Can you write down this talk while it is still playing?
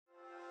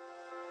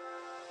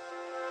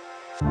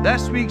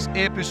This week's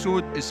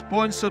episode is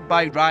sponsored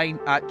by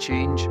Ryan at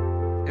Change.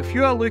 If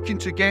you are looking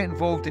to get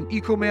involved in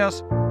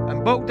e-commerce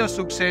and build a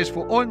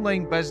successful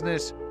online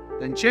business,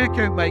 then check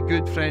out my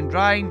good friend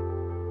Ryan,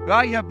 who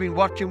I have been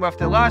working with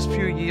the last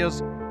few years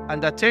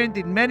and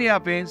attended many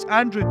events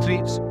and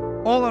retreats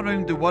all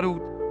around the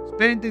world,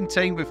 spending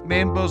time with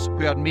members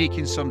who are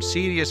making some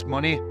serious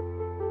money.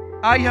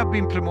 I have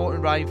been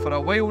promoting Ryan for a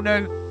while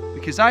now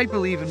because I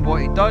believe in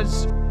what he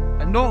does,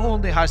 and not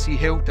only has he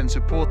helped and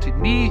supported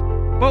me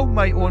build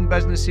my own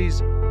businesses,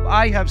 but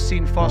I have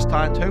seen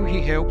firsthand how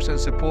he helps and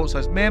supports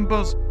his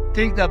members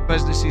take their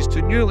businesses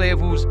to new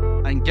levels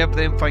and give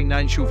them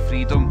financial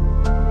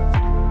freedom.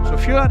 So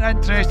if you are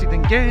interested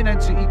in getting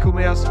into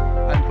e-commerce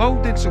and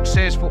building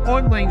successful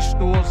online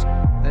stores,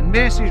 then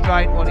message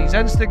Ryan on his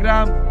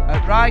Instagram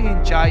at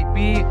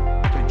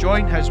RyanJB to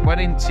join his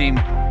winning team.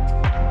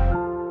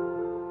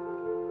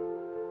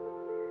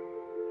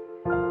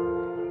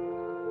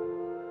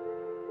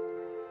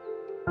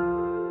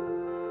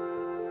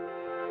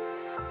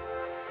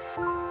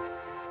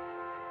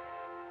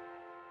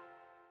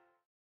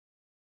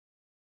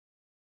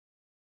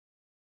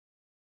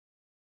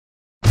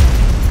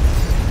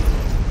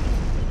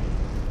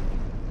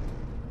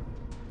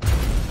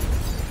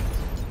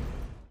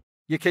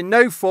 You can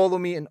now follow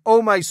me on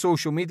all my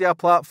social media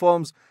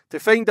platforms to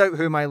find out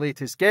who my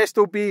latest guest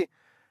will be.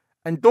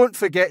 And don't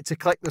forget to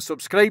click the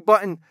subscribe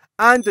button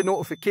and the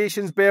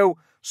notifications bell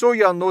so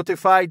you're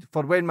notified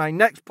for when my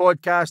next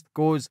podcast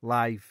goes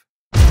live.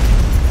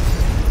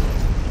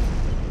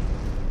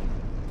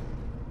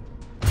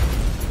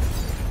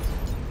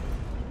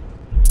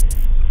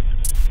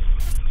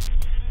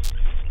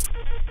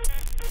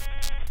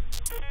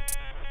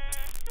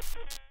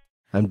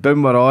 And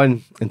boom, we're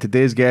on. And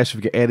today's guest,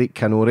 we've got Eric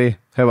Canori.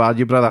 How are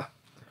you, brother?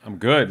 I'm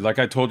good. Like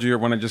I told you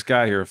when I just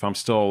got here, if I'm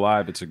still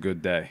alive, it's a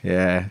good day.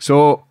 Yeah.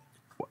 So,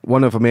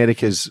 one of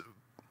America's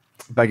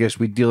biggest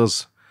weed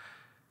dealers.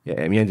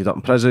 Yeah, you ended up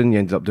in prison. You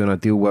ended up doing a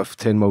deal with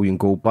 10 million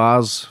gold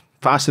bars.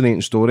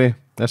 Fascinating story.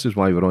 This is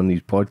why we're on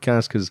these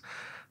podcasts, because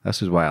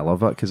this is why I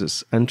love it, because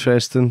it's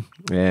interesting.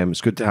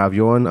 It's good to have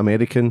you on.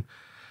 American.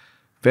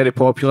 Very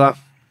popular.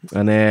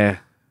 And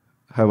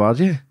how are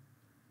you?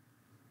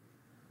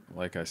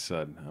 Like I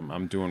said,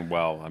 I'm doing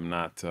well. I'm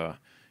not,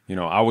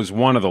 I was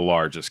one of the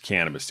largest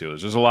cannabis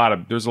dealers. There's a lot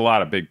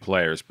of big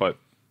players, but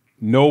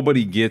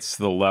nobody gets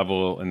to the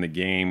level in the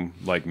game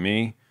like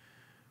me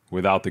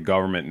without the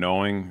government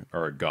knowing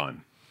or a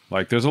gun.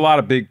 Like there's a lot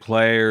of big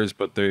players,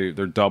 but they're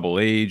double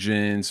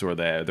agents or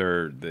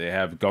they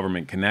have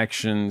government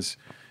connections.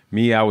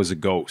 Me, I was a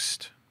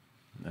ghost,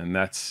 and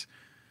that's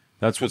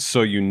what's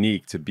so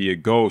unique to be a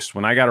ghost.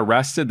 When I got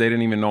arrested, they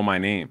didn't even know my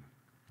name.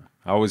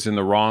 I was in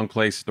the wrong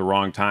place at the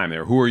wrong time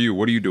there. Who are you?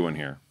 What are you doing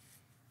here?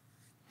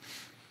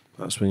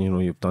 That's when you know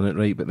you've done it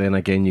right, but then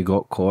again you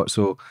got caught,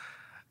 so...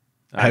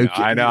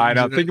 I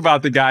know. Think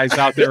about the guys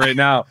out there right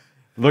now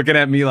looking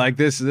at me like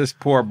this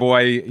poor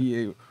boy,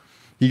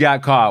 he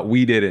got caught.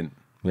 We didn't.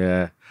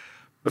 Yeah.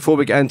 Before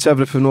we get into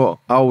everything, I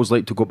always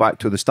like to go back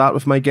to the start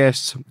with my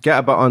guests, get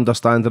a bit of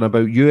understanding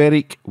about you,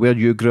 Eric, where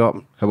you grew up,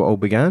 how it all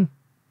began.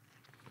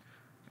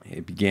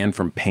 It began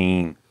from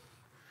pain.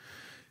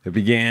 It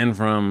began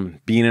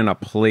from being in a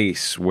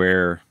place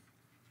where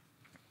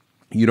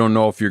you don't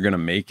know if you're going to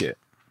make it.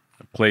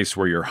 A place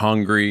where you're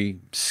hungry,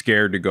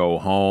 scared to go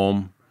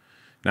home,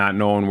 not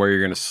knowing where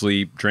you're going to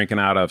sleep, drinking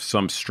out of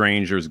some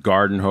stranger's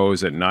garden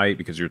hose at night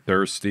because you're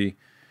thirsty,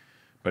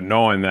 but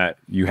knowing that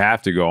you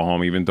have to go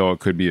home even though it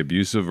could be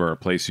abusive or a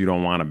place you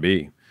don't want to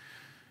be.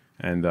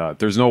 And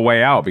there's no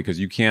way out because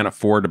you can't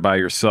afford to buy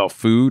yourself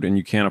food and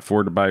you can't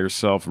afford to buy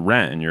yourself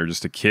rent, and you're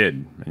just a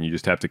kid and you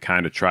just have to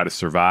kind of try to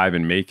survive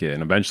and make it.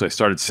 And eventually I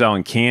started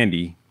selling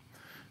candy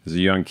as a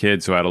young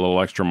kid, so I had a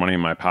little extra money in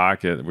my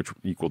pocket, which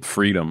equaled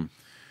freedom.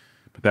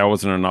 But that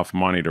wasn't enough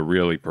money to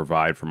really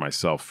provide for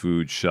myself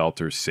food,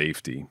 shelter,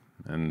 safety.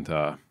 And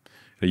at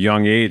a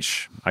young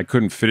age, I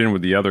couldn't fit in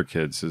with the other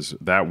kids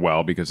that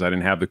well because I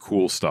didn't have the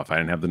cool stuff. I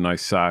didn't have the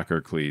nice soccer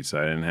cleats.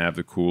 I didn't have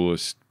the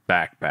coolest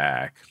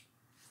backpack.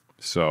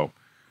 So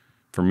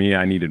for me,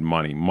 I needed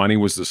money. Money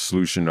was the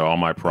solution to all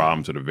my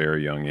problems at a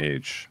very young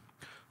age.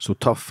 So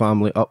tough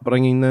family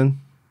upbringing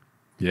then?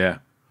 Yeah.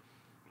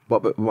 What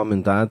about mum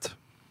and dad?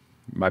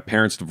 My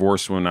parents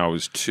divorced when I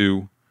was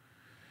 2.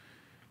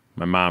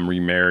 My mom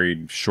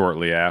remarried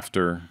shortly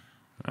after.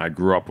 I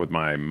grew up with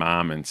my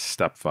mom and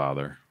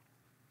stepfather.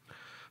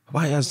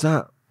 Why is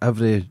that?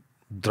 Every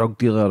drug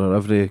dealer or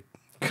every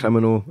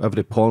criminal,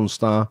 every porn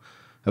star,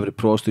 every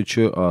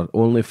prostitute or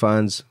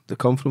OnlyFans, they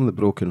come from the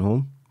broken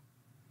home.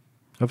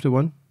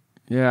 Everyone?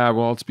 Yeah,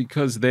 well, it's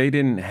because they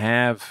didn't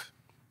have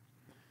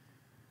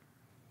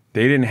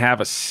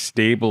a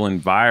stable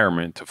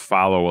environment to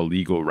follow a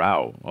legal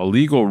route. A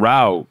legal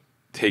route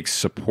takes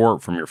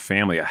support from your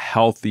family, a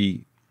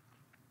healthy,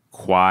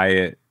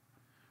 quiet,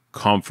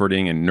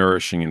 comforting, and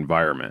nourishing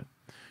environment.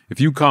 If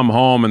you come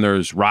home and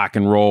there's rock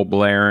and roll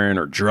blaring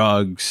or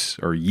drugs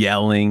or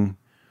yelling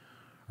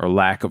or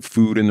lack of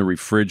food in the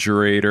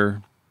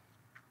refrigerator,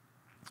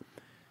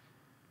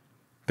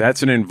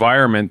 that's an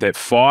environment that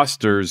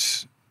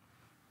fosters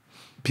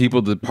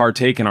people to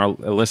partake in our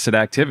illicit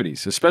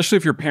activities, especially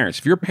if your parents.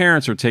 If your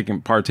parents are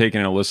partaking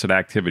in illicit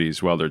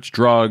activities, whether it's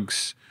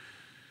drugs,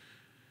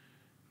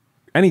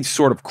 any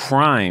sort of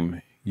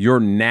crime, you're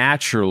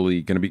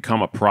naturally going to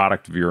become a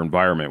product of your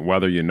environment,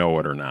 whether you know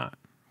it or not.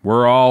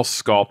 We're all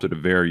sculpted at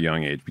a very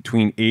young age.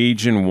 Between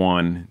age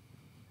 1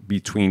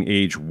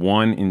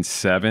 and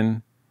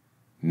 7,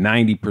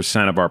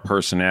 90% of our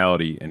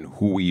personality and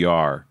who we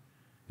are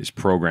is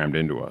programmed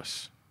into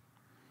us.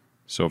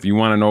 So if you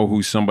want to know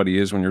who somebody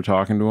is when you're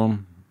talking to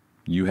them,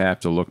 you have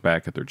to look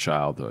back at their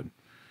childhood.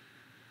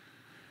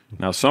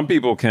 Now, some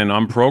people can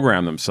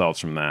unprogram themselves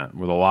from that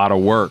with a lot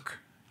of work.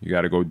 You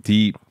got to go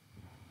deep.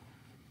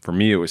 For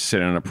me, it was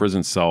sitting in a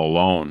prison cell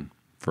alone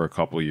for a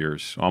couple of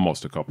years,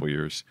 almost a couple of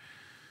years.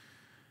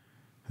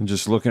 And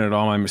just looking at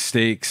all my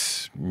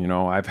mistakes, you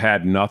know, I've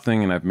had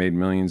nothing and I've made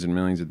millions and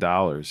millions of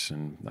dollars.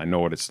 And I know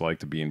what it's like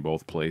to be in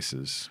both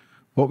places.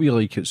 What were you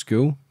like at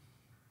school?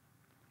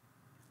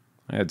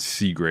 I had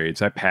C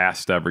grades. I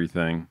passed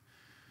everything.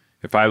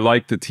 If I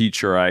liked the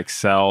teacher, I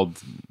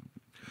excelled.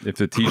 If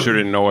the teacher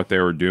didn't know what they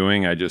were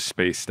doing, I just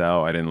spaced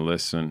out. I didn't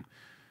listen.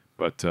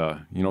 But,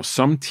 you know,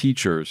 some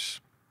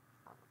teachers,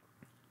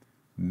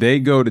 they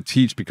go to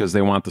teach because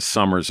they want the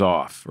summers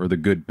off or the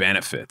good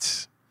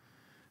benefits.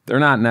 They're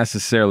not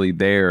necessarily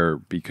there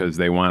because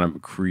they want to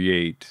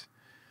create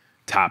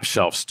top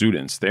shelf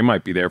students. They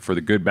might be there for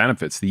the good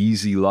benefits, the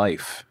easy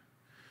life.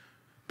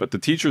 But the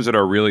teachers that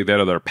are really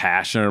there, that are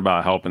passionate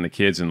about helping the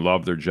kids and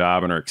love their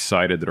job and are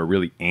excited, that are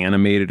really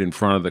animated in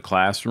front of the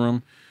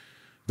classroom,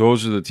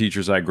 those are the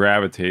teachers I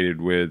gravitated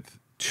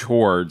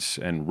towards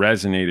and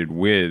resonated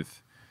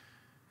with,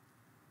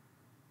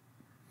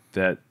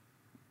 that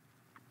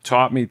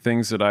taught me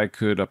things that I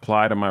could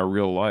apply to my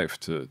real life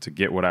to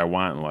get what I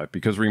want in life.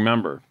 Because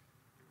remember,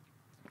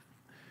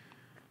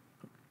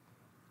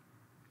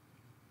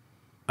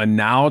 a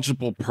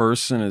knowledgeable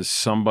person is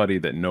somebody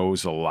that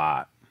knows a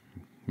lot.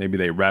 Maybe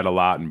they read a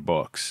lot in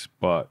books,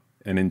 but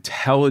an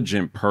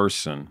intelligent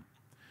person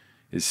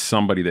is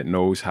somebody that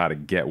knows how to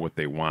get what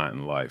they want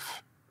in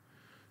life.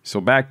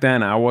 So back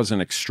then, I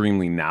wasn't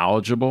extremely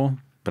knowledgeable,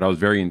 but I was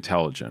very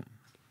intelligent.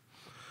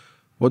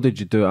 What did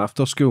you do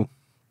after school?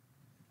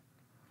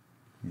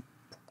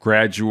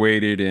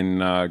 Graduated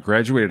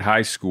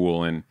high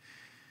school in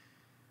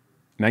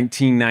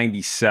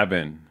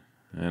 1997,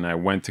 and I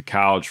went to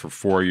college for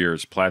 4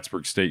 years,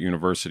 Plattsburgh State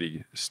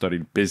University,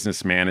 studied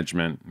business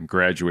management, and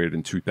graduated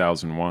in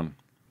 2001.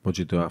 What did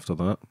you do after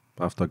that,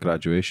 after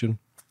graduation?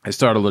 I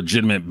started a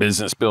legitimate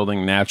business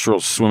building natural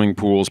swimming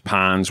pools,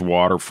 ponds,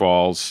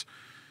 waterfalls.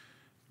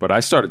 But I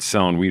started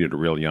selling weed at a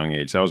real young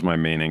age. That was my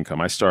main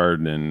income. I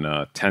started in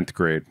 10th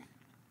grade.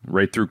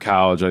 Right through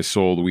college, I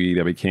sold weed.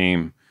 I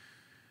became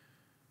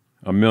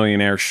a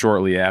millionaire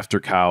shortly after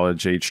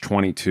college, age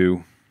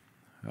 22.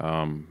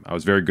 I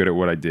was very good at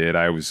what I did.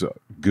 I was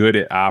good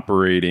at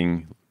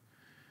operating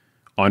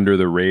under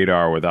the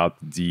radar without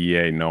the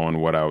DEA knowing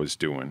what I was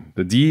doing.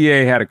 The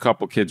DEA had a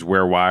couple kids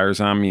wear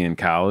wires on me in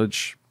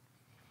college,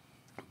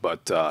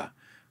 but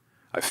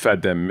I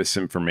fed them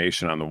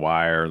misinformation on the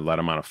wire, led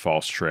them on a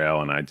false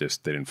trail, and they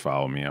didn't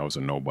follow me. I was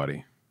a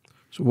nobody.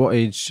 So what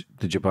age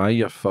did you buy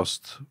your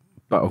first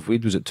bit of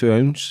weed? Was it 2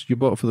 ounce you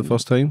bought for the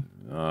first time?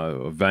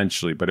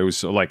 Eventually, but it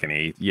was like an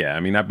eighth. Yeah, I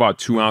mean, I bought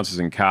 2 ounces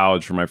in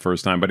college for my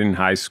first time, but in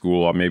high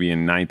school, maybe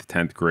in 9th,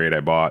 10th grade, I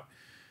bought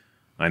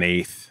an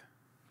eighth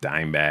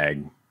dime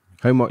bag.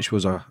 How much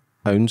was a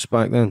ounce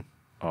back then?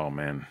 Oh,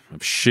 man.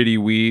 Of shitty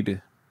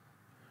weed,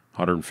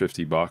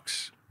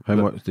 $150. How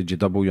much did you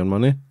double your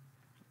money?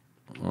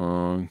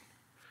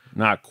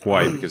 Not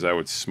quite, because I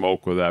would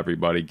smoke with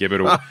everybody, give it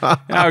away.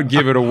 I would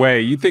give it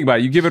away. You think about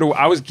it. You give it away.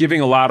 I was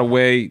giving a lot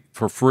away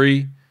for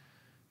free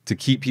to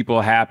keep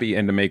people happy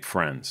and to make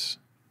friends,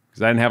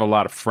 because I didn't have a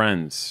lot of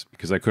friends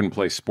because I couldn't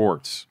play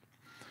sports.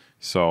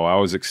 So I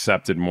was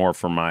accepted more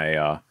for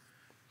my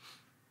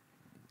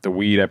the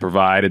weed I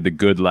provided, the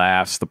good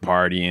laughs, the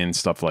partying,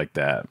 stuff like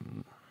that.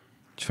 Do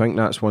you think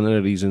that's one of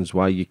the reasons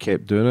why you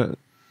kept doing it?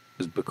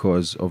 Is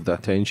because of the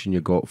attention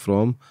you got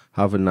from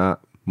having that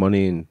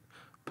money and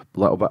a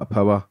little bit of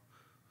power?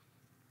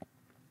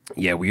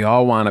 Yeah, we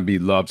all want to be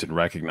loved and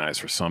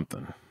recognized for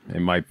something. It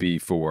might be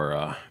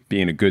for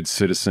being a good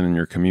citizen in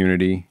your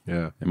community.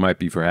 Yeah. It might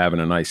be for having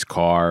a nice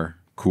car,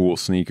 cool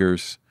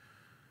sneakers.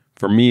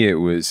 For me, it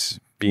was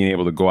being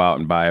able to go out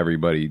and buy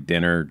everybody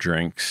dinner,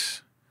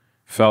 drinks.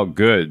 Felt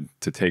good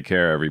to take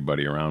care of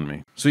everybody around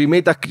me. So you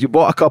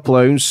bought a couple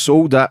of ounces,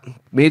 sold it,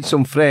 made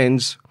some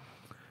friends.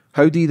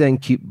 How do you then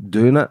keep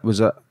doing it?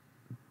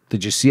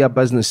 Did you see a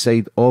business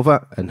side of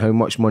it and how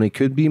much money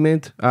could be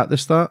made at the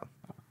start?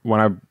 When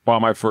I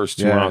bought my first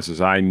 2 ounces,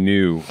 I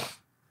knew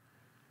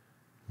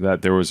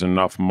that there was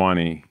enough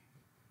money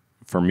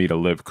for me to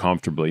live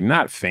comfortably.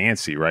 Not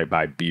fancy, right?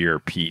 Buy beer,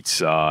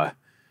 pizza,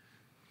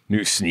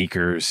 new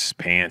sneakers,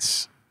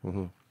 pants,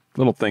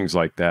 little things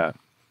like that.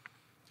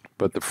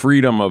 But the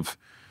freedom of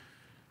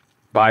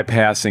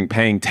bypassing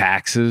paying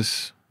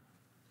taxes,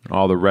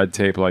 all the red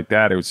tape like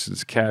that,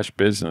 it's cash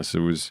business.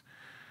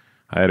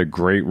 I had a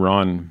great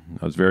run.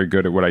 I was very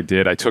good at what I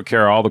did. I took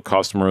care of all the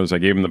customers. I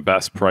gave them the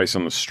best price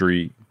on the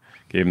street,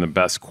 gave them the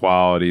best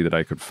quality that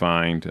I could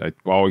find. I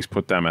always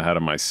put them ahead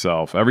of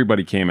myself.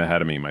 Everybody came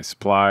ahead of me, my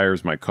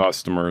suppliers, my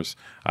customers.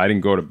 I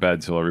didn't go to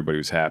bed till everybody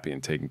was happy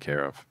and taken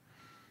care of.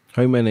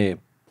 How many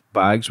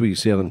bags were you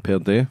selling per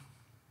day?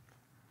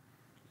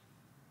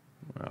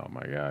 Oh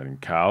my God. In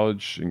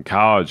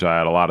college, I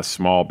had a lot of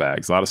small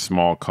bags, a lot of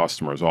small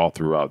customers all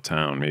throughout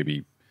town,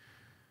 maybe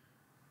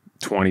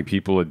 20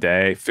 people a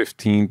day,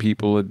 15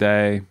 people a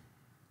day.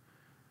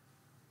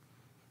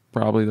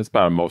 Probably that's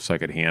about the most I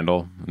could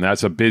handle. And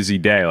that's a busy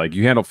day. Like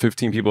you handle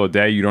 15 people a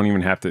day, you don't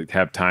even have to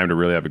have time to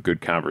really have a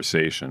good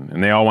conversation.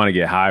 And they all want to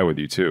get high with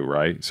you too,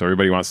 right? So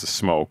everybody wants to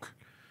smoke.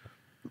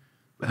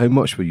 How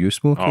much were you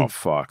smoking? Oh,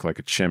 fuck, like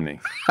a chimney.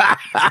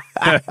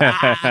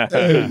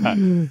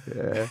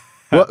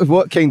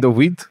 What kind of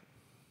weed?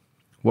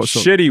 What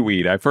sort? Shitty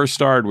weed. I first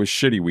started with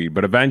shitty weed,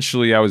 but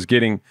eventually I was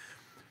getting,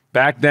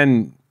 back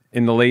then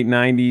in the late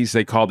 90s,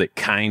 they called it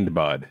kind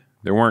bud.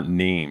 There weren't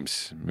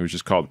names. It was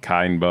just called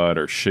kind bud,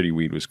 or shitty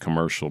weed was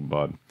commercial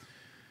bud.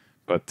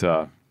 But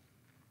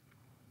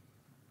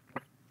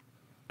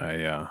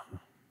I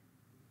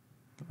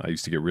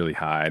used to get really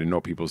high. I didn't know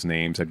people's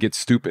names. I'd get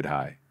stupid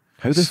high.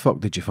 How the fuck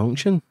did you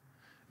function?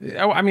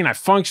 I mean, I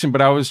functioned,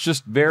 but I was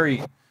just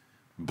very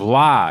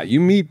blah.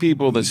 You meet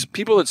people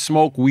that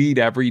smoke weed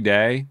every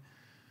day.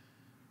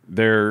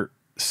 They're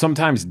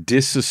sometimes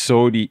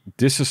disassociated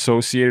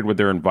with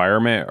their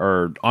environment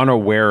or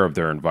unaware of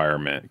their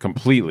environment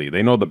completely.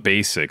 They know the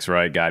basics,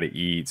 right? Got to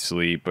eat,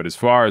 sleep. But as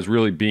far as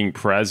really being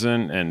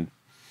present and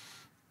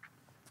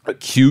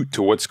acute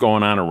to what's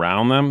going on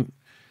around them,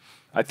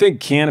 I think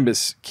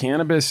cannabis,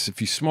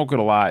 if you smoke it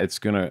a lot, it's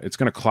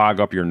gonna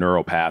clog up your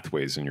neural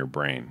pathways in your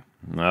brain.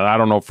 Now, I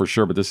don't know for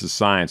sure, but this is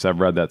science.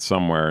 I've read that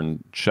somewhere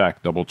and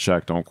double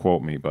check, don't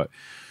quote me. But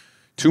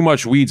too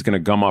much weed's gonna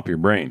gum up your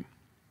brain.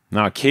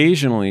 Now,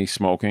 occasionally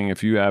smoking,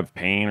 if you have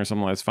pain or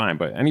something, that's fine.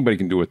 But anybody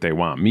can do what they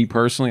want. Me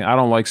personally, I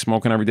don't like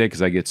smoking every day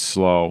because I get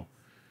slow,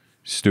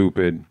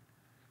 stupid.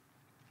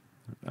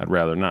 I'd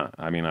rather not.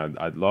 I mean,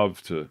 I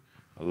love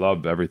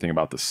everything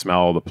about the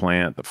smell of the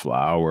plant, the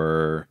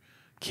flower.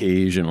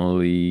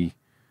 Occasionally,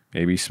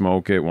 maybe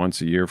smoke it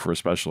once a year for a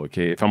special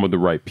occasion if I'm with the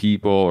right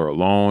people or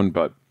alone.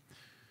 But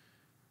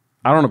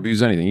I don't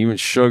abuse anything, even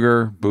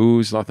sugar,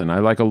 booze, nothing. I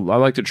like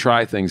to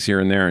try things here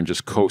and there and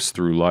just coast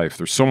through life.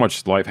 There's so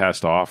much life has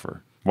to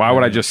offer. Why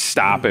would I just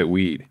stop at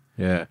weed?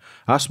 Yeah,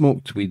 I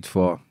smoked weed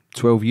for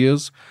 12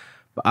 years,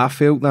 but I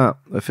felt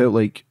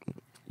like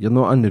you're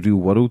not in the real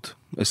world.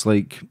 It's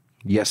like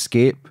you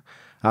escape.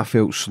 I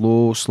felt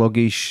slow,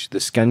 sluggish. The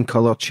skin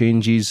color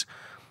changes.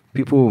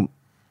 People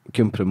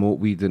can promote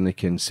weed and they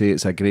can say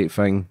it's a great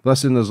thing.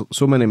 Listen, there's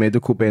so many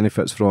medical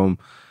benefits from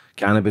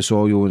cannabis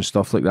oil and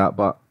stuff like that,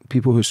 but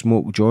people who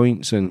smoke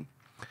joints, and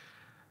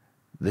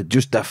they're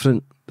just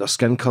different. Their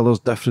skin colour's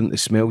different, they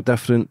smell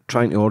different.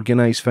 Trying to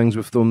organise things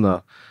with them,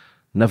 they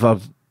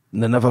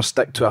never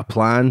stick to a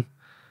plan.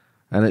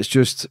 And it's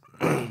just,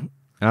 I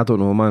don't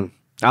know, man.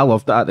 I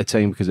loved it at the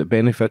time because it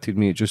benefited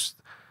me. It just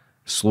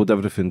slowed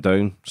everything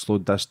down,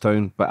 slowed this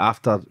down. But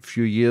after a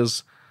few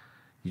years,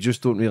 you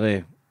just don't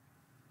really,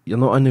 you're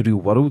not in the real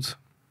world.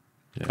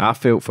 Yeah. I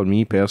felt, for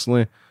me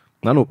personally,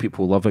 I know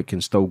people love it,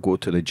 can still go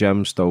to the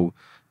gym, still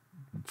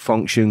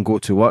function, go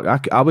to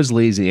work. I was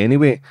lazy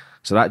anyway,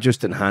 so that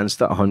just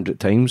enhanced it 100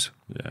 times.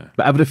 Yeah.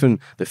 But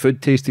everything, the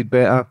food tasted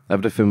better,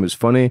 everything was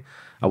funny.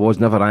 I was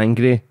never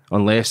angry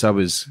unless I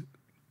was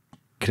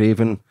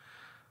craving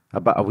a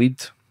bit of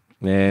weed.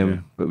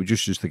 But we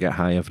just used to get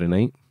high every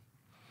night.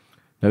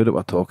 Now that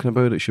we're talking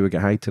about it, should we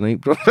get high tonight,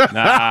 bro?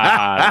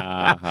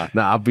 Nah,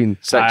 I've been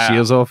 6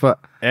 years off it.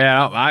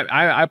 Yeah,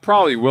 I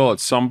probably will at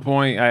some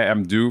point.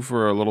 I'm due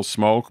for a little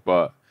smoke,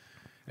 but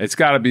it's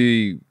got to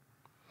be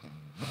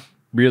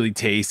really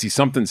tasty,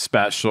 something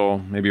special,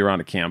 maybe around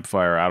a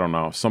campfire. I don't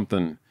know,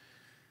 something.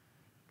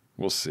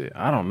 We'll see.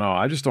 I don't know.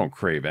 I just don't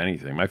crave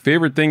anything. My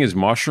favorite thing is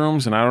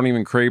mushrooms, and I don't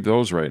even crave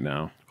those right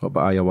now. What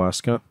about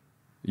ayahuasca?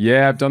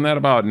 Yeah, I've done that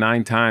about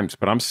 9 times,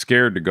 but I'm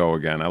scared to go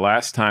again. The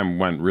last time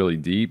went really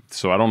deep,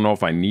 so I don't know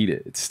if I need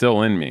it. It's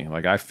still in me.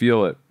 Like, I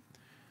feel it.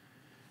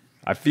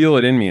 I feel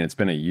it in me, and it's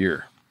been a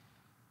year.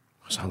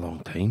 That's a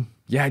long time.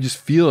 Yeah, I just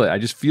feel it. I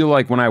just feel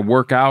like when I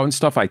work out and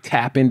stuff, I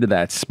tap into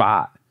that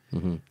spot.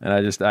 Mm-hmm.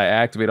 And I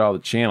activate all the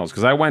channels.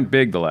 Because I went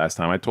big the last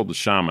time. I told the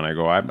shaman, I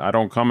go, I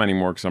don't come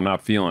anymore because I'm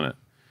not feeling it.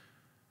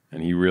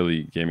 And he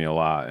really gave me a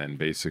lot. And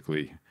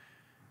basically,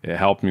 it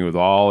helped me with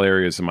all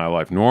areas of my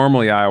life.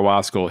 Normally,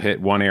 ayahuasca will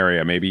hit one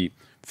area, maybe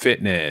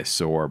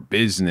fitness or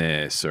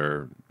business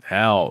or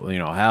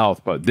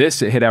health. But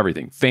this, it hit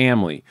everything.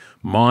 Family,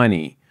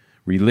 money,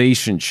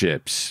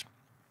 relationships,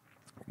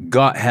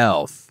 gut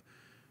health,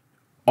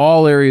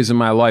 all areas of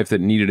my life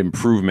that needed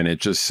improvement. It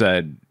just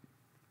said,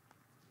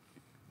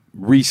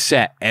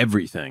 reset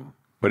everything.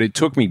 But it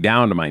took me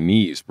down to my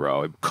knees,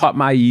 bro. It cut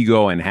my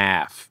ego in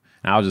half.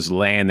 And I was just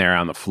laying there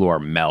on the floor,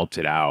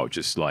 melted out,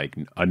 just like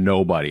a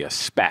nobody, a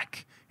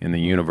speck in the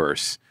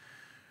universe.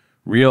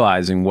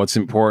 realizing what's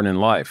important in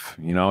life.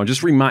 You know,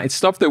 just it's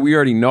stuff that we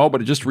already know,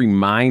 but it just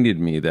reminded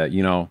me that,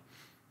 you know,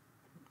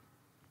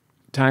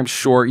 time's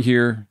short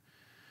here.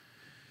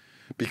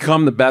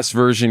 Become the best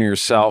version of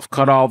yourself.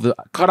 Cut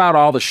out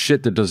all the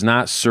shit that does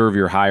not serve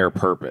your higher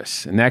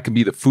purpose. And that could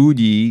be the food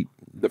you eat,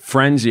 the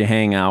friends you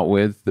hang out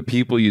with, the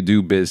people you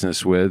do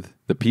business with,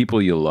 the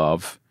people you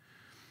love,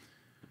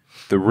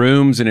 the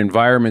rooms and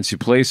environments you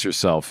place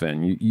yourself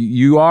in.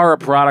 You are a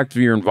product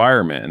of your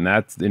environment, and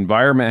that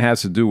environment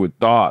has to do with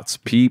thoughts,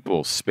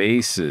 people,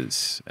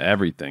 spaces,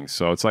 everything.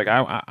 So it's like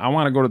I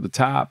want to go to the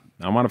top.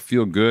 I want to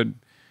feel good.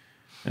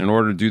 In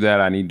order to do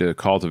that, I need to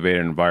cultivate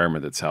an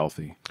environment that's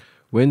healthy.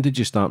 When did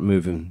you start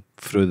moving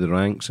through the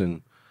ranks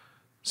and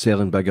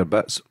selling bigger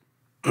bits?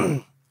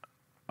 I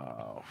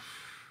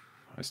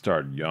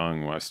started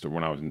young. I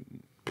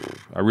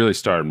really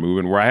started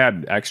moving where I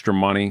had extra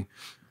money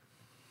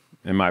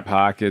in my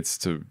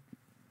pockets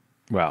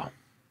when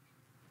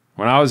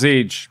I was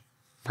age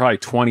probably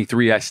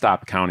 23, I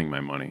stopped counting my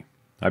money.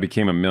 I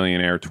became a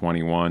millionaire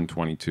 21,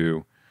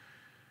 22.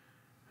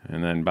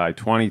 And then by age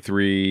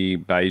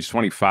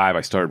 25,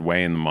 I started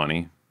weighing the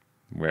money,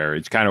 where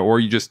it's kind of, or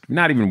you just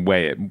not even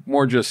weigh it,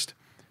 more just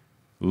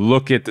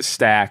look at the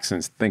stacks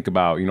and think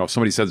about, you know, if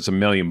somebody says it's $1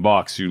 million,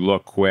 you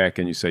look quick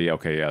and you say, yeah,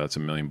 okay, yeah, that's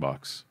 $1 million.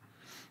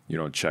 You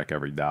don't check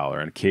every dollar,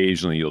 and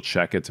occasionally you'll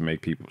check it to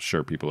make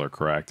sure people are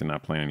correct and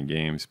not playing any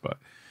games. But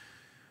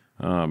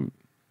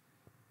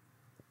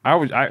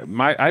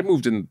I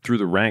moved in through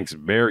the ranks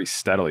very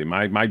steadily.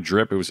 My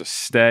drip, it was a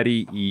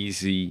steady,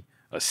 easy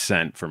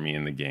ascent for me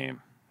in the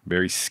game.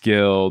 Very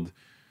skilled,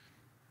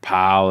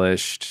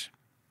 polished,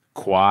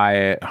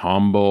 quiet,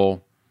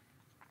 humble,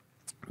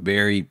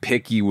 very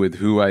picky with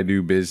who I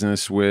do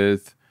business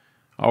with.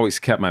 Always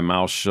kept my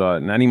mouth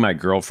shut. And any of my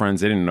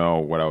girlfriends, they didn't know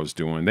what I was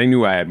doing. They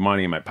knew I had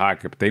money in my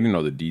pocket, but they didn't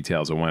know the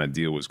details of when a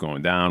deal was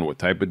going down, what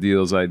type of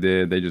deals I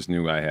did. They just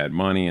knew I had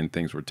money and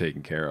things were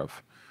taken care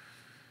of.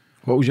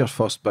 What was your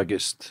first big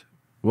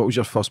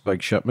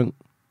shipment?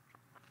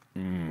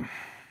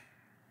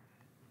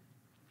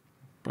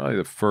 Probably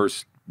the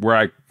first, where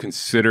I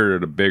considered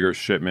it a bigger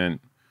shipment,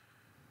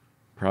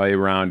 probably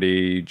around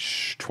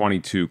age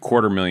 22,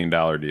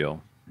 $250,000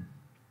 deal.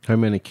 How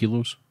many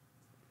kilos?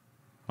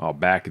 Oh,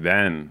 back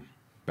then,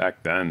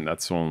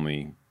 that's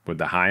only, with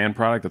the high-end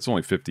product, that's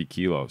only 50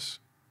 kilos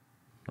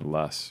or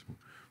less.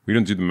 We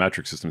don't do the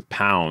metric system,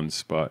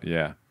 pounds, but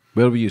yeah.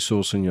 Where were you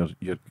sourcing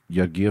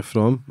your gear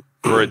from?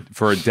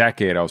 For a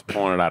decade, I was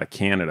pulling it out of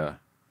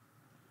Canada.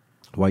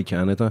 Why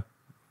Canada?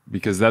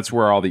 Because that's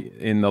where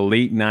in the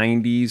late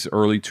 90s,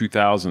 early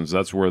 2000s,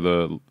 that's where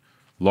the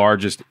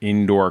largest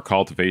indoor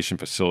cultivation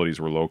facilities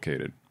were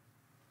located.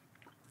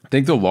 I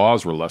think the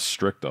laws were less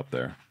strict up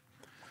there.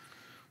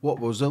 What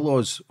was the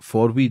laws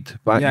for weed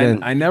back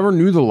then? I never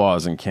knew the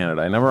laws in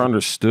Canada. I never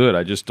understood.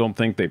 I just don't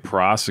think they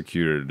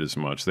prosecuted it as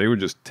much. They would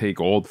just take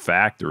old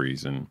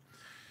factories and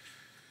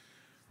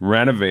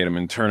renovate them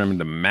and turn them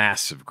into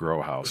massive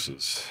grow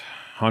houses.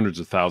 Hundreds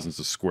of thousands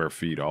of square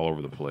feet all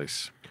over the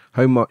place.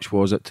 How much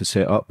was it to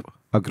set up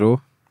a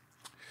grow?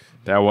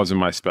 That wasn't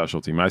my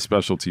specialty. My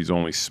specialty is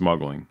only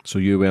smuggling. So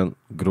you weren't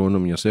growing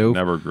them yourself?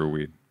 Never grew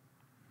weed.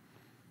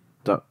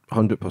 That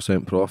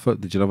 100%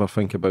 profit, did you never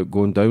think about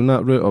going down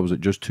that route, or was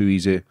it just too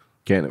easy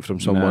getting it from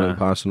someone and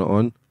passing it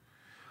on?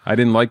 I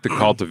didn't like the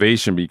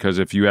cultivation because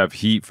if you have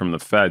heat from the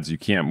feds, you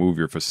can't move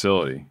your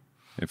facility.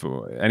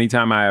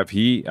 Anytime I have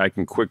heat, I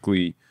can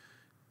quickly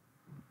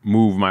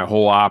move my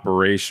whole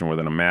operation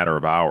within a matter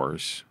of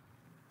hours.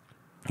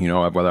 You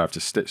know, whether I have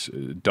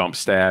to dump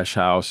stash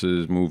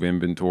houses, move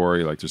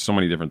inventory, like there's so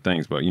many different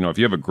things. But, you know, if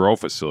you have a grow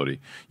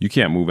facility, you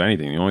can't move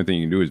anything. The only thing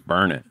you can do is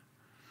burn it.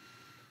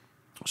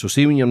 So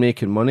see, when you're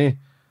making money,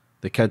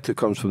 the kid that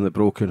comes from the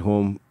broken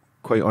home,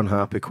 quite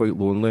unhappy, quite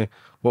lonely,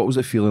 what was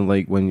it feeling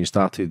like when you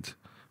started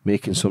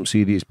making some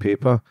serious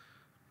paper?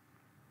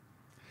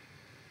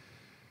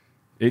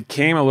 It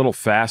came a little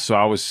fast, so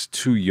I was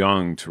too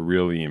young to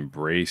really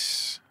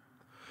embrace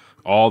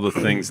all the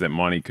things that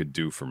money could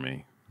do for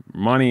me.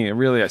 Money,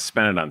 really, I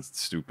spent it on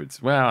stupid.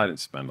 Well, I didn't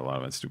spend a lot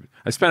of it on stupid.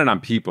 I spent it on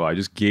people. I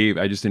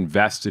just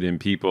invested in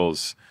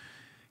people's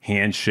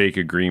handshake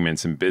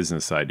agreements and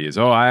business ideas.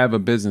 Oh, I have a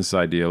business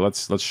idea.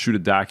 Let's shoot a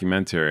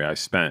documentary. I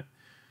spent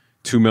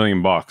 $2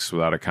 million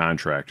without a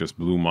contract, just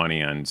blew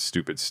money on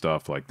stupid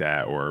stuff like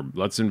that. Or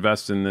let's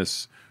invest in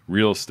this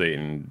real estate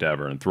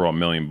endeavor and throw $1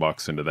 million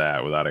into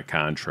that without a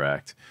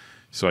contract.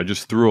 So I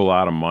just threw a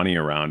lot of money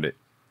around it.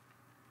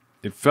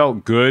 It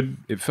felt good.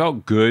 It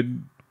felt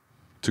good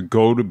to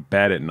go to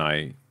bed at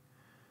night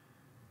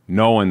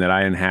knowing that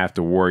I didn't have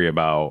to worry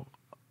about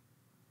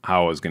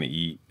how I was going to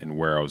eat and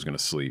where I was going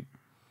to sleep.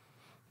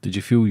 Did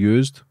you feel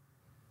used?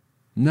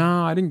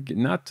 No, I didn't.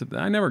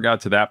 I never got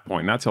to that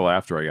point. Not till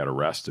after I got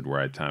arrested, where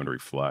I had time to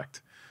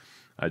reflect.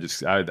 I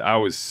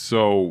was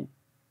so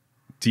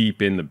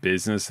deep in the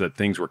business that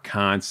things were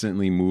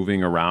constantly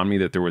moving around me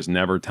that there was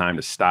never time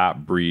to stop,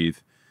 breathe,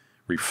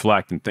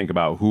 reflect, and think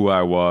about who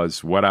I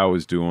was, what I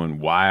was doing,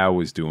 why I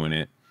was doing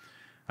it.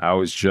 I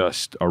was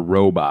just a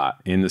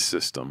robot in the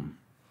system.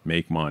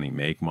 Make money,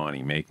 make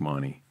money, make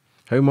money.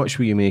 How much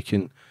were you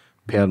making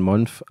per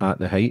month at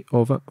the height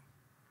of it?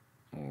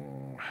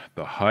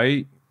 The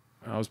height,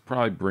 I was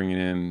probably bringing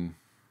in.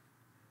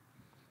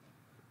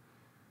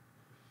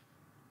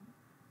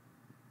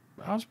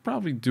 I was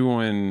probably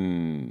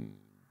doing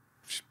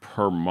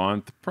per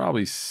month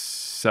probably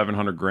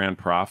 700 grand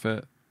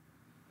profit.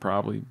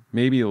 Probably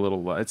maybe a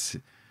little less.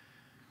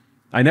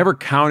 I never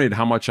counted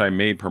how much I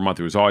made per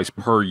month. It was always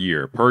per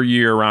year. Per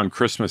year around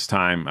Christmas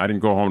time, I didn't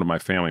go home to my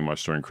family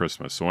much during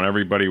Christmas. So when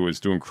everybody was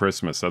doing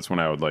Christmas, that's when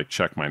I would like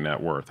check my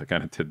net worth. I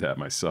kind of did that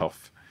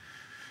myself.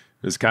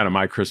 It was kind of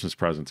my Christmas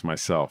present to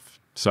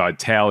myself. So I'd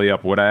tally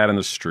up what I had in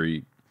the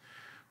street,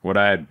 what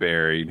I had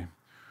buried,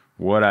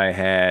 what I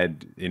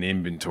had in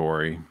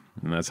inventory,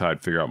 and that's how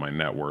I'd figure out my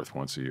net worth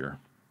once a year.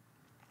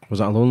 Was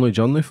that a lonely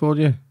journey for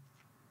you?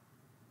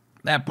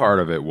 That part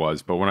of it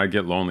was, but when I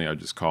get lonely, I'd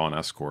just call an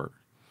escort.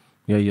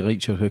 Yeah, you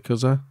liked your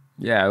hookers, eh?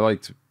 Yeah, I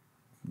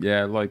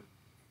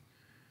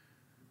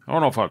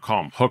don't know if I'd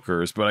call them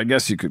hookers, but I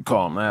guess you could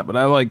call them that. But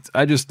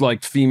I just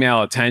liked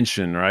female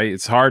attention,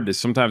 right?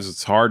 Sometimes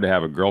it's hard to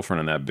have a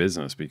girlfriend in that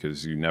business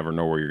because you never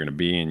know where you're going to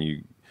be, and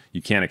you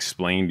can't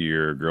explain to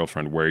your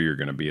girlfriend where you're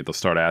going to be. They'll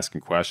start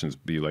asking questions,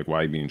 be like,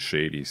 why are you being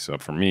shady? So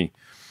for me,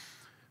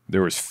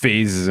 there was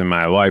phases in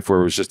my life where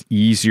it was just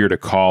easier to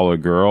call a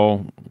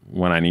girl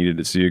when I needed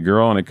to see a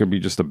girl, and it could be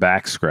just a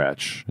back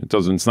scratch.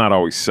 It's not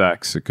always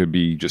sex. It could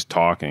be just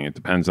talking. It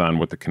depends on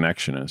what the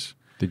connection is.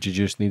 Did you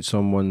just need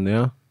someone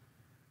there?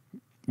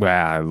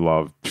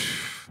 Well,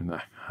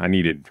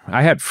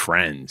 I had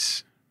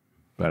friends,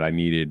 but I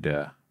need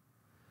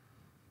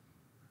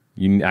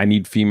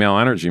female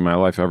energy in my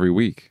life every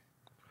week.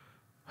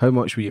 How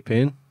much were you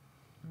paying?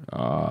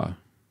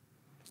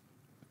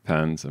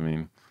 Depends. I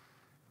mean,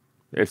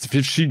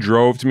 if she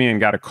drove to me and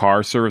got a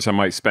car service, I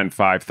might spend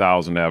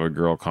 $5,000 to have a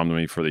girl come to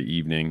me for the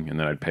evening, and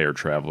then I'd pay her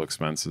travel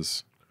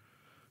expenses.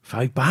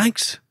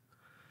 $5?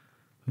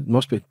 It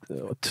must be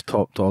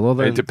top dollar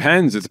then. It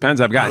depends.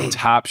 I've gotten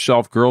top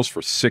shelf girls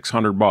for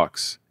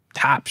 $600.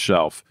 Top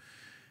shelf.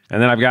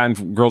 And then I've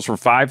gotten girls for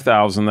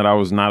 $5,000 that I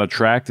was not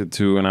attracted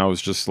to, and I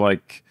was just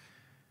like,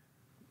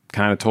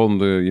 kind of told them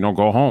to,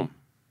 go home.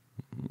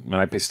 And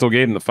I still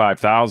gave them the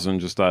 $5,000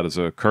 just out as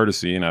a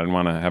courtesy, and I didn't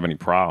want to have any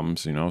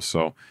problems,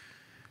 so.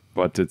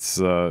 But it's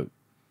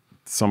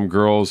some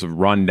girls have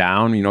run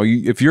down.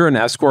 If you're an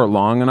escort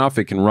long enough,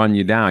 it can run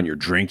you down. You're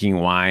drinking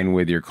wine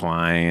with your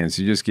clients.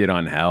 You just get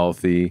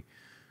unhealthy.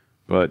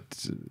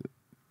 But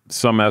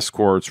some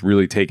escorts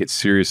really take it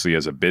seriously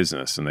as a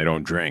business, and they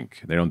don't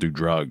drink. They don't do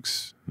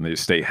drugs. And they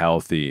just stay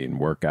healthy and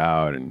work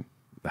out and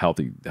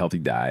healthy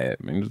diet.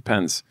 I mean, it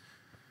depends.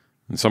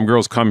 And some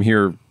girls come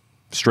here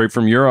straight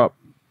from Europe,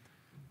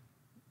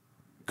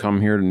 come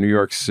here to New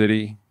York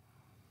City,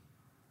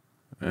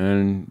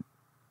 and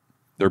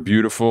they're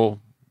beautiful,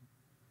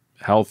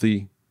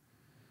 healthy,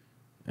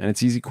 and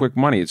it's easy, quick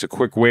money. It's a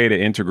quick way to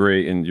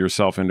integrate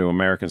yourself into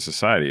American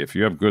society. If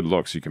you have good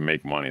looks, you can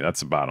make money. That's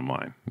the bottom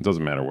line. It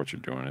doesn't matter what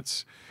you're doing.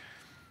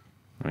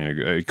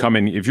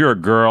 If you're a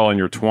girl in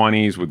your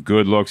 20s with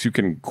good looks, you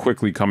can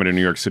quickly come into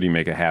New York City,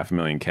 make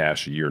 $500,000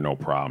 cash a year, no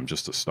problem,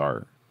 just to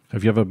start.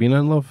 Have you ever been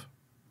in love?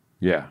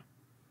 Yeah.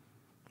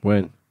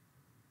 When?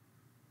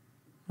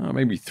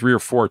 Maybe 3 or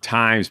 4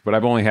 times, but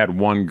I've only had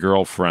one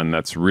girlfriend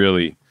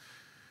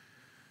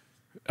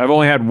I've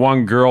only had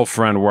one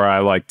girlfriend where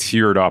I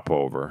teared up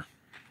over.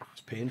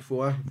 It's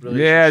painful,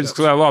 Yeah, just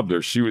because I loved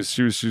her. She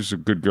was a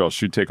good girl.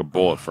 She'd take a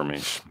bullet for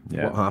me.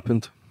 Yeah. What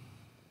happened?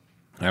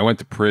 I went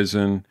to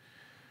prison.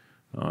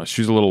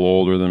 She was a little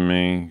older than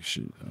me.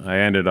 I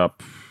ended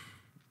up.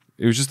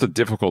 It was just a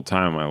difficult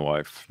time in my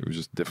life. It was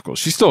just difficult.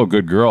 She's still a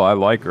good girl. I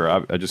like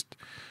her.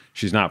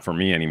 She's not for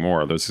me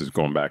anymore. This is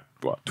going back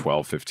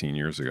 12, 15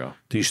 years ago.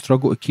 Do you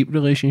struggle to keep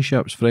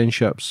relationships,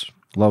 friendships,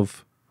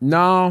 love?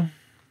 No.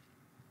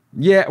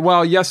 Yeah,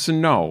 well, yes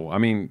and no. I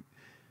mean,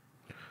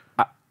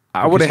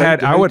 I would have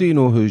had. How do you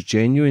know who's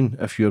genuine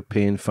if you're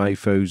paying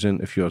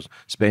 $5,000, if you're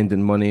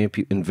spending money,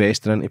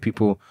 investing into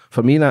people?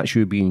 For me, that's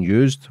you being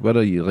used,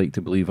 whether you like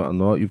to believe it or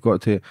not. You've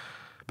got to,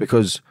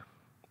 because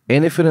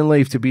anything in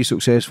life to be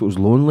successful is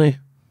lonely.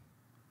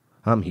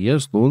 I'm here,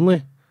 it's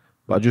lonely,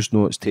 but I just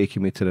know it's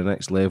taking me to the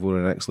next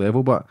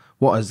level. But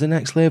what is the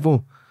next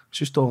level? It's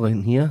just all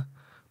in here,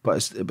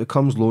 but it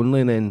becomes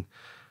lonely, and then.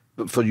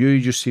 But for you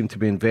just seem to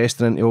be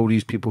investing into all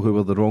these people who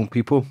were the wrong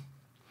people,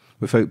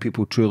 without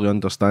people truly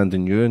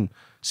understanding you and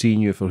seeing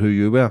you for who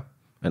you were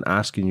and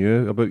asking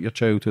you about your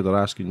childhood or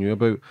asking you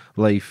about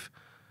life.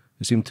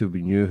 It seemed to have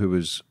been you who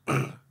was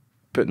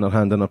putting her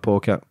hand in her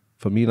pocket.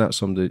 For me, that's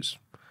somebody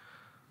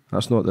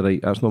that's not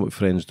what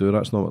friends do.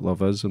 That's not what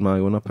love is, in my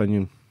own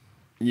opinion.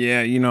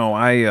 Yeah,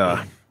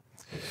 a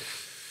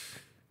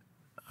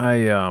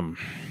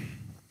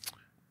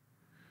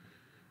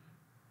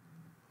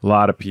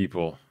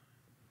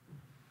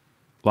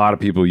lot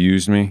of people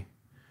used me,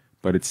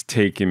 but it's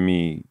taken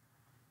me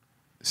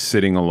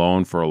sitting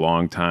alone for a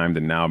long time to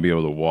now be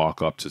able to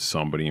walk up to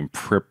somebody and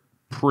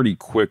pretty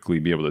quickly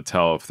be able to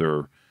tell if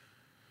they're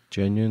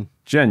genuine.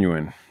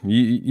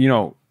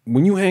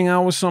 When you hang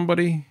out with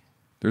somebody,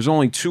 there's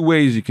only 2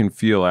 ways you can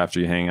feel after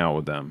you hang out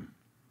with them.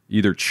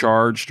 either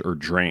charged or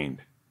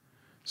drained.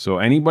 So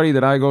anybody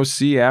that I go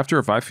see after,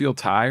 if I feel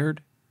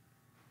tired,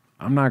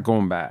 I'm not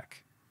going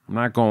back. I'm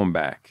not going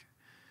back.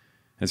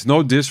 It's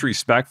no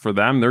disrespect for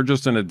them. They're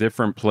just in a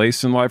different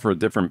place in life or a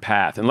different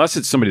path. Unless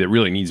it's somebody that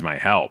really needs my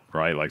help,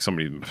 right? Like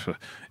somebody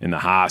in the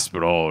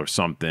hospital or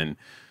something.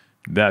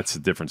 That's a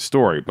different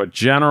story. But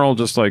general,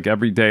 just like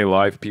everyday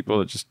life, people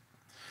that just...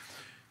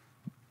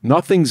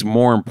 Nothing's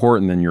more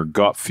important than your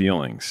gut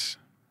feelings.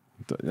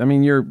 I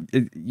mean, your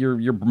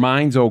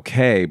mind's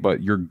okay,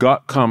 but your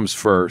gut comes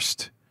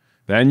first.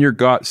 Then your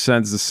gut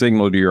sends the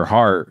signal to your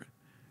heart,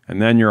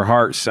 and then your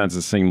heart sends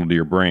the signal to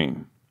your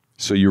brain.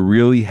 So you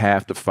really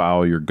have to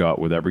follow your gut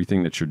with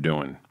everything that you're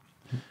doing.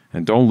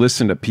 And don't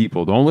listen to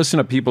people. Don't listen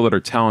to people that are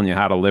telling you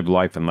how to live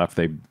life unless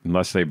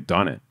they've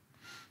done it.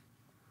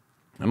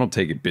 I don't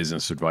take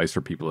business advice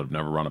for people that have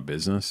never run a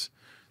business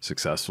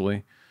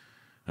successfully.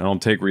 I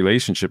don't take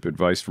relationship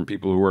advice from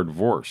people who are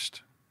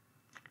divorced.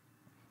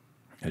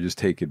 I just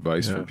take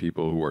advice from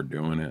people who are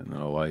doing it and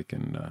I like.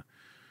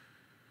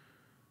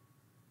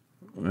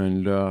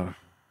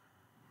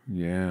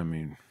 Yeah, I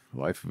mean,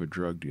 life of a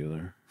drug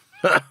dealer.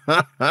 The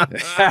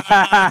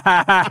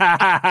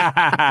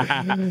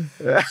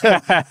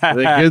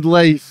good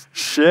life.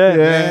 Shit,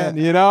 man.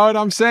 You know what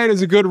I'm saying?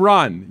 It's a good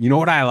run. You know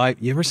what I like?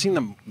 You ever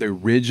seen the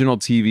original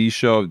TV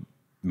show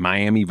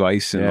Miami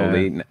Vice in the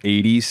late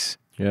 80s?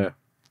 Yeah.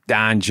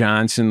 Don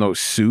Johnson, those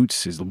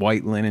suits, his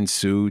white linen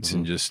suits,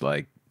 and just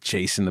like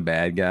chasing the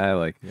bad guy.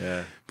 Like,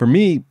 for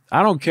me,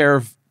 I don't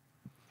care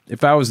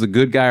if I was the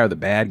good guy or the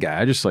bad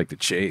guy. I just like to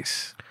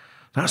chase.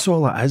 That's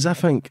all it is, I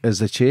think, is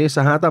the chase.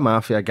 I had a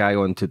mafia guy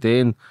on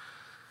today, and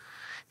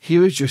he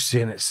was just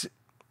saying it's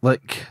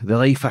like the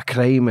life of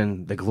crime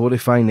and the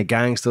glorifying the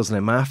gangsters and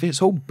the mafia.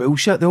 It's all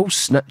bullshit. They all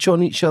snitch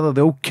on each other.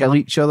 They all kill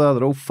each other.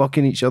 They're all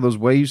fucking each other's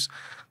wives.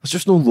 There's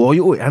just no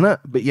loyalty in it.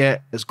 But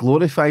yet, it's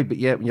glorified. But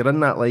yet, when you're in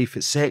that life,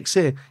 it's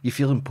sexy. You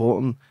feel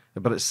important.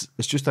 But it's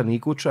just an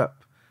ego trip.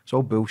 It's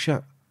all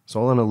bullshit. It's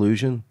all an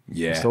illusion.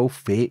 Yeah. It's all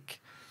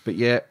fake. But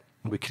yet,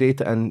 we create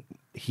it in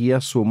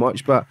here so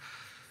much. But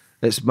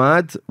it's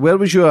mad. Where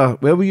were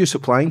you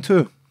supplying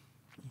to?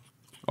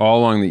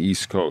 All along the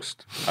East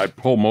Coast. I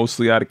pull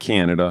mostly out of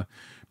Canada,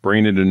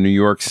 bring it to New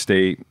York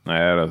State. I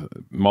had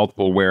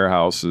multiple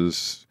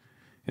warehouses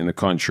in the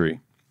country.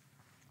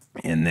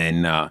 And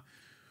then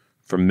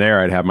from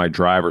there, I'd have my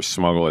driver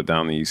smuggle it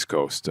down the East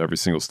Coast, every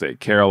single state.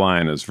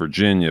 Carolinas,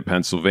 Virginia,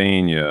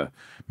 Pennsylvania,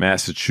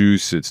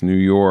 Massachusetts, New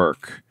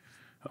York,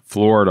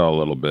 Florida a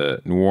little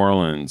bit, New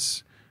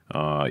Orleans,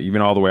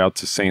 even all the way out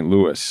to St.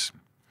 Louis.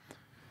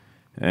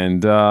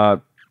 And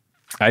I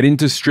didn't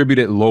distribute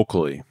it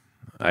locally.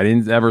 I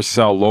didn't ever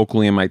sell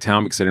locally in my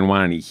town because I didn't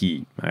want any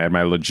heat. I had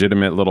my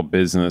legitimate little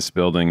business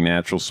building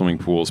natural swimming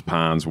pools,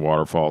 ponds,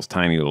 waterfalls,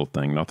 tiny little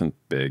thing, nothing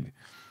big.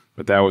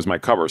 But that was my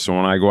cover. So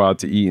when I go out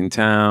to eat in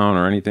town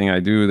or anything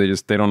I do,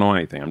 they don't know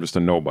anything. I'm just a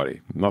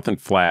nobody. Nothing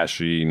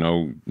flashy,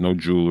 no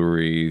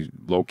jewelry,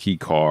 low-key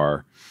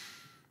car.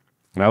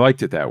 And I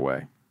liked it that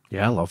way.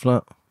 Yeah, I love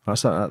that.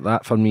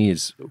 That for me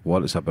is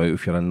what it's about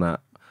if you're in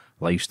that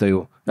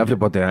lifestyle.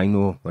 Everybody I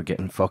know are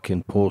getting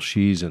fucking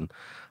Porsches and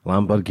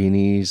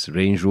Lamborghinis,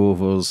 Range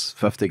Rovers,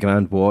 50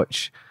 grand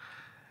watch,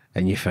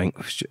 and you think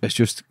it's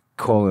just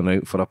calling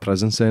out for a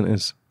prison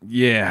sentence.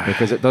 Yeah.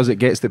 Because it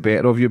gets the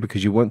better of you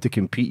because you want to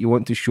compete, you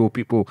want to show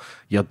people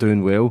you're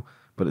doing well,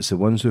 but it's the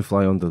ones who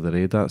fly under the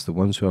radar, it's the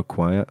ones who are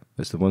quiet,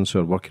 it's the ones who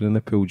are working in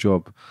the pool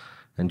job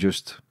and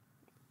just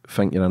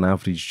think you're an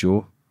average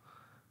Joe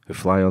who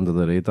fly under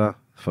the radar.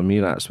 For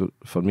me,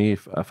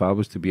 if I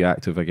was to be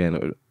active again,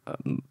 it would,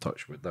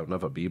 touch wood, there'll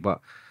never be,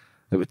 but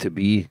it would to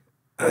be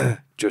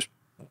just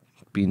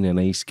being the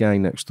nice guy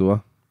next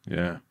door.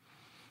 Yeah.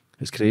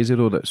 It's crazy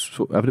though that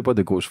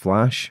everybody goes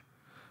flash.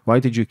 Why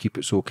did you keep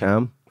it so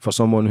calm? For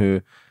someone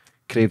who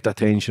craved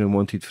attention and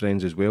wanted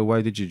friends as well,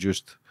 why did you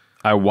just...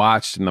 I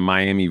watched in the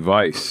Miami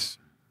Vice.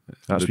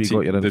 That's what you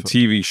got your info. The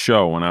TV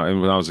show when I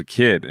was a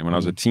kid and when I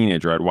was a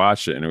teenager, I'd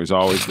watch it and it was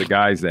always the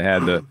guys that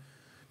had the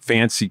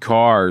fancy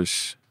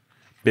cars,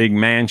 big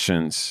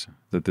mansions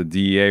that the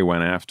DEA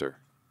went after.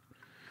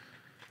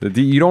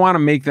 You don't want to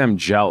make them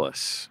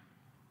jealous.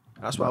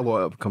 That's what a lot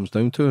of it comes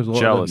down to.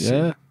 Jealousy.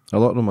 A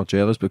lot of them are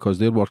jealous because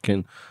they're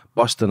working,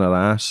 busting their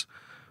ass,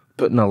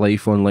 putting their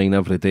life online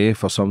every day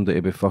for somebody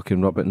to be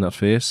fucking rub it in their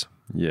face.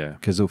 Yeah.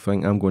 Because they'll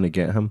think, I'm going to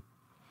get him.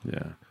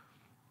 Yeah.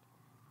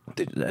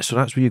 So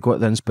that's where you got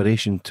the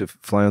inspiration to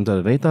fly under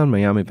the radar in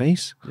Miami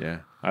Vice? Yeah.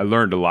 I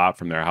learned a lot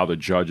from there, how the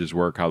judges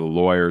work, how the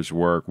lawyers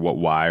work, what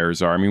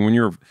wires are. I mean, when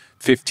you're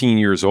 15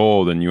 years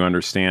old and you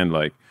understand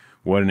like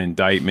what an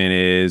indictment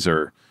is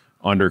or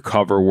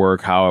undercover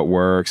work, how it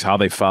works, how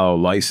they follow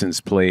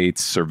license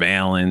plates,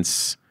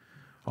 surveillance,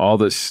 all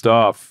this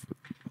stuff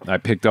I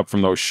picked up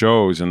from those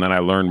shows, and then I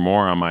learned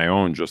more on my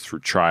own just through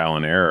trial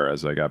and error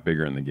as I got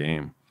bigger in the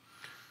game.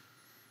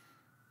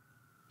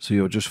 So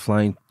you're just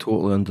flying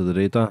totally under the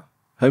radar.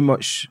 How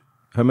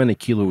many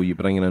kilo were you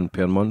bringing in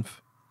per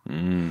month?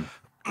 I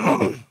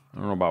don't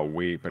know about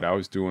weight, but I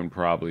was doing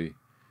probably,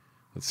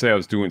 let's say I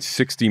was doing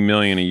 60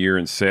 million a year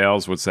in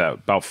sales. What's that?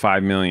 About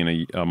 5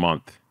 million a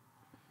month.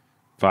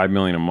 $5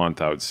 million a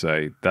month, I would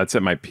say. That's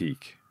at my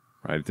peak.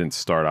 Right? It didn't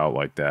start out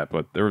like that,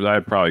 but I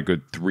had probably a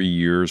good 3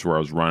 years where I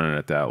was running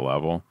at that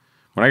level.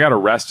 When I got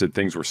arrested,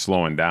 things were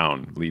slowing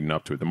down leading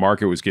up to it. The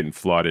market was getting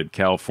flooded.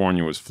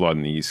 California was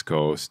flooding the East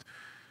Coast.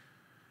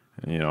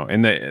 You know,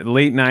 in the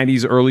late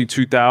 90s, early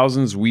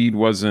 2000s, weed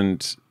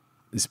wasn't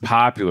as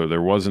popular.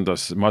 There wasn't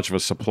much of a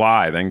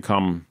supply. Then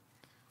come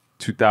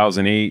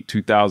 2008,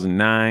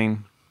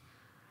 2009,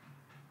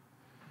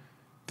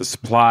 the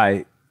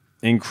supply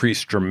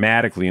increased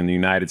dramatically in the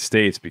United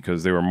States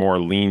because they were more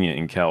lenient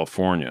in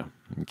California.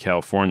 And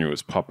California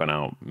was pumping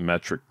out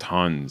metric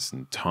tons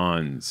and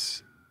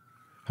tons.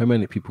 How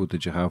many people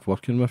did you have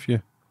working with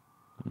you?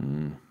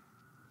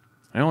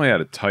 I only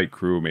had a tight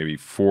crew, maybe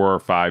 4 or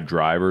 5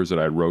 drivers that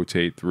I'd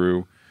rotate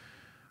through.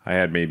 I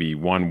had maybe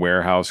one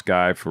warehouse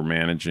guy for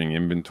managing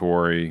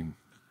inventory,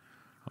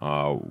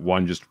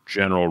 one just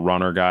general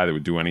runner guy that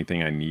would do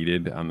anything I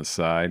needed on the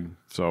side.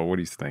 So what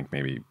do you think?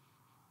 Maybe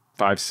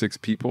 5, 6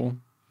 people?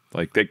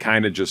 Like they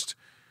kind of just,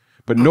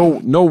 but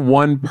no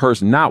one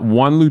person, not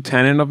one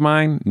lieutenant of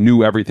mine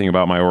knew everything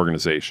about my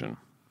organization.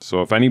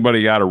 So if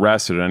anybody got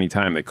arrested at any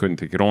time, they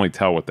could only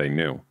tell what they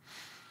knew.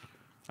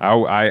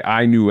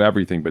 I knew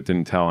everything, but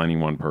didn't tell any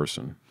one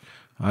person.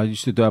 I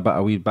used to do a bit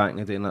of weed back in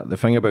the day. And the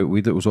thing about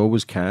weed, it was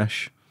always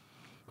cash.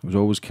 It was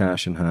always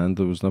cash in hand.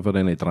 There was never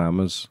any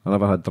dramas. I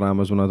never had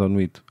dramas when I done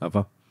weed,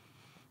 ever.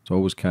 It's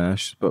always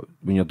cash. But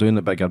when you're doing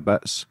the bigger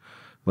bits,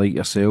 like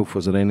yourself,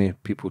 was there any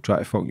people try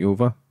to fuck you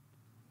over?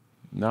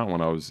 Not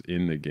when I was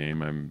in the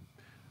game.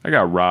 I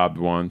got robbed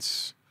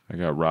once. I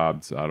got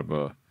robbed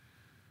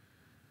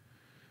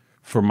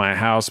from my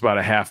house, about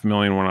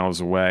 $500,000 when I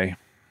was away.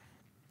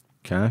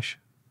 Cash?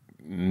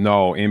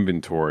 No,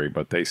 inventory,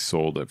 but they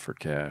sold it for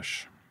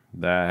cash.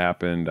 That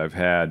happened. I've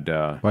had...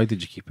 Why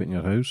did you keep it in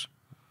your house?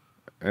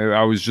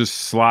 I was just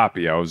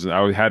sloppy.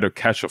 I had to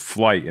catch a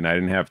flight, and I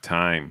didn't have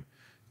time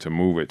to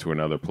move it to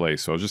another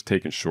place. So I was just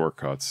taking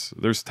shortcuts.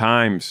 There's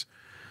times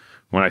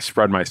when I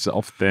spread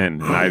myself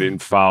thin, and I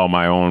didn't follow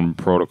my own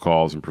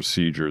protocols and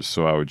procedures,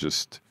 so I would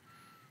just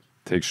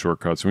take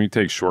shortcuts. When you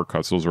take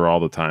shortcuts, those are all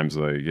the times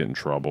that I get in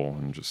trouble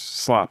and just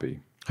sloppy.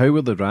 How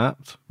were they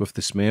wrapped? With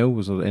the smell?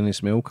 Was there any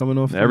smell coming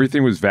off them?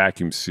 Everything was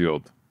vacuum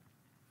sealed.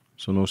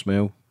 So no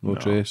smell? No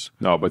trace?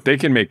 No, but they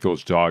can make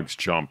those dogs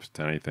jump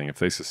to anything. If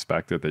they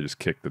suspect it, they just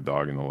kick the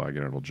dog in the leg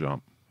and it'll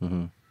jump.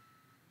 Mm-hmm.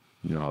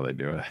 You know how they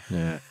do it.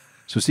 Yeah.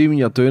 So see, when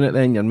you're doing it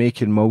then, you're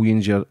making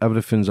millions,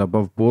 everything's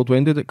above board.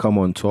 When did it come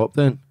on top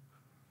then?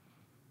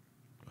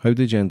 How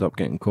did you end up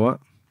getting caught?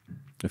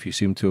 If you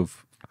seem to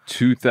have...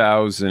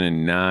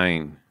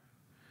 2009,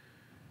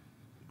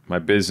 my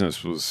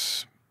business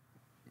was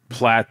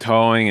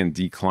plateauing and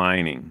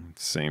declining at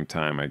the same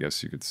time, I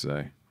guess you could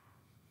say.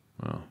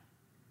 Well,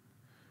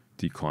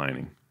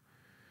 declining.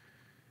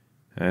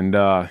 And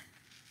I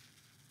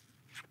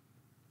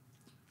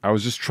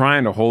was just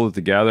trying to hold it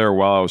together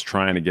while I was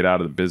trying to get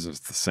out of the business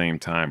at the same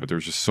time. But there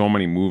was just so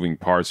many moving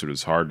parts, it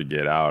was hard to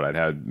get out. I'd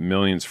had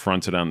millions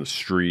fronted on the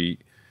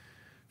street,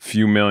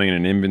 few million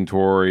in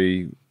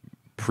inventory,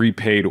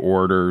 prepaid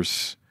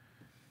orders.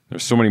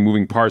 There's so many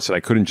moving parts that I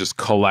couldn't just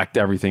collect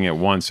everything at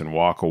once and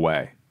walk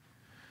away.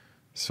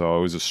 So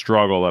it was a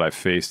struggle that I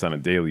faced on a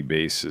daily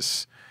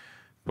basis.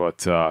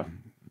 But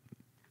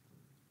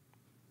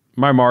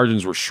my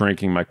margins were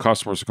shrinking. My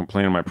customers were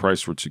complaining my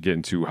prices were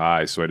getting too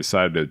high. So I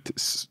decided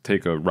to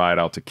take a ride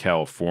out to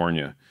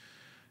California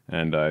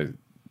and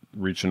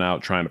reaching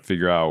out, trying to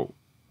figure out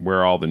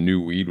where all the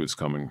new weed was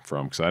coming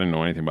from, because I didn't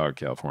know anything about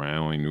California. I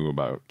only knew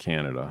about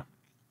Canada.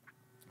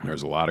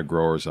 There's a lot of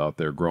growers out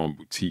there growing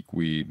boutique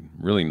weed,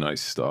 really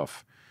nice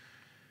stuff.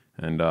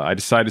 And I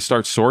decided to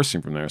start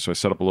sourcing from there. So I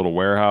set up a little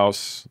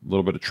warehouse, a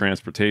little bit of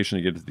transportation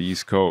to get to the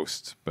East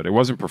Coast. But it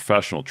wasn't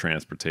professional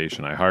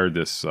transportation. I hired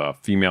this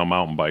female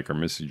mountain biker,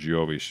 Missy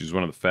Giovi. She's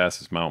one of the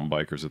fastest mountain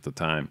bikers at the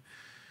time.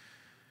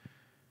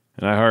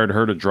 And I hired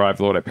her to drive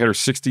the load. I paid her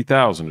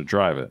 $60,000 to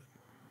drive it.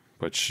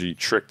 But she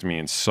tricked me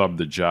and subbed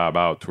the job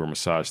out to her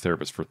massage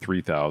therapist for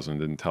 $3,000.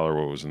 Didn't tell her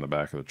what was in the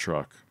back of the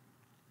truck.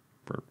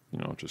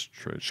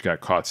 She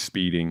got caught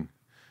speeding,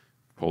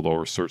 pulled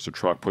over, searched the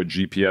truck, put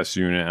GPS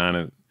unit on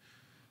it.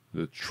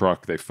 The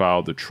truck, they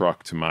followed the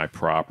truck to my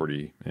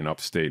property in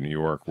upstate New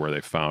York, where they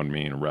found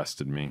me and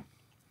arrested me.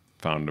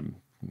 Found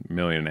 $1.5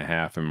 million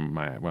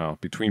in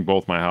between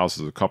both my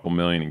houses, a couple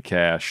million in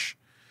cash.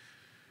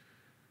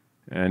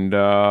 And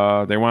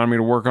they wanted me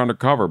to work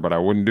undercover, but I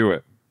wouldn't do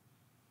it.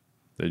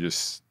 They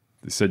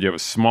said, you have a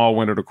small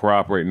window to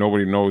cooperate.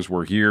 Nobody knows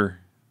we're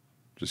here.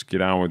 Just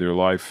get on with your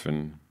life.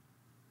 And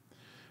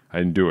I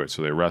didn't do it.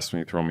 So they arrested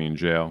me, throw me in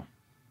jail.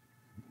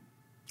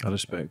 I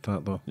respect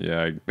that, though.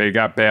 Yeah, they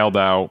got bailed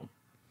out.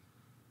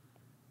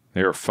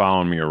 They were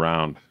following me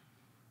around,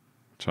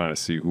 trying to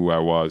see who I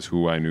was,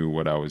 who I knew,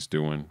 what I was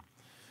doing.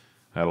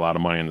 I had a lot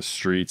of money in the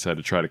streets. I had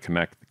to try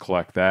to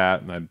collect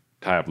that, and I'd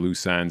tie up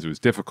loose ends. It was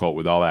difficult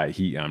with all that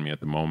heat on me at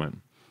the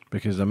moment.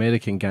 Because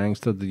American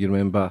Gangster, do you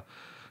remember,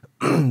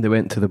 they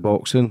went to the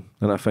boxing,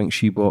 and I think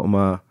she bought him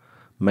a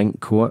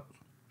mink coat,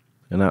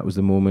 and that was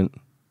the moment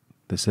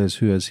that says,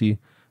 who is he?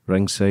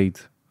 Ringside,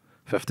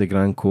 50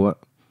 grand coat.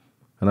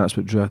 and that's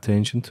what drew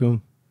attention to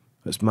him.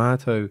 It's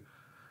mad how,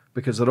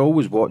 because they're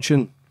always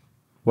watching.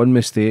 One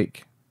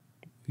mistake,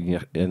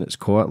 and it's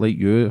caught, like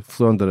you,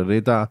 flew under the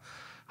radar,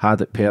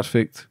 had it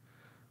perfect,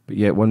 but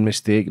yet one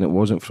mistake and it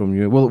wasn't from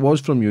you. Well, it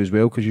was from you as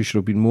well, because you should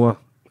have been more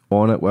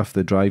on it with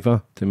the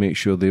driver to make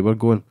sure they were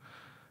going.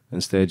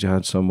 Instead, you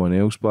had someone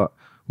else. But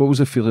what was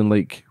the feeling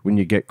like when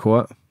you get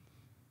caught?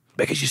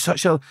 Because you're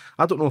such a,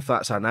 I don't know if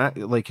that's an act,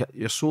 like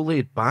you're so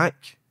laid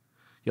back.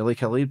 You're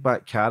like a laid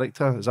back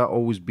character. Has that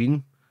always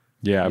been?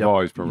 Yeah, I've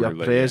always been your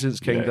really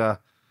presence kind of.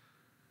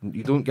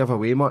 You don't give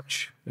away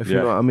much, if you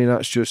know what I mean.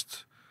 That's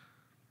just.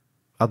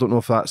 I don't know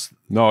if that's.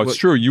 No, it's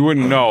true. You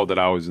wouldn't know that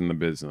I was in the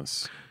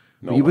business.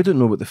 No, you wouldn't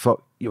know what the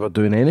fuck you were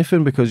doing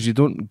anything because you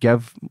don't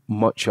give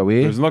much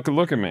away.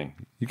 Look at me.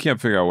 You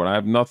can't figure out what I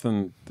have.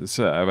 Nothing to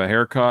say. I have a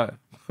haircut,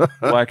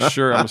 black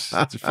shirt.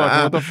 What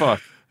the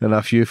fuck? And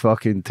a few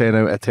fucking 10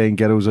 out of 10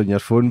 girls on your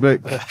phone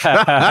book.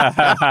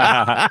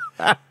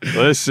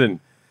 Listen,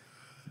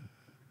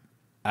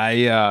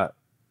 I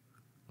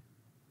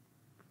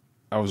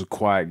was a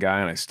quiet guy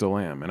and I still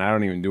am, and I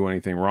don't even do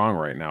anything wrong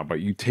right now. But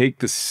you take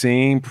the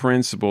same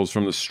principles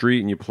from the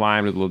street and you apply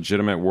them to the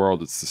legitimate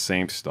world. It's the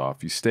same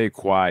stuff. You stay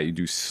quiet. You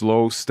do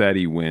slow,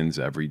 steady wins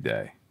every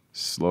day.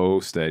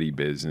 Slow, steady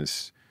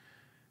business.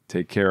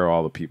 Take care of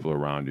all the people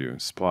around you,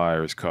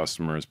 suppliers,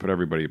 customers. Put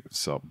everybody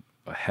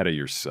ahead of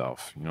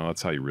yourself. You know,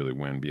 that's how you really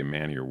win. Be a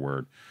man of your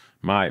word.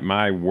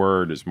 My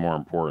word is more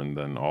important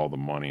than all the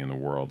money in the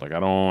world. Like, I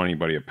don't owe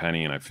anybody a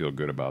penny, and I feel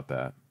good about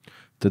that.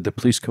 Did the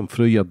police come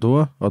through your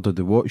door, or did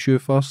they watch you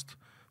first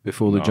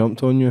before they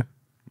jumped on you?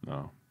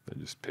 No, they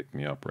just picked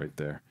me up right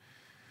there.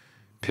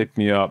 Picked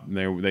me up.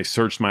 And they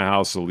searched my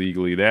house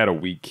illegally. They had a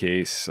weak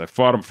case. I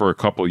fought them for a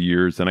couple of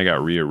years. Then I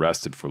got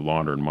rearrested for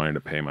laundering money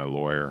to pay my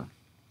lawyer.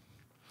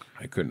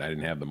 I didn't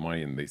have the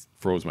money, and they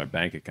froze my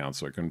bank account,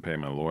 so I couldn't pay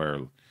my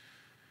lawyer.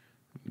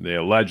 They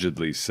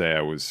allegedly say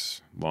I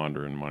was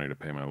laundering money to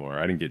pay my lawyer.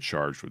 I didn't get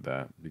charged with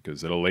that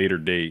because at a later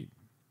date,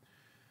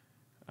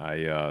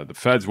 the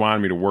feds wanted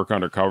me to work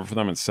undercover for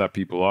them and set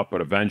people up,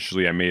 but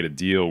eventually I made a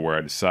deal where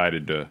I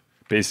decided to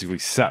basically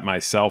set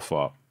myself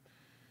up.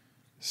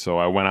 So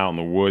I went out in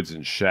the woods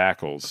in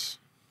shackles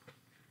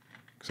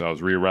because I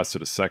was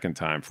rearrested a second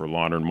time for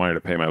laundering money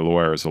to pay my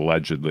lawyers,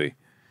 allegedly.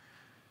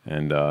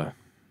 And the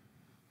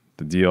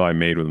deal I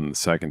made with them the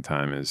second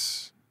time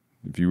is,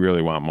 if you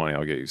really want money,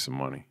 I'll get you some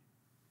money.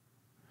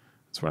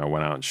 That's when I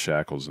went out in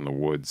shackles in the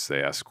woods.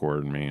 They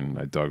escorted me, and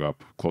I dug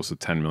up close to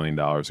 $10 million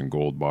in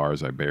gold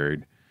bars I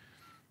buried.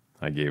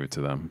 I gave it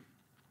to them.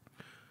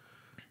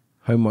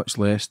 How much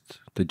less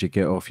did you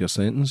get off your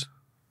sentence?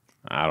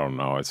 I don't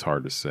know. It's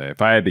hard to say.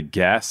 If I had to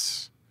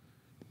guess,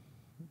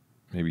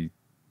 maybe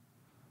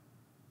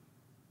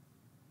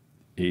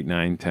 8,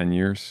 9, 10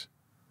 years.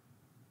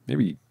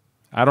 Maybe,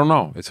 I don't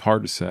know. It's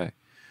hard to say.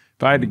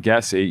 If I had to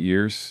guess 8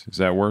 years, is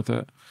that worth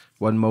it?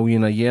 1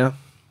 million a year?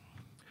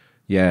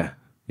 Yeah.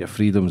 Your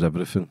freedom's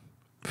everything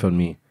for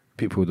me.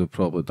 People would have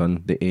probably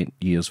done the 8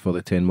 years for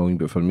the 10 million,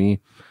 but for me,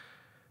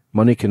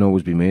 money can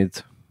always be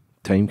made.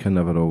 Time can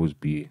never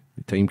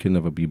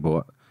be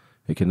bought.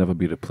 It can never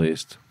be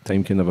replaced.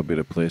 Time can never be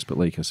replaced, but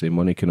like I say,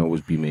 money can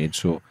always be made.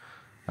 So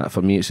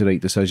for me, it's the right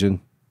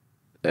decision.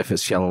 If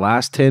it's your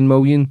last 10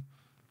 million,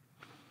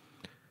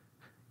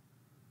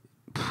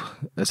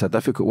 it's a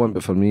difficult one,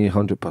 but for me,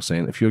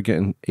 100%. If you're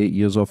getting 8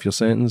 years off your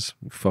sentence,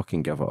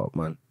 fucking give it up,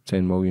 man.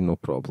 10 million, no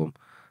problem.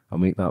 I'll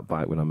make that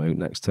back when I'm out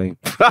next time.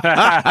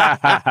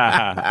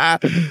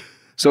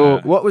 So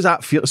what was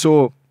that feel?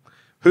 So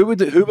who would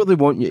they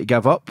want you to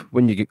give up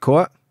when you get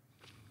caught?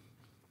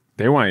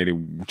 They want you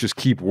to just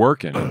keep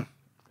working.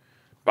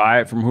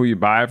 Buy it from who you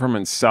buy it from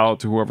and sell it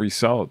to whoever you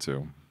sell it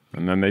to.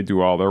 And then they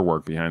do all their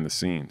work behind the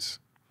scenes.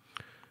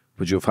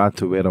 Would you have had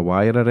to wear a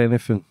wire or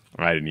anything?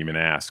 I didn't even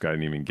ask. I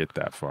didn't even get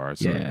that far.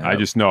 So Yeah. I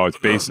just know it's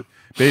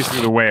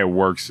basically the way it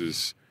works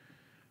is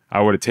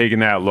I would have taken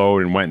that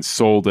load and went and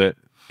sold it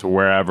to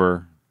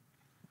wherever,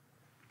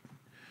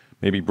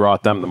 maybe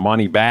brought them the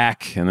money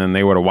back, and then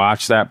they would have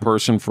watched that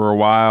person for a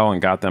while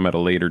and got them at a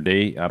later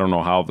date. I don't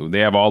know how they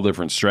have all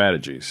different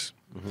strategies.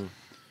 Mm-hmm.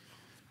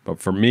 But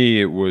for me,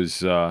 it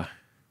was now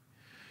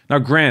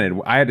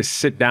granted, I had to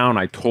sit down.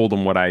 I told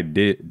them what I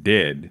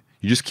did.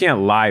 You just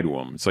can't lie to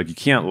them. It's like you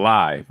can't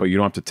lie, but you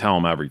don't have to tell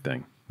them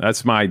everything.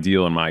 That's my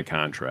deal in my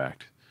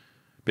contract.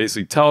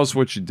 Basically, tell us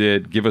what you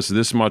did, give us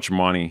this much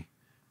money,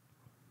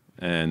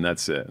 and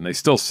that's it. And they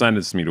still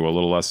sentenced me to a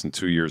little less than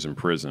 2 years in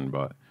prison,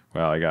 but,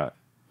 well, I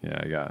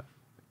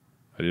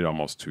did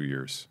almost 2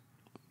 years.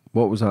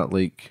 What was that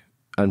like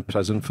in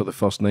prison for the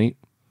first night?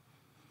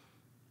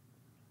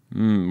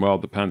 Well,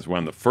 it depends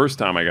when. The first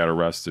time I got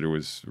arrested, it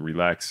was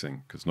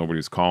relaxing because nobody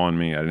was calling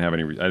me. I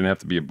didn't have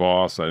to be a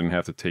boss. I didn't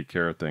have to take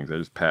care of things. I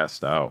just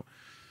passed out.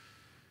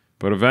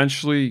 But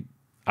eventually,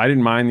 I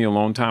didn't mind the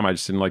alone time. I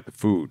just didn't like the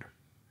food.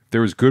 If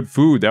there was good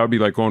food, that would be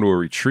like going to a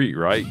retreat,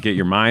 right? Get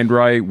your mind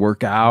right,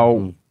 work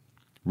out,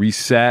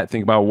 reset,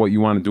 think about what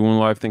you want to do in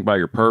life, think about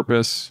your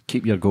purpose.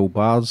 Keep your gold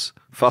bars.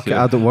 Fuck it,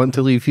 I don't want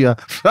to leave here.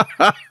 Fuck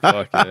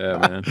yeah,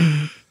 man.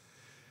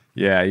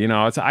 Yeah, you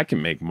know, I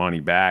can make money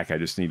back. I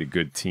just need a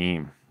good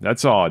team.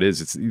 That's all it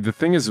is. The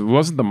thing is, it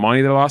wasn't the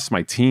money that I lost,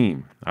 my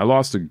team. I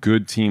lost a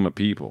good team of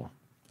people.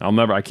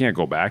 I can't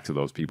go back to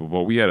those people,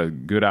 but we had a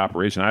good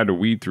operation. I had to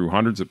weed through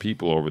hundreds of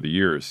people over the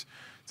years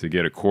to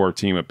get a core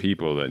team of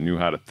people that knew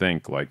how to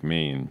think like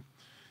me and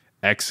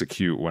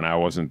execute when I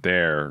wasn't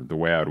there the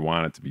way I'd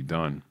want it to be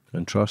done.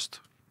 And trust.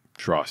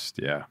 Trust,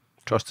 yeah.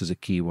 Trust is a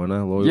key one,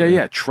 loyalty.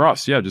 Yeah,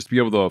 trust. Yeah, just to be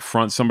able to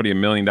front somebody $1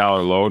 million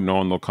load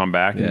knowing they'll come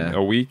back in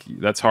a week,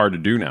 that's hard to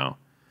do now.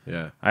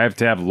 Yeah. I have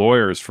to have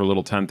lawyers for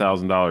little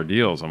 $10,000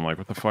 deals. I'm like,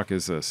 what the fuck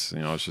is this?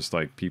 You know, it's just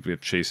like people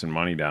chasing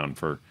money down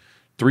for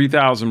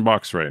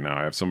 $3,000 right now.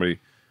 I have somebody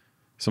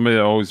that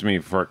owes me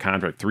for a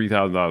contract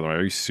 $3,000.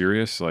 Are you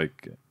serious?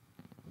 Like,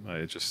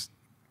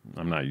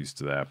 I'm not used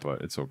to that,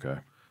 but it's okay.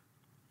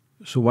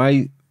 So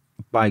why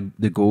buy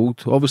the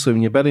gold? Obviously,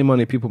 when you bury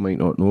money, people might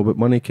not know, but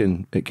money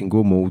can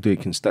go mouldy.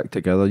 It can stick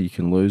together. You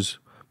can lose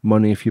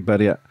money if you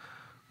bury it.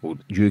 Well,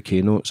 UK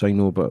notes, I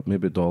know, but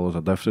maybe dollars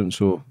are different.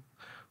 So,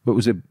 what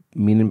was the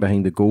meaning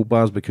behind the gold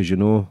bars? Because you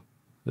know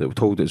it would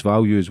hold its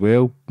value as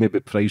well. Maybe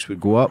price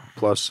would go up.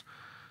 Plus,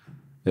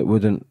 it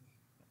wouldn't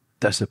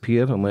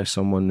disappear unless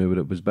someone knew where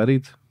it was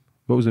buried.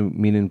 What was the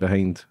meaning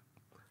behind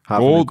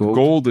having the gold?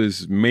 Gold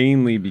is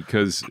mainly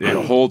because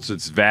it holds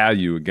its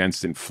value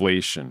against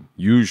inflation,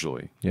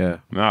 usually. Yeah.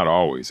 Not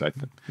always, I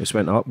think. It's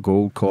went up,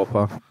 gold,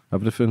 copper,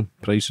 everything.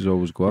 Prices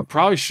always go up. It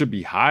probably should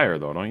be higher,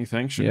 though, don't you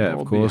think? Should Yeah,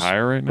 gold of course. be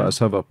higher right now? But that's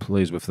how it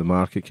plays with the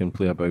market, can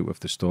play about with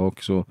the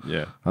stock. So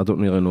Yeah. I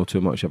don't really know too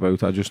much about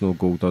it. I just know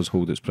gold does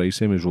hold its price,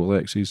 same as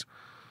Rolexes.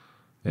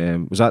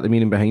 Was that the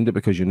meaning behind it?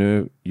 Because you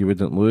knew you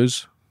wouldn't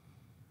lose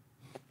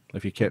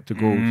if you kept the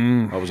gold?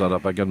 Or was there a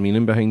bigger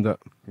meaning behind it?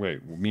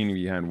 Wait, meaning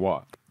behind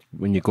what?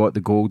 When you got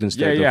the gold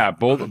instead of...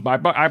 Both.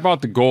 I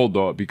bought the gold,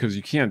 though, because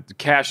you can't...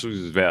 Cash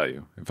loses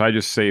value. If I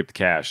just saved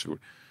cash, it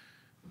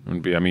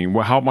wouldn't be... I mean,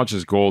 how much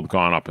has gold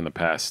gone up in the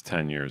past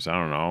 10 years? I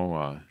don't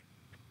know.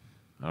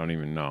 I don't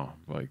even know.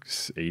 Like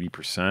 80%,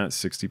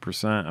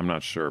 60%? I'm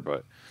not sure,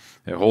 but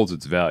it holds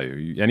its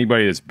value.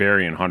 Anybody that's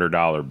burying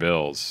 $100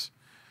 bills,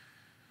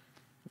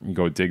 you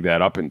go dig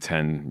that up in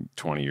 10,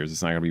 20 years,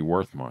 it's not going to be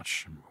worth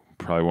much.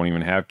 Probably won't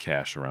even have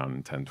cash around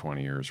in 10,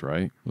 20 years,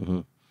 right?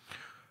 Mm-hmm.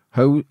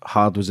 How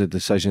hard was the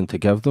decision to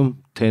give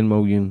them 10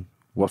 million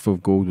worth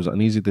of gold? Was it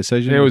an easy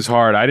decision? It was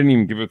hard. I didn't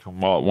even give it to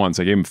them all at once.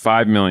 I gave them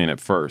 5 million at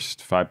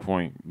first.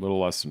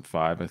 Little less than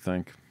 5, I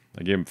think.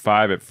 I gave them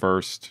 5 at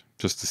first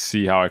just to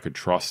see how I could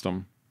trust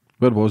them.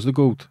 Where was the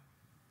gold?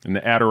 In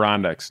the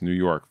Adirondacks, New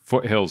York.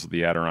 Foothills of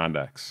the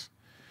Adirondacks.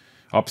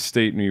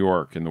 Upstate New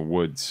York in the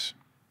woods.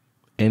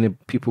 Any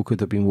people could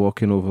have been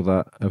walking over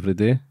that every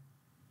day?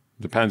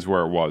 Depends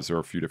where it was. There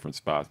were a few different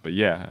spots. But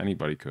yeah,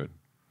 anybody could.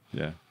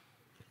 Yeah.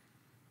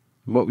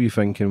 What were you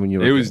thinking when you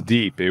were... It was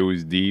deep. It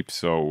was deep,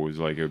 so it was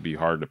like it would be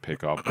hard to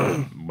pick up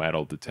a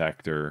metal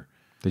detector.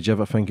 Did you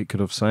ever think it could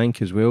have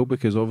sank as well?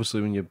 Because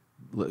obviously when you,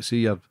 let's say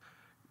your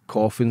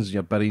coffins,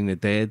 you're burying the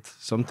dead,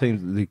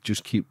 sometimes they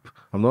just keep...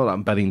 I'm not that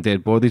I'm burying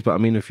dead bodies, but I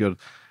mean if you're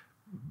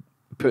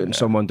putting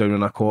someone down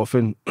in a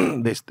coffin,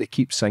 they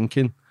keep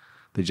sinking.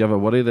 Did you ever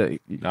worry that...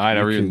 No, I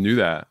never even knew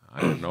that. I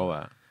didn't know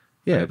that.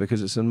 Yeah,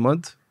 because it's in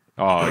mud.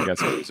 Oh, I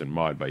guess it was in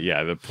mud. But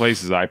yeah, the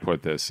places I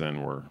put this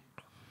in were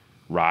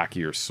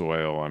rockier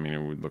soil. I mean,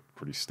 it would look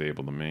pretty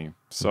stable to me.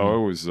 So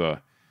it was, I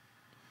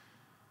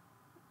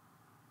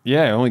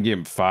only gave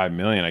him 5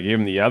 million. I gave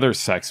him the other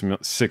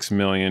 6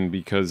 million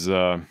because,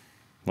 I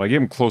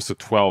gave him close to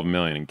 12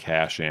 million in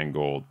cash and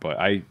gold. But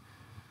I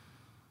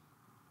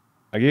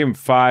gave him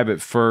 5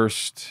 at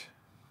first,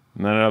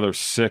 and then another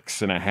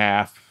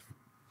 6.5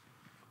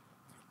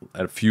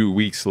 a few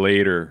weeks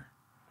later.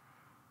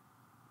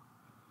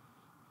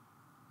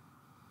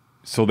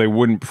 So they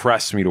wouldn't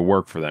press me to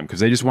work for them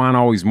because they just want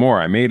always more.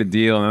 I made a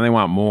deal and then they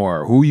want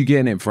more. Who are you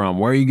getting it from?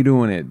 Where are you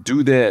doing it?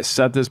 Do this,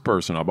 set this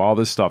person up, all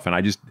this stuff. And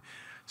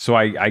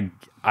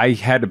I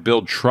had to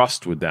build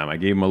trust with them. I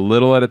gave them a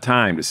little at a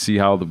time to see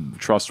how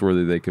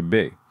trustworthy they could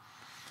be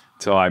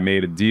until I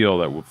made a deal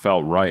that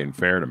felt right and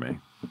fair to me.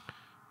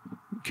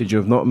 Could you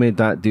have not made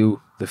that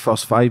deal the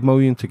first 5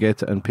 million to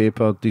get it in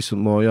paper,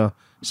 decent lawyer,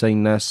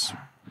 sign this,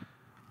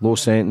 low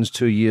sentence,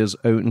 2 years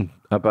out and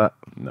a bit?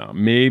 No,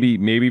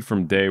 maybe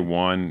from day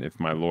one, if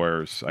my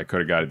lawyers, I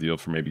could have got a deal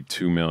for maybe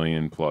 2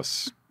 million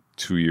plus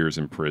 2 years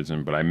in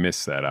prison, but I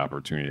missed that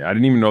opportunity. I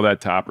didn't even know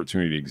that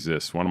opportunity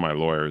exists. One of my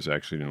lawyers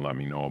actually didn't let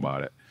me know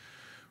about it,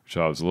 which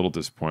I was a little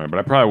disappointed, but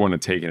I probably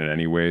wouldn't have taken it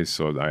anyways,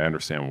 so I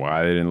understand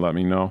why they didn't let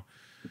me know.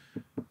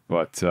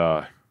 But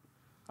I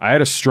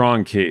had a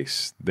strong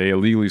case. They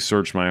illegally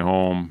searched my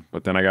home,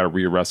 but then I got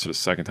rearrested a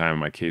second time, and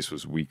my case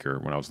was weaker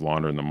when I was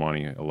laundering the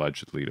money,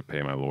 allegedly, to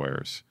pay my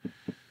lawyers.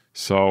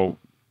 So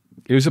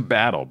it was a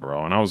battle,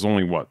 bro. And I was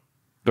only,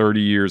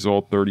 30 years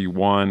old,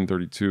 31,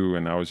 32,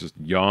 and I was just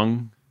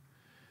young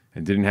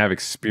and didn't have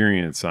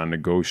experience on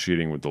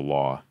negotiating with the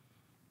law.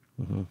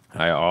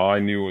 Mm-hmm. All I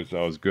knew was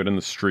I was good in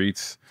the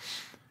streets,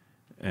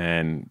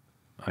 and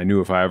I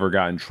knew if I ever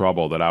got in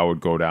trouble that I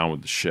would go down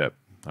with the ship.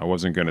 I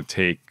wasn't going to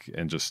take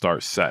and just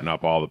start setting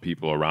up all the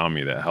people around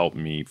me that helped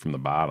me from the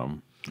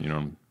bottom. You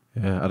know,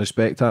 Yeah, I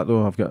respect that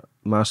though. I've got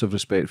massive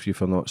respect for you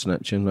for not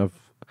snitching.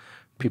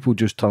 People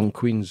just turn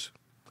queens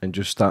and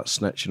just start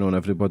snitching on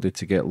everybody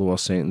to get lower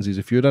sentences.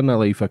 If you're in a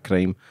life of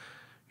crime,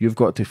 you've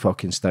got to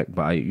fucking stick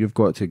by it. You've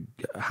got to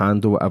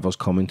handle whatever's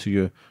coming to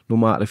you, no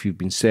matter if you've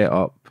been set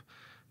up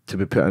to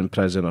be put in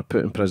prison or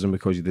put in prison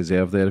because you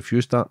deserve there. If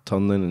you start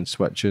turning and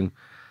switching,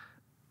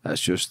 that's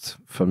just,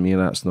 for me,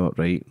 that's not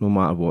right, no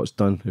matter what's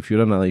done. If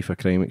you're in a life of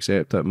crime,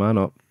 accept it, man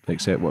up,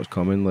 accept what's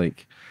coming.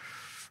 Like,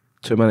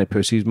 too many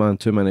pussies, man,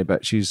 too many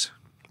bitches,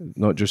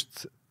 not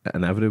just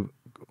in every...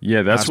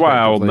 Yeah, that's why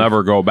I will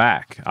never go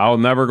back. I'll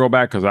never go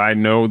back because I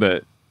know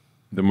that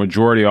the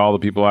majority of all the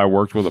people I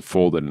worked with have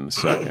folded in a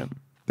second.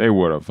 They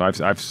would have.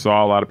 I've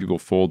saw a lot of people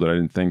fold that I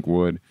didn't think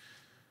would.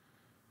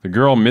 The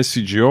girl,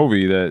 Missy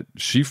Giove, that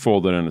she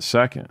folded in a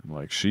second.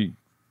 Like, she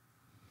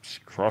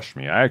crushed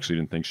me. I actually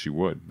didn't think she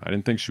would. I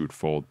didn't think she would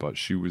fold, but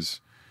she was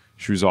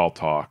all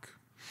talk.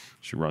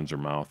 She runs her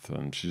mouth,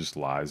 and she just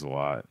lies a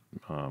lot.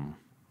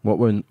 What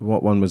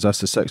one was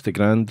this, the 60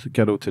 grand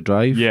girl to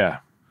drive?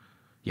 Yeah.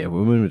 Yeah,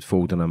 women would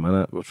fold in a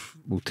minute.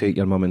 We'll take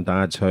your mum and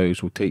dad's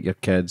house. We'll take your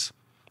kids.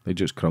 They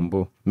just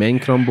crumble. Men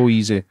crumble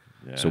easy.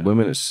 Yeah. So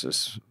women,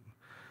 there's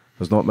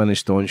not many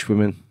staunch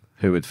women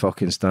who would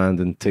fucking stand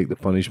and take the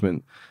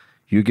punishment.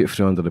 You get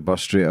thrown under the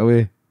bus straight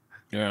away.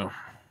 Yeah.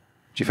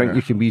 Do you think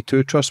you can be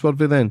too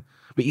trustworthy then?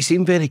 But you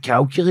seem very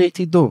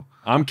calculated though.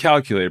 I'm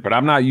calculated, but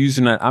I'm not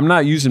using it. I'm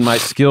not using my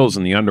skills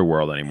in the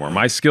underworld anymore.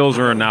 My skills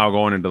are now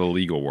going into the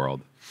legal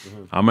world.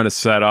 I'm gonna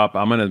set up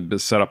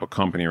a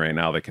company right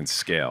now that can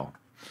scale.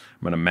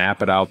 I'm going to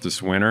map it out this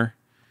winter.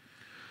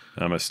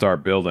 And I'm going to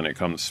start building it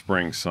come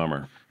spring,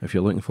 summer. If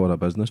you're looking for a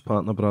business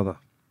partner, brother,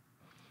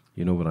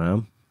 you know where I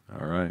am.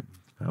 All right.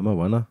 I'm a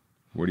winner.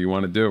 What do you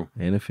want to do?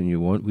 Anything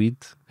you want. Weed,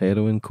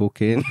 heroin,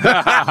 cocaine.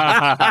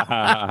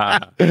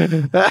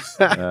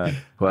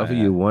 Whatever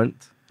you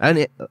want.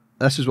 And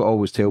this is what I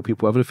always tell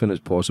people. Everything is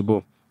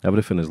possible.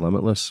 Everything is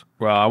limitless.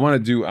 Well, I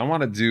want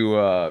to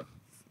do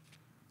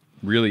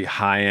really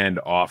high-end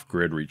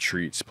off-grid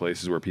retreats,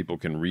 places where people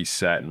can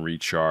reset and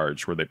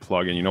recharge, where they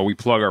plug in. You know, we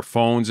plug our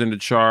phones into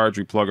charge,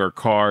 we plug our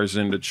cars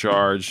into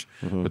charge,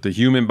 but the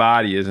human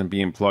body isn't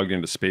being plugged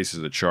into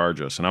spaces that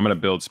charge us. And I'm going to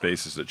build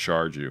spaces that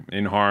charge you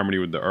in harmony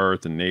with the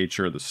earth and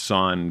nature, the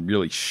sun,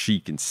 really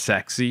chic and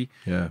sexy,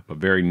 but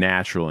very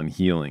natural and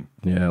healing.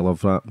 Yeah, I love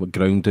that. With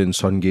grounding,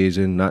 sun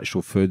gazing,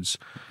 natural foods,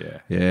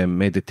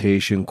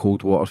 meditation,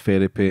 cold water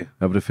therapy,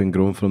 everything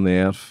grown from the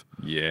earth.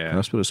 Yeah. And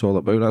that's what it's all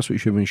about. That's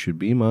what humans should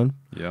be, man.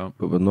 Yeah.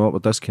 But we're not. We're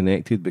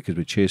disconnected because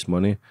we chase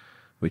money,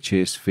 we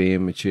chase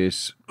fame, we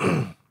chase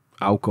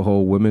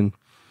alcohol, women.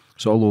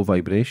 It's all low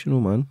vibrational,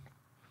 man.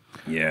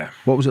 Yeah.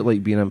 What was it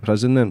like being in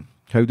prison then?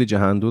 How did you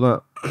handle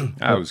that?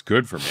 That was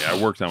good for me.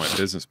 I worked on my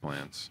business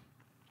plans,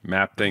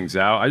 mapped things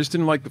out. I just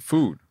didn't like the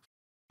food.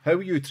 How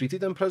were you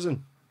treated in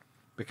prison?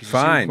 Because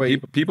fine.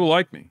 People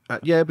like me.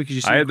 Yeah, because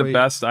you. I had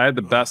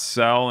the best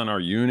cell in our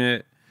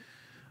unit.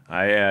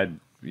 I had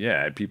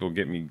people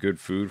get me good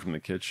food from the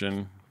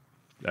kitchen,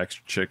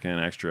 extra chicken,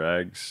 extra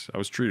eggs. I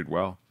was treated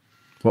well.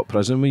 What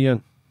prison were you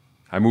in?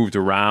 I moved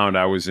around.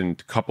 I was in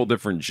a couple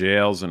different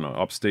jails in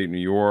upstate New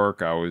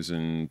York. I was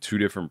in 2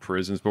 different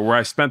prisons. But where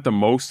I spent the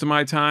most of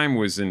my time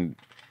was in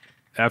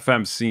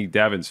FMC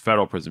Devon's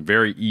federal prison.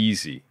 Very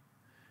easy.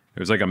 It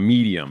was like a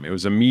medium. It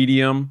was a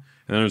medium,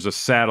 and then there was a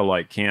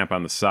satellite camp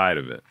on the side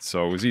of it.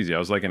 So it was easy. I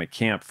was like in a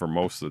camp for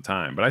most of the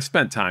time. But I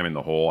spent time in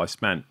the hole. I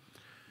spent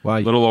a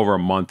little over a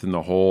month in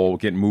the hole,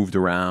 getting moved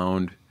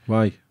around.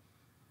 Why?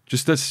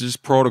 That's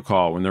just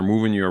protocol when they're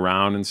moving you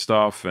around and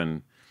stuff.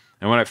 And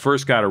when I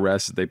first got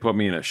arrested, they put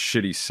me in a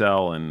shitty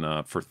cell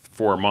and for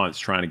 4 months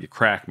trying to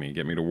crack me,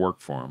 get me to work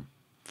for them,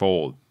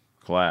 fold,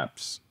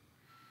 collapse.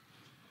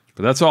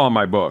 But that's all in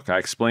my book. I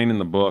explain in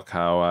the book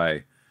how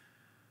I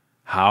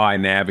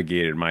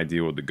navigated my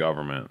deal with the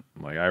government.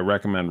 Like, I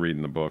recommend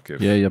reading the book.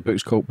 Your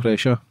book's called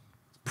Pressure.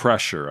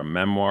 Pressure, a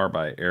memoir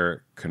by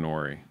Eric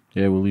Canori.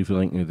 Yeah, we'll leave the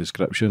link in the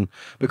description.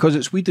 Because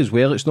it's weed as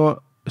well. It's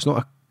not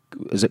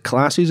is it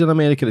classes in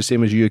America the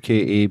same as UK,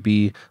 A,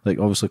 B? Like,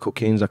 obviously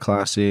cocaine's a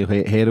class A,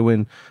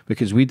 heroin.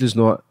 Because weed is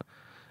not,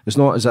 it's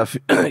not as if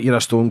you're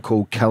a stone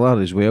cold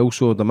killer as well.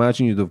 So I'd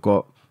imagine you'd have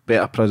got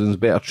better prisons,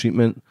 better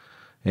treatment.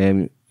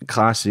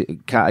 Class A,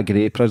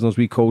 category A prisoners,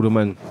 we call them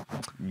in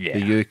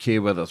the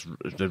UK, where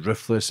they're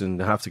ruthless and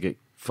they have to get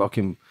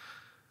fucking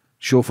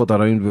chauffeured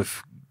around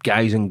with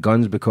guys and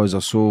guns because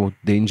they're so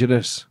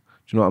dangerous.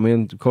 Do you know what I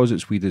mean? Because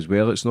it's weed as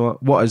well. It's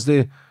not. What's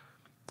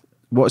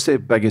the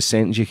biggest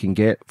sentence you can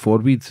get for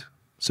weed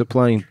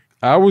supplying?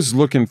 I was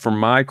looking for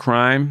my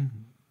crime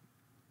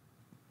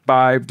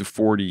 5 to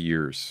 40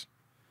 years.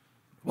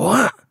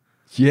 What?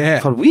 Yeah.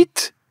 For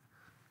weed?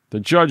 The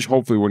judge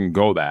hopefully wouldn't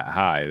go that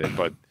high,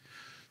 but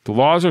the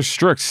laws are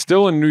strict.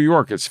 Still in New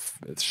York, it's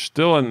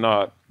still in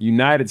the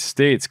United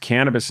States.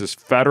 Cannabis is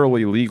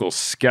federally legal.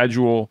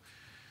 Schedule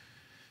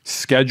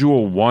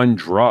 1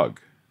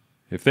 drug.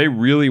 If they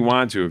really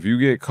want to, if you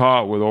get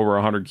caught with over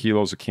 100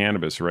 kilos of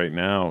cannabis right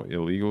now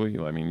illegally,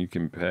 I mean, you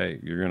can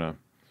pay.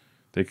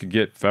 They could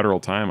get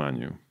federal time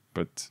on you,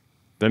 but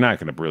they're not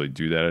going to really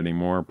do that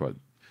anymore. But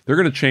they're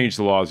going to change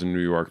the laws in New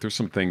York. There's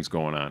some things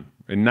going on,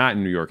 and not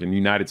in New York, in the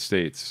United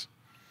States.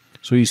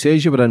 So you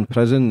says you were in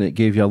prison. It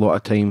gave you a lot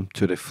of time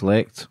to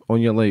reflect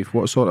on your life.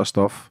 What sort of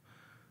stuff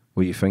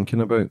were you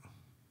thinking about?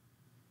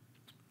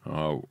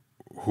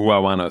 Who I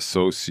want to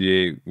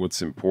associate,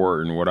 what's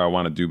important, what I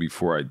want to do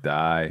before I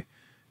die,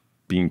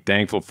 being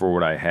thankful for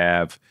what I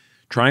have,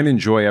 trying to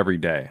enjoy every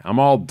day. I'm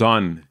all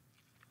done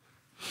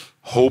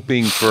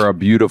hoping for a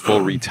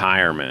beautiful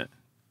retirement.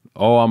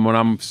 Oh, when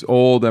I'm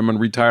old, I'm gonna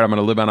retire, I'm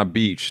gonna live on a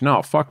beach.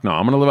 No, fuck no.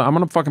 I'm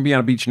gonna fucking be on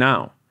a beach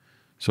now.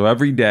 So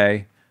every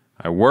day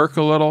I work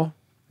a little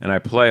and I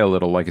play a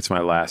little like it's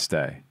my last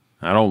day.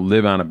 I don't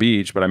live on a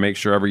beach, but I make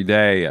sure every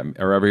day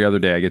or every other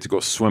day I get to go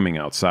swimming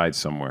outside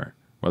somewhere,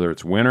 whether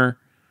it's winter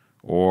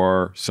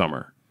or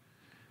summer.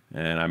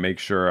 And I make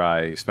sure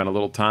I spend a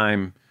little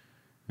time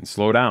and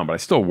slow down. But I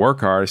still work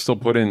hard. I still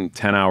put in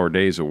 10-hour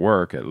days of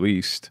work at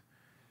least.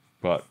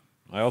 But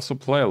I also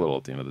play a little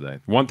at the end of the day.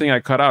 One thing I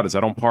cut out is I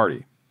don't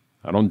party.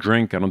 I don't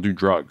drink. I don't do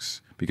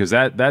drugs. Because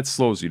that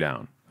slows you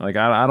down. Like,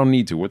 I don't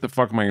need to. What the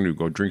fuck am I going to do?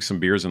 Go drink some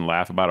beers and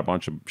laugh about a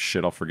bunch of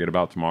shit I'll forget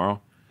about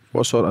tomorrow?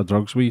 What sort of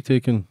drugs were you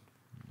taking?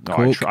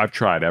 Oh, I've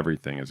tried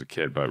everything as a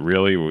kid, but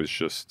really it was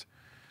just...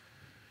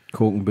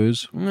 Coke and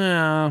booze?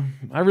 Nah,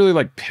 I really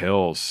like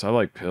pills. I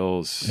like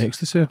pills.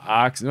 Ecstasy? Well,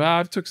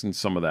 I've took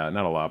some of that,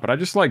 not a lot, but I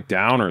just like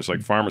downers, like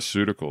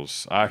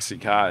pharmaceuticals,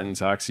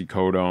 Oxycontins,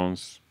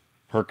 oxycodones,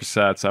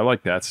 Percocets. I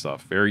like that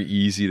stuff. Very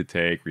easy to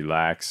take,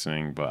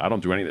 relaxing, but I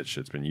don't do any of that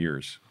shit. It's been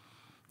years.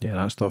 Yeah,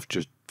 that stuff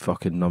just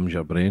fucking numbs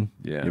your brain.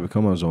 Yeah. You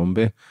become a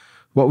zombie.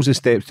 What was the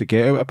steps to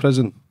get out of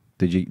prison?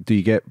 Are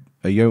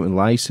you out on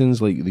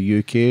license like the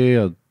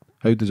UK, or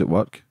how does it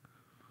work?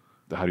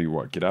 How do you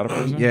what? Get out of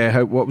prison?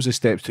 Yeah, what was the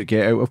steps to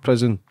get out of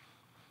prison?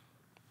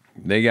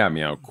 They got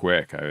me out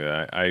quick.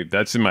 I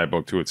that's in my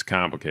book too. It's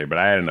complicated, but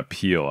I had an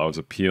appeal. I was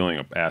appealing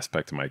an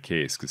aspect of my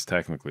case because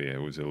technically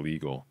it was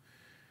illegal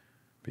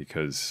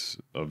because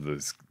of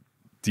this.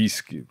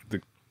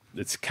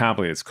 It's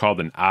complicated. It's called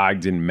an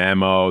Ogden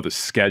memo. The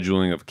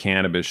scheduling of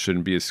cannabis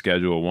shouldn't be a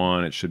Schedule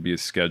 1. It should be a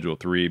Schedule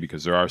 3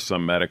 because there are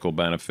some medical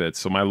benefits.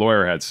 So my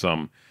lawyer had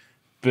some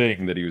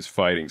thing that he was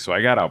fighting. So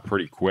I got out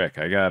pretty quick.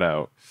 I got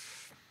out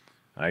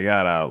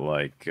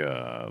like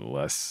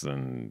less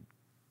than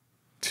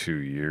 2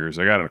 years.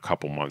 I got it a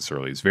couple months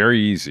early. It's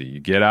very easy. You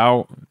get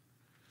out.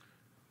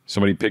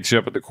 Somebody picks you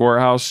up at the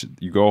courthouse.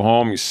 You go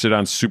home. You sit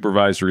on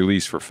supervised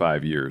release for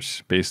 5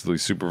 years. Basically,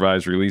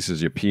 supervised release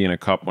is you pee in a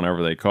cup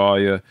whenever they call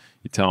you.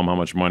 You tell them how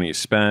much money you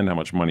spend, how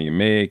much money you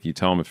make. You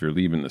tell them if you're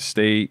leaving the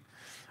state.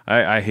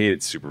 I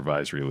hated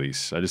supervised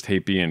release. I just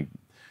hate being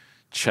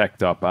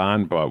checked up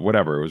on, but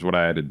whatever. It was what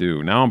I had to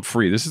do. Now I'm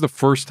free. This is the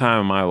first time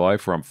in my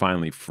life where I'm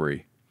finally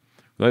free.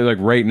 Like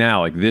right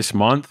now, like this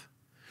month.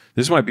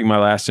 This might be my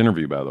last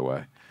interview, by the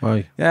way.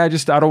 Why? Yeah, I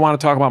don't want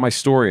to talk about my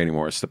story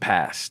anymore. It's the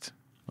past.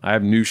 I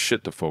have new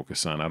shit to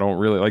focus on. I don't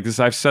really like this.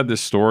 I've said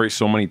this story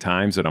so many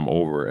times that I'm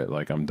over it.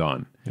 Like I'm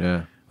done.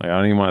 Yeah. Like I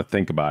don't even want to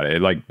think about it.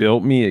 It like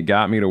built me. It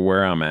got me to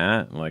where I'm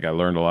at. Like I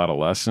learned a lot of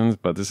lessons,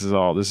 but this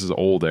is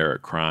old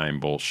Eric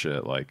crime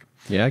bullshit. Like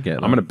yeah, I get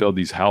that. I'm gonna build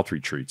these health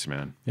retreats,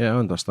 man. Yeah, I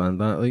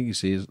understand that. Like you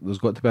say, there's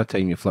got to be a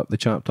time you flip the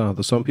chapter.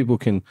 There's some people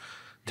can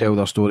tell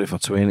their story for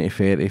 20,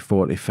 30,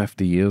 40,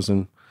 50 years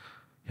and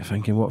you're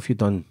thinking, what have you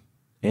done?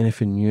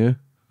 Anything new?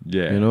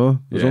 Yeah. You know?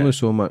 There's Yeah. only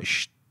so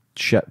much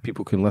shit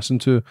people can listen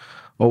to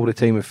all the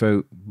time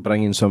without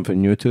bringing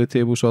something new to the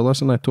table. So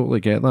listen, I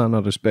totally get that and I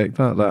respect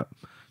that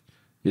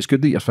it's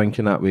good that you're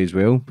thinking that way as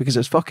well because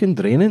it's fucking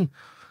draining.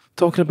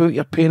 Talking about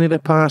your pain of the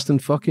past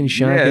and fucking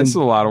shagging. Yeah, it's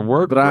a lot of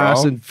work,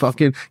 brass bro. and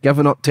fucking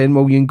giving up 10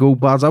 million gold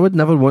bars. I would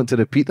never want to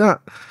repeat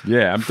that.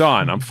 Yeah, I'm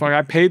done.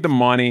 I paid the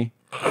money.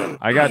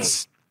 I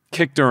got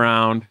kicked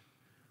around.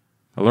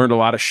 I learned a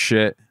lot of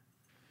shit.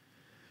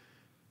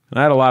 And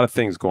I had a lot of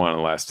things going on in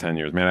the last 10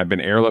 years, man. I've been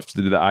airlifted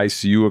to the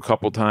ICU a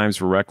couple times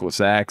for reckless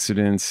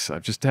accidents.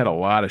 I've just had a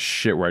lot of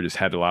shit where I just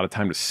had a lot of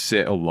time to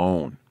sit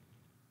alone.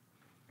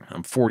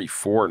 I'm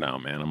 44 now,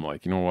 man. I'm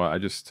like, you know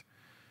what?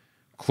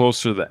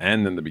 Closer to the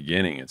end than the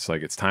beginning. It's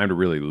like it's time to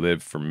really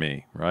live for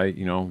me, right?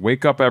 You know,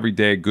 wake up every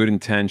day, good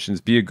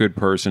intentions, be a good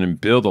person, and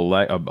build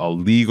a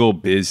legal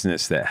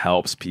business that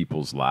helps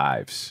people's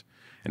lives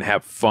and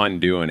have fun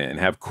doing it and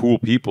have cool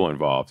people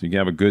involved. You can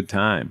have a good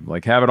time.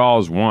 Like have it all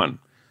as one.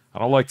 I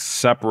don't like to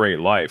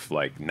separate life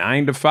like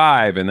 9 to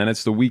 5 and then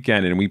it's the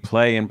weekend and we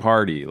play and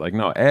party. Like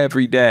no,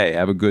 every day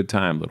have a good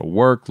time. Little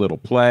work, little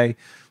play.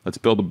 Let's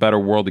build a better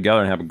world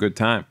together and have a good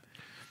time.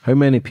 How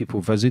many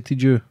people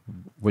visited you?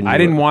 When I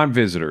didn't want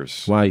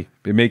visitors. Why?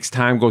 It makes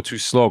time go too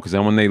slow because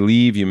then when they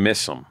leave, you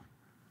miss them.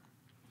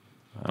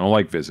 I don't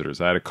like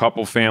visitors. I had a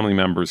couple family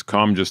members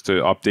come just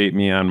to update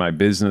me on my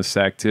business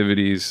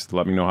activities,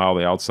 let me know how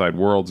the outside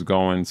world's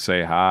going,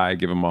 say hi,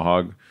 give them a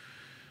hug.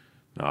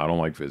 No, I don't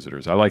like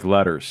visitors. I like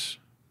letters.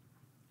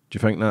 Do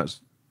you think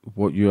that's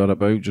what you are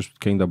about? Just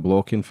kind of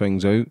blocking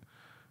things out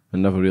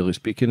and never really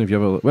speaking? Have you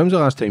ever? When was the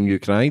last time you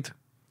cried?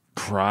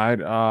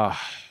 Cried? I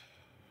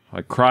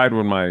cried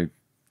when my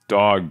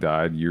dog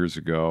died years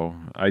ago.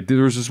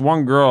 There was this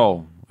one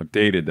girl I've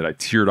dated that I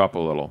teared up a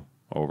little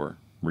over.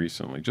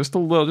 recently. Just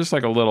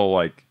like a little,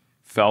 like,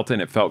 felt it,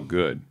 and it felt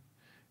good.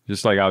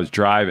 Just like I was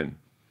driving.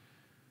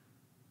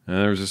 And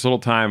there was this little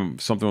time,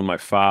 something with my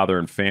father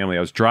and family.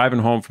 I was driving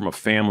home from a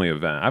family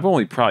event. I've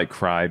only probably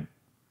cried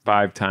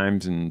 5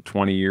 times in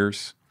 20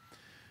 years.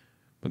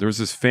 But there was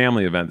this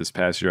family event this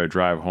past year I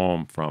drive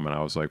home from, and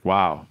I was like,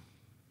 wow.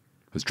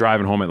 I was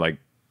driving home at like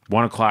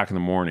 1 o'clock in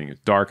the morning. It's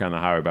dark on the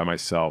highway by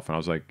myself. And I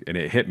was like, and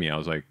it hit me. I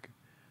was like,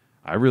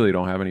 I really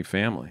don't have any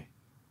family.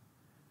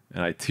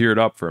 And I teared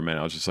up for a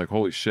minute. I was just like,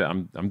 holy shit,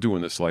 I'm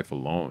doing this life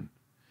alone.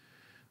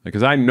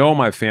 Because I know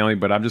my family,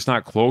 but I'm just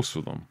not close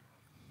with them.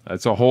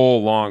 It's a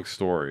whole long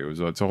story.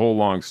 It's a whole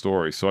long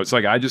story. So it's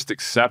like I just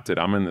accepted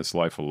I'm in this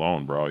life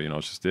alone, bro. You know,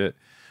 it's just it.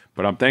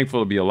 But I'm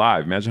thankful to be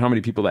alive. Imagine how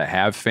many people that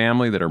have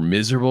family that are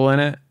miserable in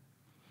it.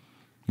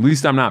 At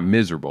least I'm not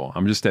miserable.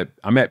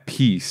 I'm at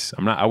peace.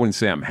 I wouldn't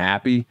say I'm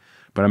happy,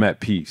 but I'm at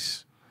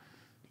peace.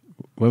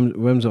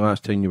 When's the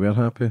last time you were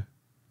happy?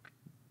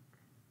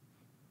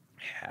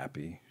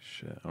 Happy?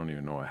 Shit, I don't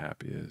even know what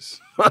happy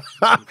is.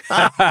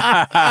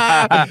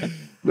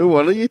 No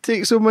wonder you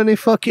take so many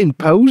fucking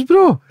pills,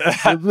 bro.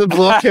 The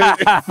block out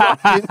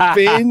fucking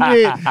pain,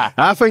 mate.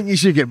 I think you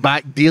should get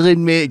back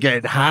dealing, mate.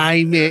 Getting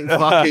high, mate.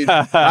 Fucking,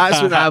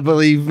 that's what I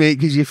believe, mate.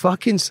 Because you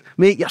fucking,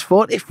 mate, you're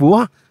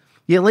 44.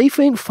 Your life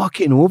ain't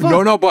fucking over.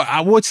 No, but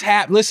what's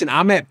happy? Listen,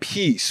 I'm at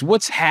peace.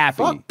 What's happy?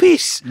 Fuck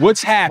peace.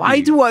 What's happy?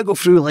 Why do I go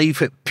through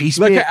life at peace,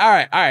 Look, mate? all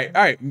right.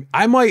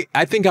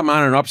 I think I'm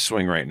on an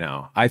upswing right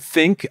now. I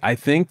think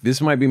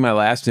this might be my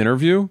last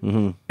interview,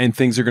 and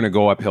things are gonna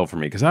go uphill for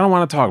me because I don't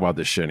want to talk about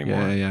this shit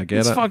anymore. Yeah, I get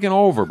it's it. fucking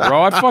over,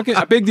 bro.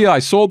 A big deal. I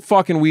sold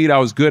fucking weed. I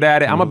was good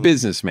at it. I'm a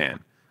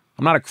businessman.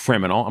 I'm not a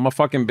criminal. I'm a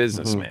fucking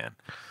businessman.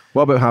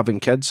 What about having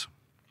kids?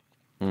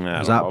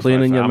 Is that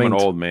playing in your mind? I'm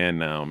an old man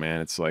now,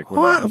 man. It's like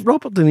what?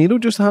 Robert De Niro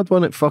just had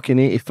one at fucking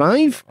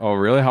 85. Oh,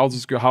 really? How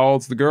old's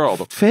the girl?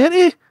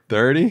 30.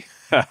 30?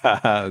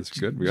 That's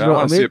good. I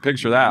want to see a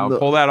picture of that.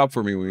 Pull that up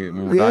for me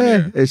when we're done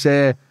here. It's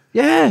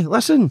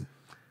listen.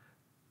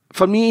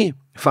 For me,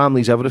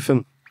 family's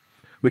everything.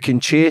 We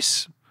can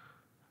chase.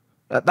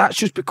 That's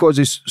just because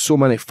there's so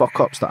many fuck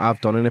ups that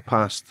I've done in the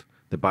past.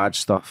 The bad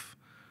stuff,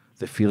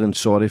 the feeling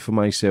sorry for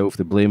myself,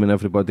 the blaming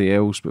everybody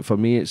else. But for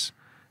me, it's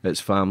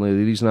family.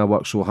 The reason I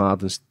work so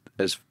hard is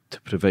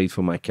to provide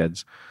for my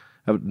kids.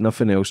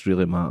 Nothing else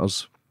really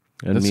matters.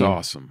 That's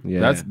awesome.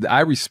 Yeah. I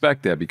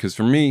respect that because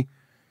for me,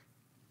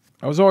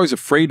 I was always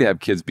afraid to have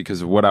kids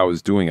because of what I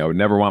was doing. I would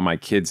never want my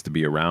kids to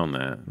be around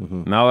that.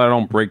 Now that I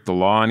don't break the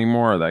law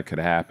anymore, that could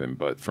happen.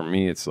 But for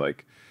me, it's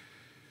like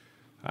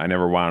I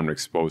never wanted them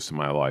exposed to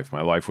my life.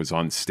 My life was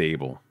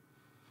unstable.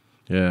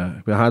 Yeah.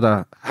 We had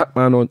a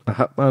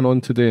hitman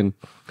on today, and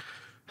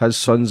his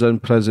son's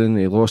in prison.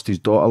 He lost his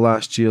daughter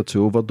last year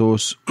to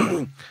overdose.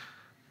 And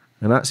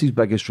that's his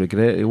biggest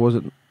regret. He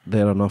wasn't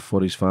there enough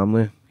for his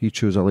family. He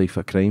chose a life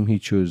of crime. He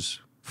chose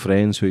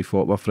friends who he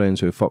thought were friends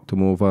who fucked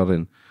him over.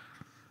 And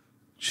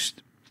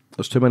just,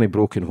 there's too many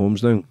broken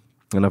homes now.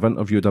 And I've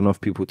interviewed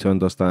enough people to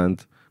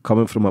understand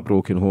coming from a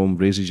broken home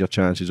raises your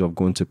chances of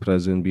going to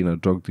prison, being a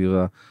drug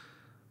dealer,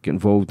 getting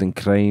involved in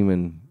crime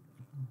and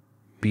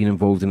being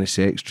involved in the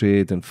sex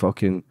trade and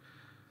fucking...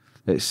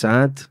 It's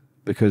sad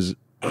because...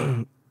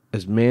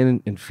 as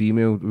men and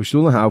female, we should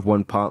only have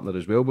one partner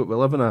as well, but we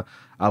live in a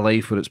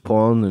life where it's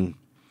porn and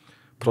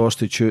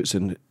prostitutes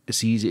and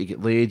it's easy to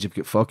get laid. You've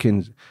got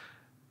fucking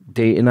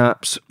dating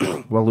apps.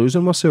 We're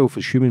losing ourselves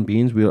as human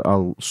beings. We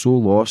are so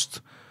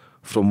lost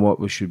from what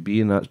we should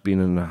be, and that's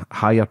being in a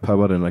higher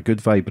power and a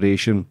good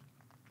vibration.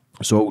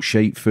 It's all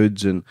shite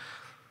foods, and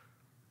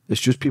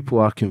it's just people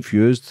are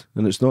confused,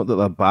 and it's not that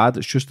they're bad,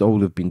 it's just all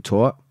they've been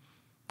taught.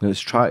 And it's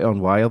trying to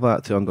unwire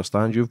that to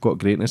understand you've got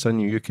greatness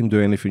in you. You can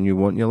do anything you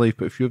want in your life.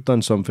 But if you've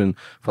done something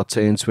for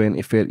 10, 20,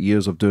 30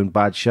 years of doing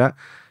bad shit,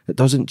 it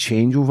doesn't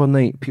change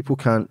overnight. People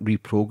can't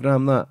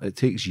reprogram that. It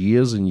takes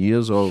years and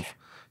years of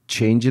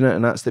changing it.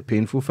 And that's the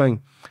painful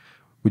thing.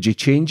 Would you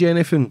change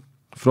anything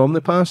from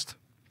the past?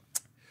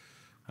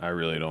 I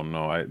really don't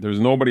know. There's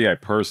nobody I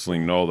personally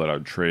know that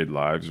I'd trade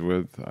lives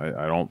with.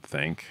 I don't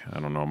think. I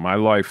don't know. My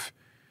life.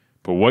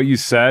 But what you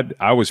said,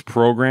 I was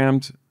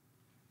programmed.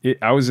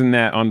 I was in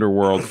that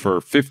underworld for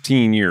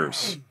 15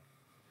 years,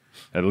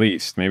 at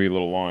least, maybe a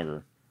little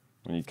longer,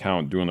 when you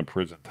count doing the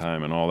prison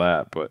time and all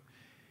that. But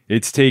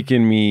it's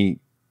taken me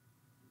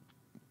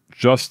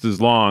just as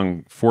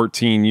long,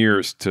 14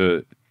 years,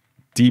 to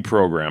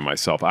deprogram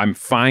myself. I'm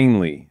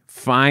finally,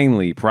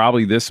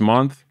 probably this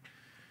month,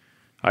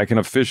 I can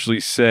officially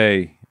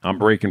say I'm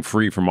breaking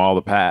free from all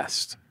the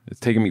past. It's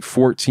taken me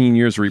 14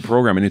 years to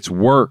reprogram, and it's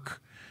work.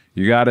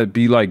 You got to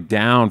be like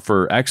down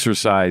for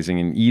exercising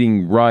and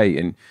eating right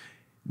and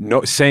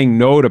saying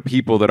no to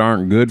people that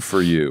aren't good for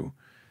you.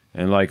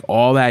 And like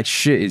all that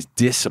shit is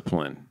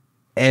discipline.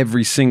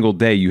 Every single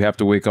day you have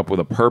to wake up with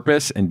a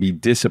purpose and be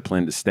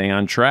disciplined to stay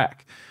on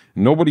track.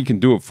 Nobody can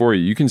do it for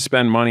you. You can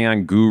spend money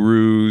on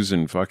gurus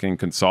and fucking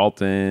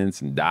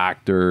consultants and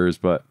doctors,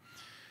 but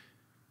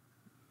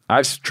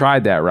I've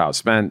tried that route,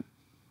 spent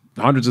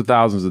hundreds of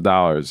thousands of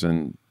dollars,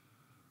 and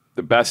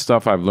the best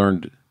stuff I've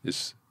learned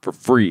is for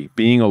free,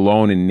 being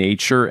alone in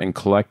nature and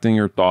collecting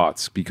your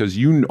thoughts, because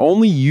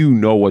only you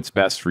know what's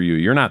best for you.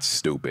 You're not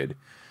stupid.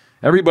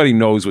 Everybody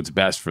knows what's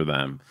best for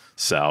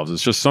themselves.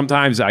 It's just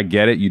sometimes I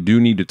get it. You do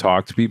need to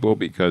talk to people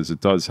because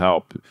it does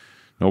help.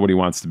 Nobody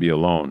wants to be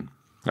alone.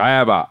 I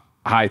have a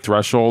high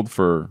threshold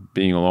for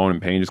being alone in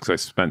pain just because I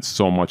spent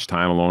so much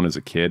time alone as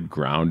a kid,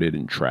 grounded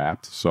and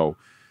trapped. So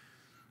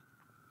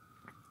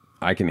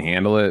I can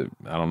handle it.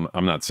 I'm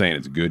not saying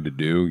it's good to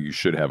do. You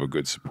should have a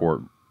good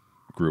support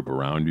group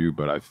around you,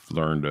 but I've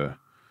learned to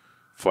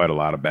fight a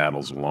lot of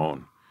battles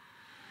alone.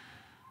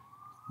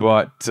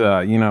 But,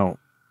 you know,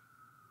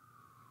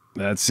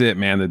 that's it,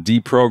 man. The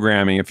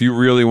deprogramming, if you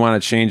really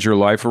want to change your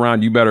life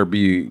around, you better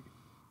be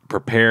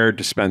prepared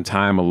to spend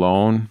time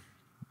alone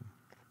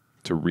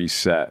to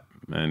reset.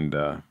 And,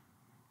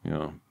 you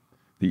know,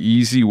 the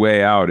easy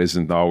way out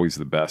isn't always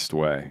the best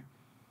way.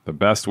 The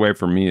best way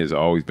for me has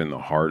always been the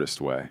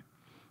hardest way.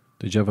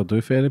 Did you ever do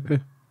therapy?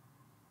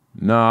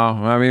 No,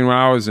 I mean, when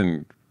I was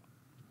in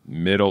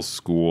middle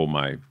school,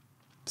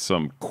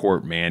 some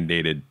court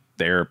mandated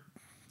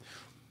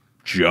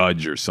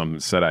judge or something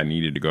said I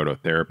needed to go to a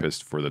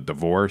therapist for the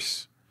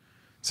divorce.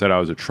 Said I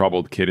was a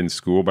troubled kid in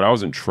school, but I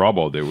wasn't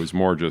troubled. It was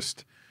more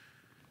just,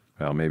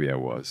 well, maybe I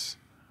was.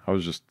 I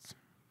was just,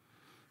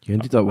 You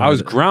ended up. I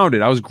was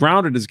grounded. I was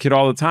grounded as a kid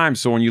all the time.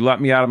 So when you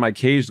let me out of my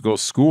cage to go to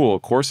school,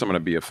 of course I'm going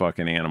to be a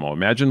fucking animal.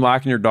 Imagine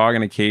locking your dog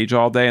in a cage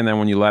all day, and then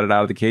when you let it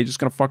out of the cage, it's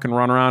going to fucking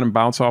run around and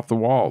bounce off the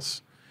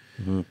walls.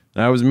 Mm-hmm.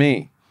 That was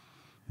me.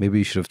 Maybe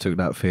you should have took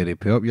that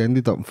therapy up. You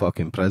ended up in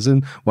fucking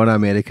prison. One of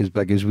America's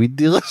biggest weed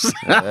dealers.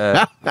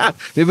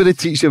 Maybe the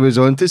teacher was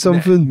onto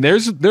something.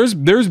 There's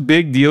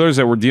big dealers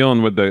that were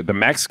dealing with the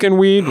Mexican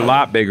weed, a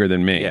lot bigger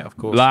than me. Yeah, of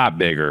course. A lot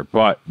bigger.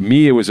 But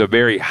me, it was a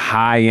very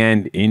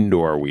high-end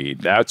indoor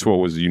weed. That's what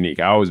was unique.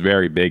 I was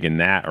very big in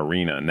that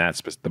arena, and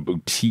that's the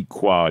boutique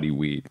quality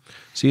weed.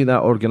 See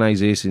that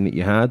organization that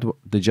you had,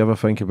 did you ever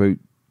think about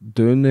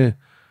doing the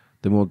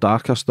more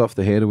darker stuff,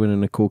 the heroin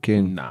and the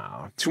cocaine?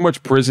 No, too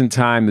much prison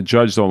time. The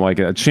judge don't like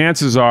it.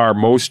 Chances are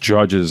most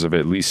judges have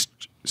at least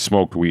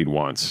smoked weed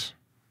once.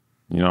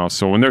 You know,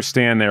 so when they're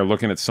standing there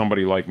looking at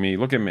somebody like me,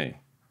 look at me.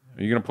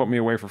 Are you going to put me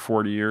away for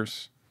 40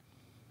 years?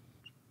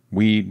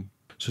 Weed.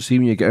 So see,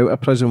 when you get out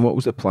of prison, what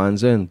was the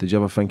plans then? Did you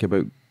ever think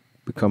about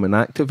becoming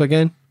active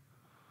again?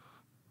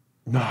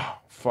 No,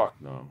 fuck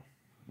no.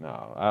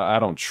 No, I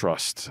don't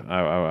trust.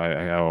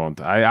 I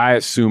won't. I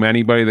assume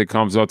anybody that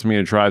comes up to me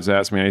and tries to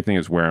ask me anything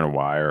is wearing a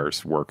wire or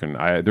is working.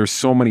 There's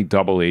so many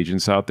double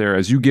agents out there.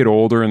 As you get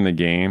older in the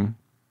game,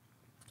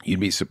 you'd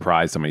be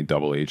surprised how many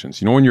double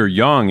agents. You know, when you're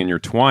young in your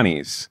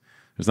 20s,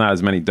 there's not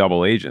as many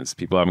double agents.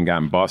 People haven't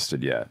gotten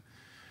busted yet.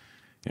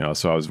 You know,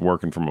 so I was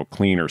working from a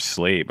cleaner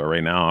slate, but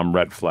right now I'm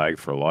red flagged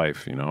for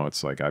life. You know,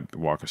 it's like I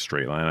walk a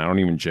straight line. I don't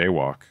even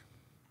jaywalk.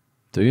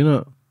 Do you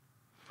not?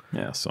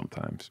 Yeah,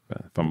 sometimes.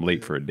 But if I'm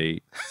late for a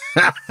date.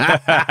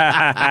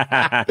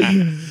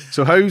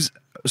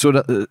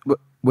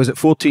 Was it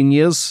 14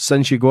 years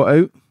since you got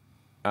out?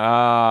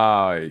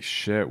 Ah,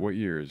 shit. What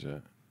year is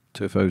it?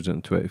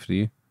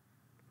 2023.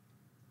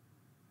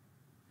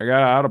 I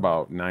got out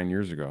about 9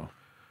 years ago.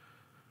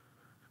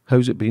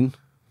 How's it been?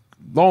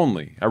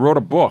 Lonely. I wrote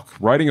a book.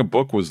 Writing a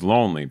book was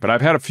lonely, but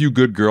I've had a few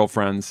good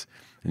girlfriends,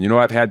 and you know,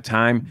 I've had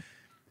time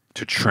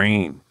to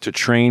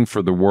train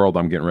for the world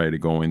I'm getting ready to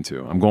go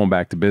into. I'm going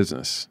back to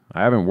business.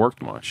 I haven't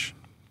worked much.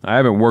 I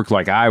haven't worked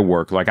like I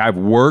work. Like I've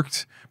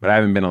worked, but I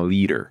haven't been a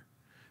leader.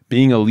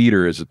 Being a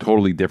leader is a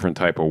totally different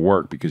type of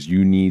work because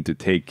you need to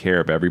take care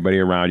of everybody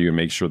around you and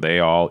make sure they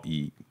all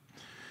eat.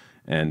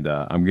 And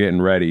I'm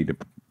getting ready to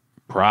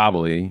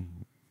probably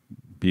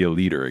be a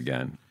leader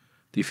again.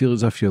 Do you feel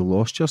as if you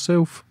lost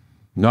yourself?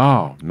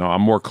 No,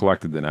 I'm more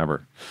collected than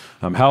ever.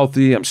 I'm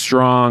healthy. I'm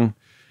strong.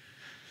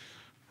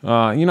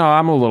 You know,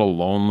 I'm a little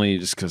lonely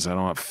just because I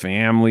don't have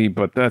family,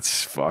 but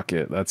that's, fuck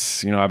it.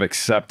 That's, you know, I've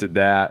accepted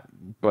that.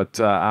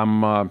 But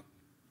I'm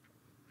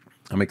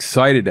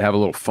excited to have a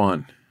little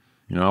fun.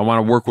 You know, I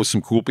want to work with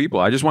some cool people.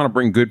 I just want to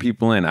bring good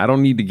people in. I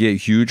don't need to get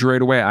huge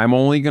right away. I'm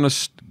only going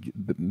to,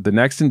 the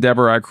next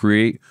endeavor I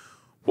create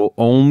will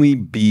only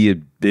be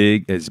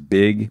as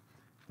big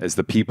as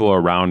the people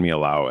around me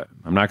allow it.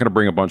 I'm not going to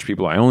bring a bunch of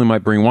people. I only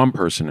might bring one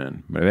person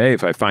in. But hey,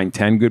 if I find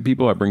 10 good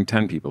people, I bring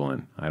 10 people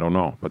in. I don't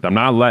know. But I'm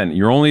not letting,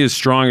 you're only as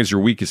strong as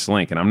your weakest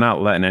link. And I'm not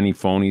letting any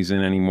phonies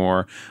in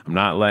anymore. I'm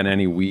not letting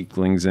any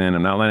weaklings in.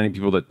 I'm not letting any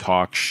people that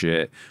talk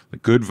shit.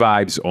 Like, good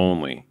vibes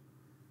only.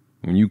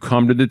 When you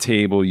come to the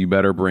table, you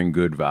better bring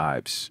good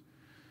vibes.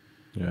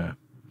 Yeah.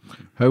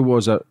 How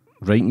was it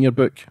writing your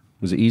book?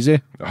 Was it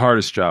easy? The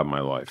hardest job of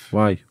my life.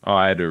 Why? Oh,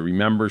 I had to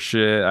remember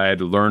shit. I had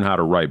to learn how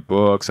to write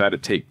books. I had to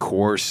take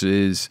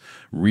courses,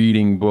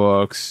 reading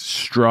books,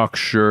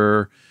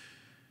 structure.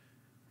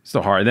 It's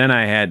the hard. Then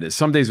I had to,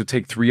 some days it would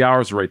take 3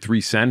 hours to write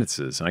 3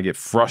 sentences. And I get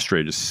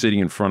frustrated just sitting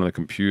in front of the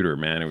computer,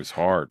 man. It was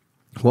hard.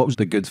 What was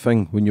the good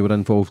thing when you were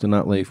involved in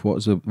that life? What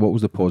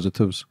was the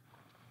positives?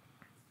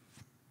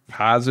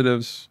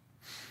 Positives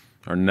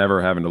are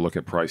never having to look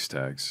at price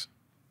tags.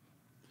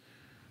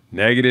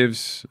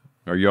 Negatives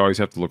are you always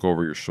have to look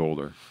over your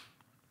shoulder.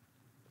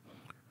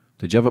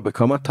 Did you ever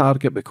become a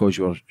target because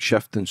you were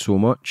shifting so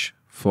much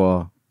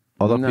for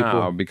other No,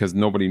 people? because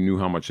nobody knew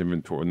how much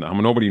inventory.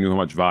 Nobody knew how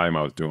much volume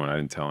I was doing. I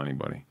didn't tell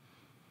anybody.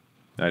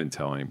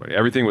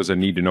 Everything was a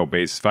need to know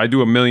basis. If I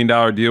do $1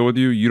 million deal with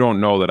you, you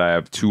don't know that I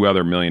have 2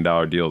 other $1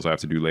 million deals I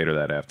have to do later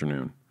that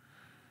afternoon.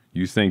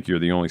 You think you're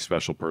the only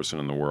special person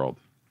in the world.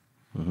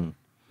 And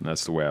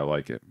that's the way I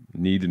like it.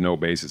 Need to know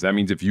basis. That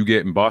means if you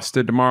get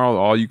busted tomorrow,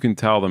 all you can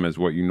tell them is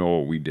what you know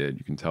what we did.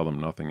 You can tell them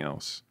nothing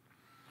else.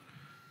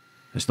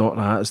 It's not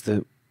that. It's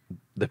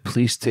the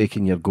police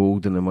taking your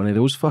gold and the money.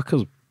 Those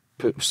fuckers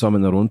put some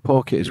in their own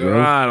pocket as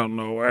well. I don't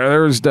know.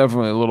 There was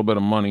definitely a little bit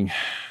of money.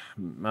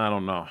 I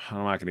don't know.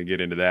 I'm not going to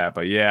get into that,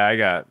 but yeah, I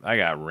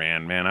got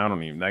ran, man.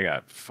 I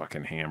got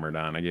fucking hammered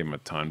on. I gave him a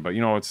ton, but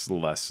you know, it's the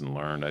lesson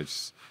learned.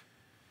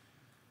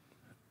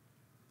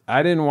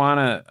 I didn't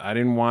want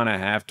to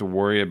have to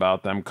worry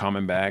about them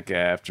coming back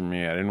after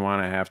me. I didn't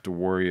want to have to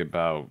worry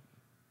about.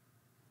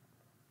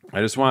 I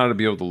just wanted to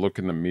be able to look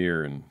in the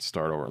mirror and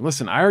start over.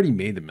 Listen, I already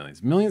made the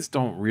millions. Millions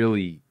don't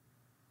really.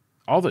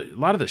 A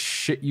lot of the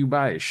shit you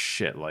buy is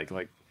shit. Like.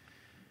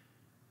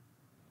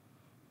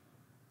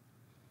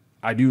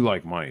 I do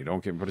like money,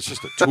 don't get me, but it's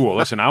just a tool.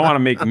 Listen, I want to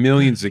make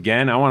millions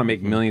again.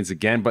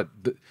 But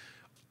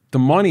the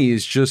money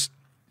is just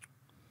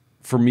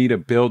for me to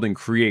build and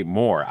create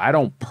more. I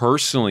don't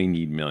personally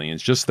need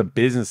millions. Just the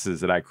businesses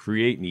that I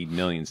create need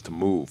millions to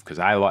move because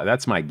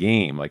that's my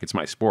game. Like, it's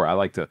my sport. I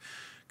like to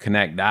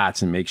connect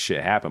dots and make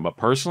shit happen. But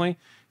personally,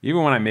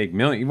 even when I make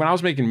millions, when I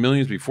was making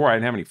millions before, I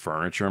didn't have any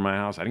furniture in my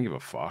house. I didn't give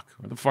a fuck.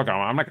 What the fuck?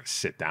 I'm not going to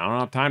sit down. I don't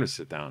have time to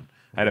sit down.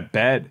 I had a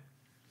bed.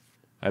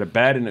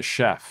 And a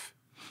chef.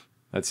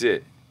 That's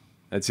it.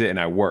 And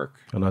I work.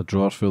 And a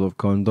drawer full of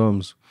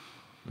condoms.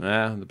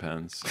 Yeah,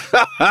 depends.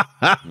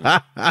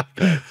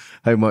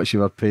 How much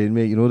you were paying,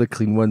 mate? You know the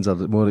clean ones are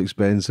more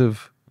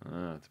expensive.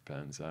 It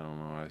depends. I don't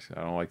know.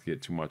 I don't like to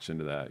get too much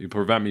into that. You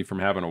prevent me from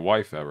having a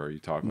wife ever. You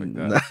talk like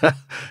that.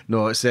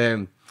 No, it's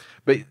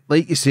but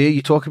like you say,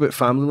 you talk about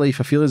family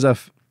life. I feel as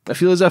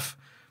if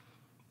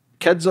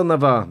kids are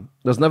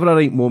there's never a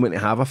right moment to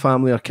have a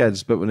family or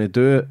kids, but when they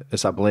do it,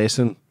 it's a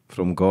blessing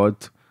from God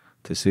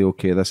to say,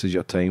 okay, this is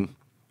your time.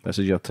 This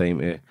is your time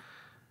to,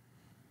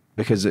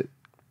 because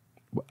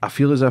I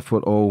feel as if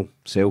we're all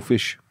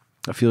selfish.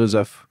 I feel as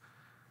if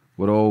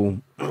we're all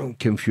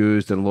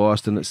confused and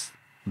lost, and it's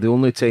the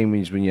only time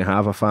when you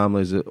have a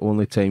family is the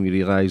only time you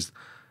realise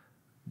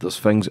there's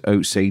things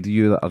outside of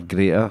you that are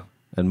greater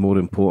and more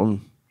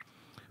important.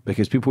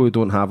 Because people who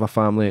don't have a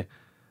family,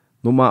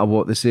 no matter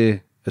what they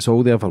say, it's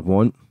all they ever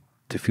want,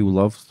 to feel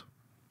loved.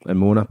 In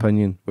my own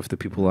opinion, with the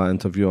people I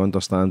interview, I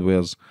understand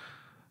where's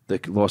the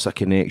loss of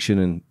connection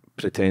and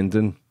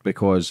pretending,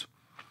 because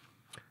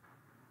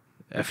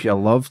if you're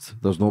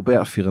loved, there's no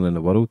better feeling in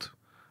the world.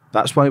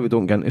 That's why we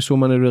don't get into so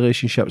many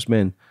relationships,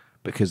 men,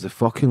 because the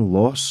fucking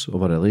loss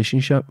of a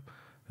relationship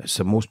is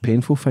the most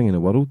painful thing in the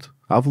world.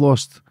 I've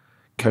lost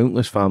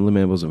countless family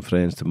members and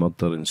friends to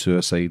murder and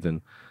suicide,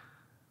 and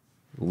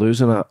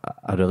losing a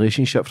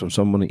relationship from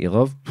someone that you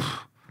love,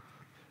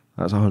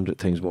 that's 100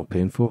 times more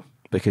painful.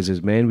 Because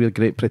as men, we're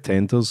great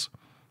pretenders.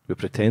 We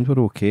pretend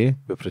we're okay.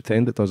 We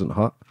pretend it doesn't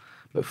hurt.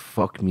 But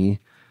fuck me,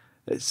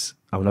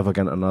 I'll never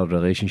get into another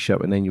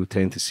relationship, and then you'll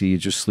tend to see you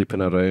just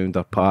sleeping around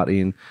or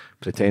partying,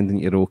 pretending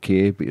you're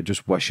okay, but you're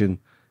just wishing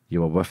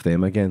you were with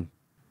them again.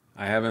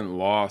 I haven't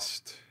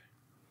lost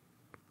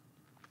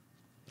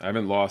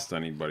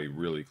anybody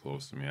really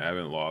close to me. I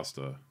haven't lost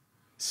a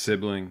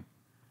sibling.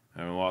 I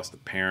haven't lost a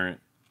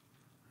parent.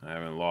 I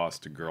haven't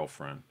lost a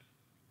girlfriend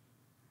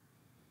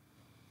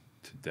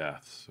to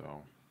death.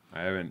 So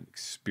I haven't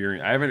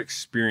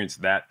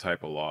experienced that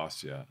type of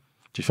loss yet.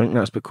 Do you think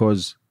that's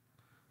because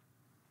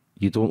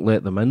you don't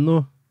let them in,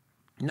 though?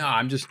 No,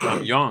 I'm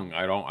young.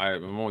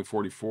 I'm only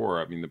 44.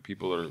 I mean, the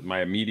people that are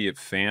my immediate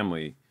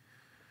family.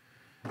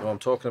 Well, I'm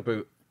talking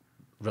about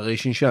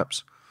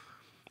relationships.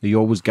 Are you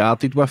always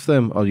guarded with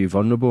them? Or are you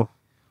vulnerable?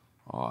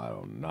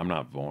 Oh, I'm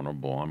not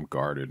vulnerable. I'm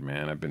guarded,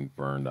 man. I've been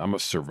burned. I'm a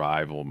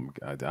survival.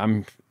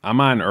 I'm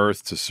on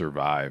Earth to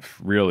survive.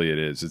 Really, it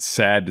is. It's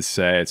sad to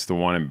say. It's the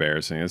one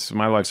embarrassing.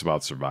 My life's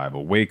about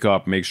survival. Wake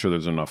up, make sure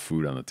there's enough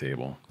food on the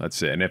table.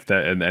 That's it.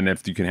 And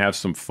if you can have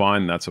some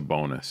fun, that's a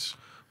bonus.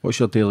 What's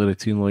your daily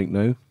routine like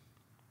now?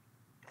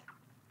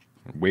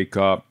 Wake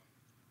up,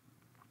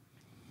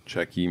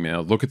 check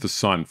email, look at the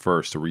sun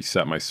first to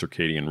reset my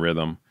circadian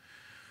rhythm.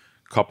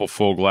 Couple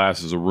full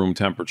glasses of room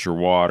temperature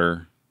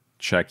water.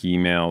 Check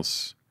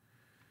emails,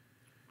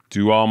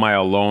 do all my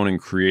alone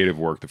and creative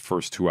work the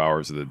first 2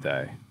 hours of the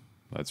day.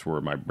 That's where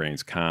my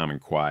brain's calm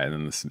and quiet. And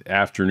then this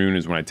afternoon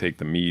is when I take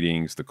the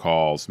meetings, the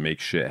calls, make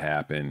shit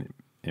happen,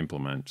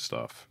 implement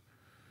stuff.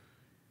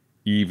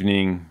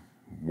 Evening,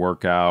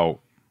 workout,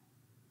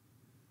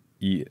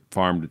 eat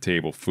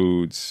farm-to-table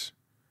foods,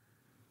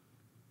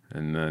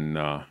 and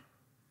then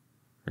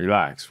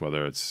relax,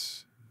 whether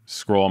it's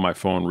scroll on my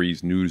phone,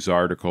 read news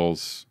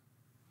articles,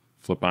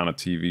 flip on a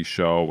TV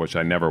show, which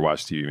I never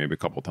watch TV, maybe a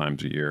couple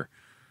times a year.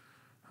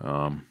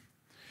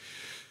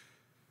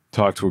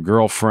 Talk to a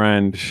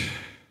girlfriend.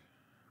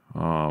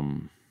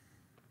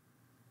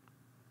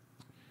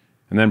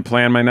 and then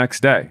plan my next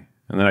day.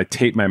 And then I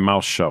tape my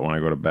mouth shut when I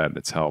go to bed.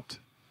 It's helped.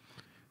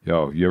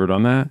 Yo, you ever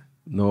done that?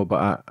 No,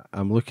 but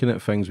I'm looking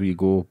at things where you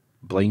go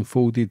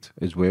blindfolded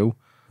as well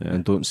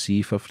and don't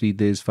see for 3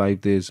 days,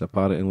 5 days.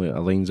 Apparently, it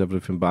aligns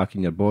everything back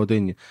in your body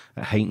and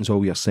it heightens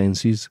all your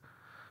senses.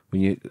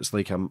 When it's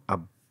like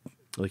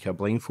a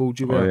blindfold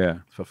you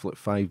wear for like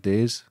 5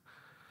 days.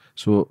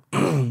 So,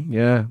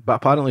 yeah. But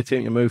apparently,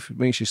 taping your mouth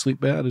makes you sleep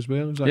better as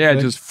well. Is that correct?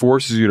 It just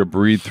forces you to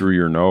breathe through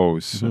your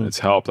nose. And it's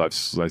helped. I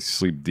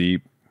sleep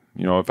deep.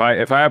 You know, if I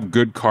have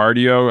good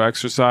cardio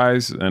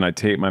exercise and I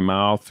tape my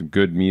mouth, a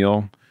good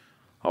meal,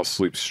 I'll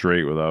sleep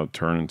straight without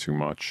turning too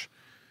much.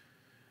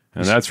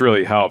 And that's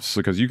really helps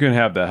because you can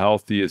have the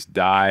healthiest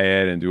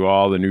diet and do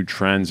all the new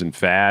trends and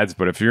fads,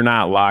 but if you're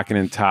not locking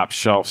in top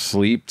shelf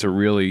sleep to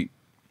really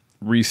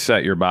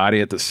reset your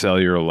body at the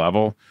cellular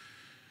level,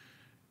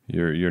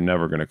 you're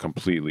never going to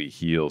completely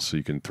heal so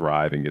you can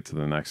thrive and get to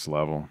the next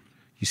level.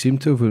 You seem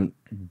to have went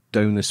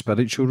down the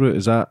spiritual route.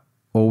 Is that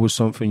always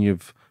something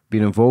you've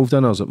been involved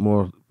in, or is it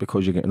more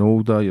because you're getting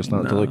older, you're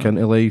starting to look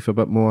into life a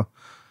bit more?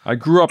 I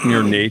grew up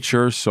near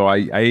nature, so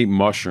I ate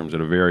mushrooms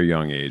at a very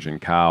young age in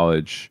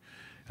college.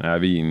 And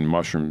I've eaten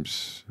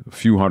mushrooms a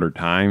few hundred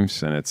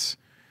times, and it's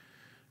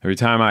every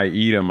time I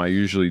eat them, I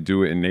usually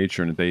do it in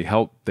nature, and they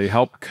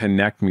help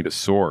connect me to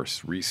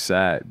source,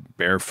 reset,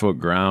 barefoot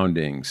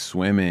grounding,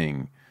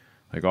 swimming,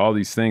 like all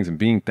these things, and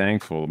being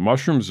thankful.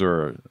 Mushrooms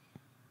are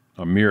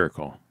a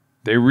miracle.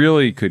 They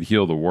really could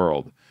heal the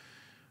world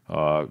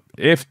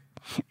if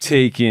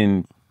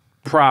taken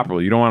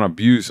properly. You don't want to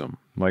abuse them.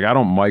 Like, I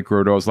don't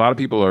microdose. A lot of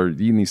people are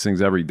eating these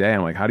things every day.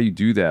 I'm like, how do you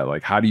do that?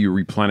 Like, how do you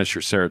replenish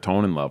your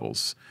serotonin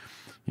levels?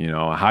 You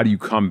know, how do you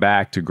come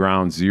back to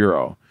ground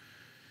zero?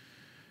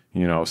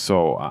 You know,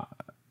 so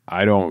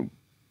I don't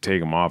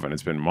take them often.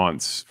 It's been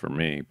months for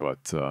me,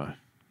 but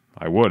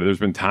I would. There's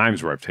been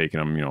times where I've taken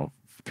them, you know,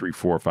 3,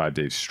 4, 5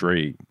 days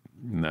straight,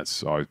 and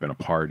that's always been a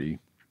party.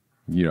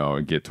 You know,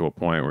 and get to a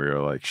point where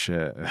you're like,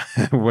 shit,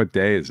 what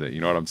day is it?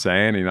 You know what I'm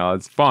saying? You know,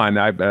 it's fun.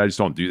 I just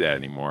don't do that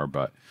anymore.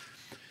 But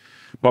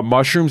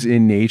mushrooms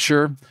in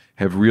nature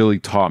have really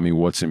taught me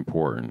what's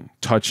important.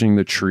 Touching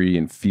the tree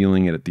and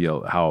feeling it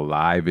how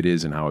alive it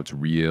is and how it's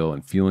real,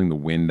 and feeling the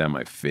wind on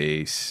my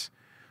face.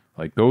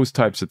 Like those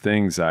types of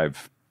things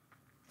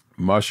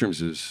mushrooms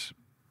has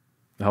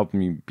helped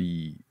me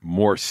be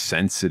more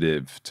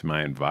sensitive to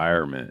my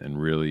environment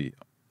and really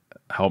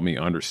helped me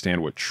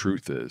understand what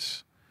truth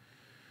is.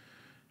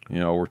 You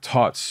know, we're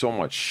taught so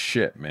much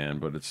shit, man,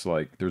 but it's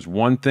like there's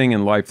one thing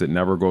in life that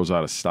never goes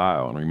out of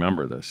style, and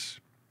remember this.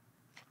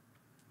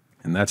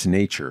 And that's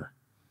nature.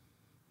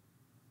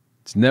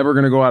 It's never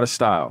going to go out of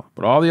style.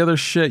 But all the other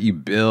shit you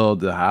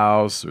build, the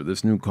house or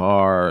this new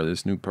car or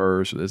this new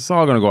purse, it's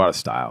all going to go out of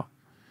style.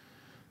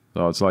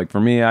 So it's like, for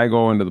me, I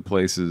go into the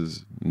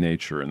places,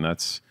 nature, and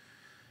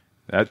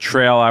that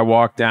trail I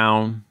walked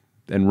down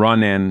and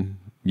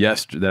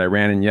that I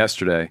ran in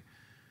yesterday,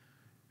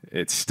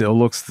 it still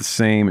looks the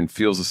same and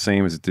feels the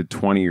same as it did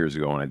 20 years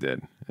ago when I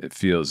did. It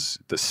feels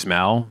the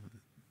smell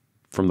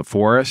from the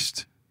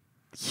forest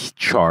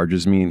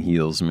charges me and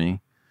heals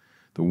me.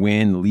 The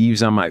wind,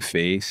 leaves on my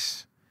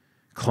face,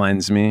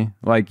 cleanse me.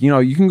 Like, you know,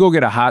 you can go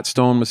get a hot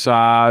stone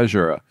massage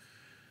or a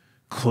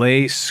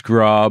clay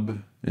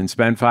scrub and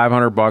spend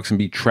 $500 and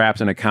be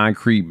trapped in a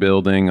concrete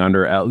building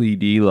under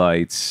LED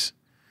lights,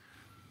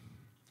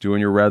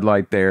 doing your red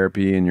light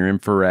therapy and your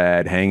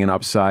infrared, hanging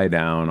upside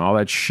down, all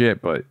that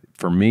shit. But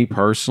for me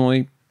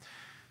personally,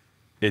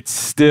 it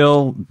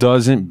still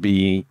doesn't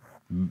beat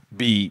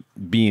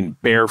being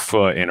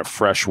barefoot in a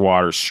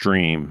freshwater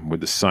stream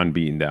with the sun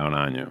beating down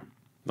on you.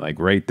 Like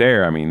right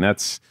there, I mean,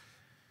 that's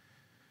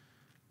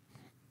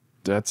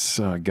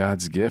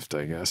God's gift,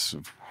 I guess,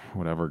 of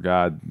whatever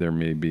God there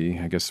may be.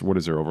 I guess, what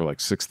is there, over like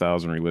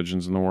 6,000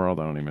 religions in the world?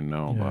 I don't even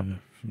know. Yeah,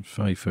 but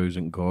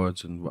 5,000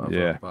 gods and whatever.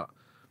 Yeah. But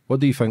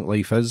what do you think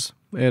life is,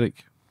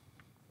 Eric?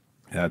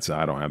 I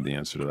don't have the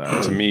answer to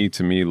that.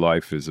 To me,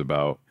 life is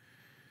about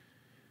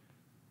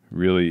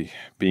really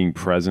being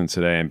present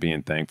today and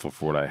being thankful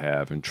for what I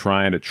have and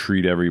trying to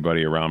treat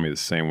everybody around me the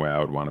same way I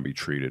would want to be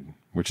treated,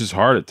 which is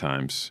hard at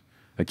times.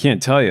 I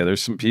can't tell you.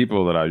 There's some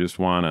people that I just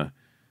want to...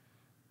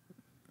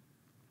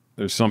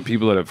 There's some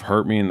people that have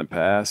hurt me in the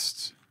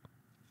past,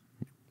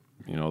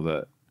 you know,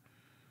 that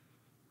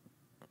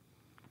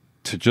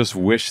to just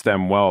wish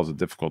them well is a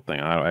difficult thing.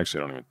 I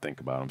don't even think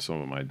about them. Some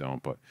of them I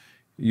don't. But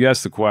you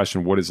asked the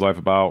question, what is life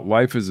about?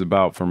 Life is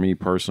about, for me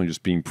personally,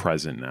 just being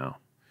present now.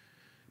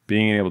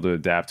 Being able to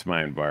adapt to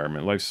my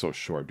environment. Life's so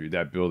short, dude.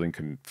 That building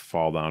can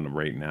fall down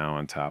right now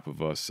on top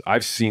of us.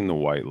 I've seen the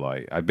white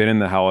light. I've been in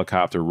the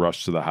helicopter,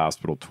 rushed to the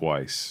hospital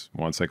twice.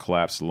 Once I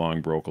collapsed the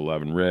lung, broke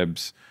 11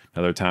 ribs.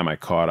 Another time I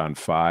caught on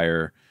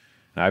fire.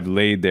 And I've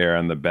laid there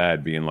on the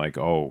bed being like,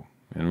 oh.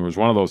 And it was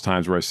one of those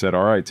times where I said,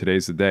 all right,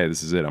 today's the day.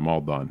 This is it. I'm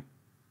all done.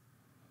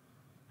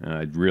 And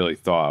I really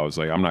thought, I was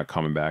like, I'm not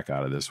coming back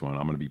out of this one.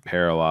 I'm going to be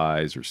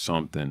paralyzed or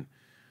something.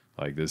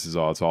 Like, this is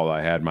all, it's all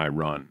I had, my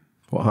run.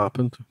 What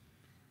happened?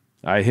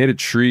 I hit a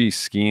tree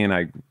skiing.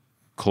 I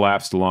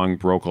collapsed lung,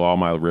 broke all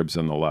my ribs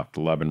on the left,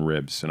 11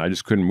 ribs. And I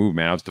just couldn't move,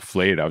 man. I was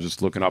deflated. I was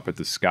just looking up at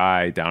the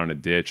sky down in a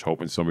ditch,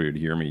 hoping somebody would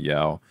hear me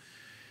yell.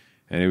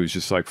 And it was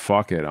just like,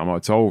 fuck it.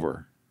 It's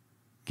over.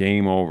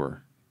 Game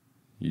over.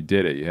 You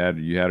did it.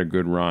 You had a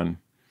good run.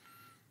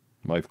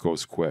 Life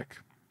goes quick,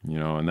 you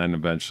know. And then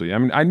eventually, I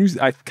mean,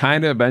 I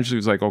kind of eventually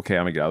was like, okay,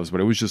 I'm gonna get out of this.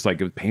 But it was just like,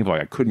 it was painful.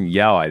 Like I couldn't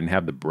yell. I didn't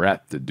have the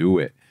breath to do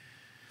it.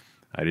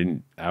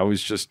 I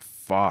was just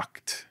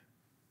fucked.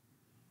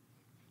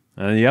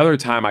 And the other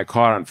time I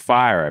caught on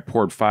fire, I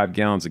poured 5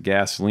 gallons of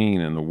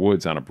gasoline in the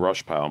woods on a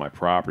brush pile on my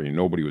property, and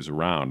nobody was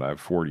around. I have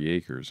 40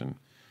 acres, and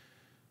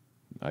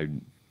I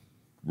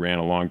ran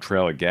a long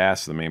trail of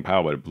gas to the main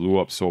pile, but it blew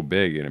up so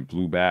big, and it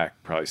blew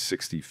back probably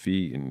 60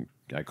 feet, and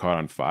I caught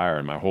on fire,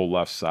 and my whole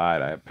left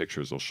side, I have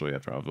pictures I'll show you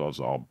after, I was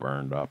all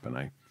burned up, and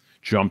I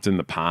jumped in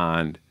the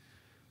pond,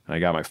 and I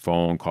got my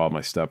phone, called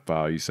my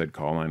stepfather. He said,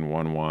 call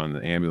 911.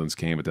 The ambulance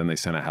came, but then they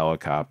sent a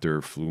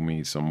helicopter, flew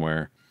me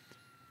somewhere.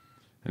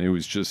 And it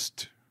was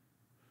just,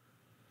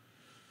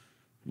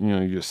 you know,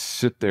 you just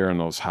sit there in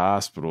those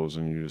hospitals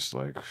and you're just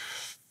like,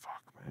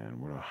 fuck,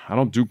 man. I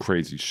don't do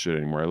crazy shit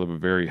anymore. I live a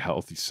very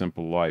healthy,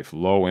 simple life,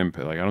 low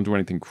impact. Like, I don't do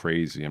anything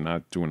crazy. I'm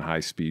not doing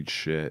high-speed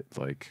shit.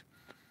 Like,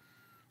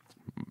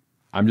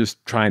 I'm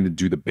just trying to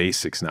do the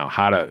basics now,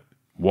 how to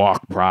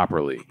walk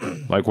properly.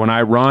 Like, when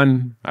I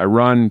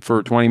run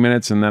for 20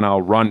 minutes and then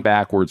I'll run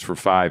backwards for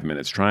 5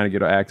 minutes, trying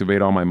to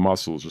activate all my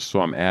muscles just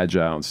so I'm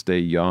agile and stay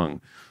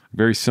young.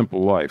 Very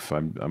simple life.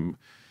 I'm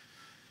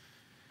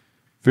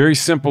very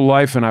simple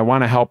life, and I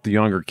want to help the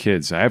younger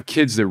kids. I have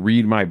kids that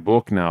read my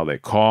book now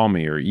that call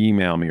me or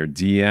email me or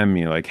DM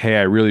me like, hey,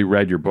 I really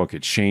read your book.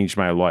 It changed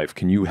my life.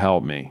 Can you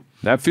help me?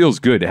 That feels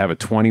good to have a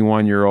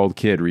 21-year-old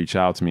kid reach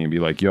out to me and be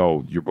like,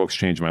 yo, your book's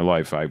changed my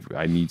life.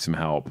 I need some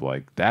help.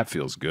 Like, that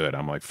feels good.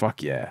 I'm like,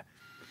 fuck yeah.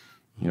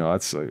 You know,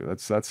 that's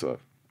a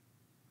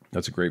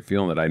great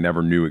feeling that I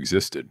never knew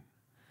existed.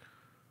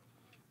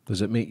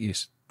 Does it make you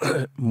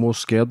more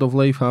scared of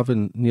life,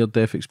 having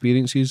near-death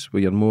experiences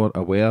where you're more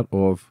aware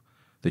of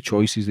the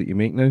choices that you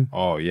make now?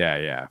 Oh,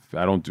 yeah.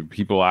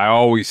 I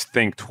always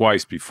think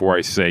twice before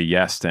I say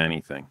yes to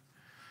anything.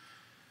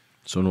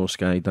 So no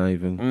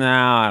skydiving?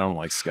 Nah, I don't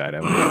like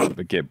skydiving.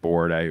 I get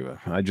bored. I'd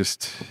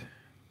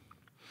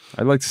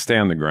like to stay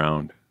on the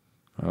ground.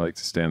 I like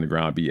to stay on the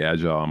ground, be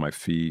agile on my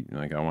feet.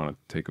 Like, I want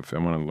to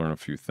learn a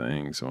few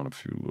things. I want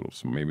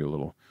maybe a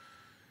little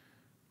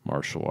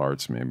martial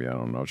arts, maybe, I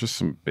don't know, just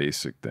some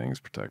basic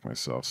things, protect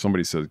myself.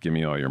 Somebody says, give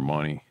me all your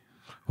money.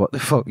 What the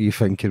fuck are you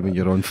thinking when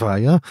you're on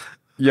fire?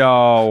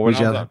 Yo,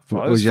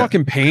 it's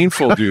fucking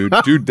painful, dude.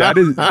 Dude, that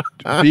is,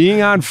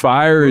 being on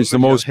fire is the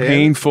most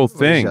painful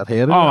thing.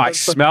 Oh, I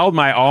smelled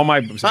all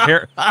my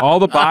hair, all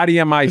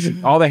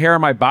the hair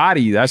on my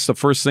body. That's the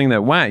first thing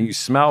that went. You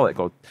smell it,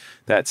 go,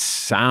 that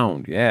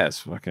sound. Yeah,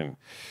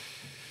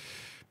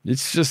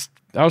 it's just,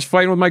 I was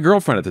fighting with my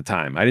girlfriend at the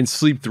time. I didn't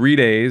sleep 3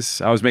 days.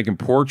 I was making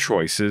poor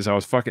choices.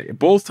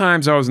 Both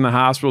times I was in the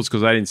hospitals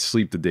because I didn't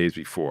sleep the days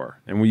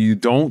before. And when you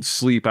don't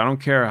sleep, I don't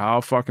care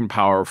how fucking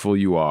powerful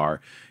you are,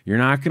 you're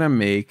not going to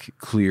make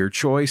clear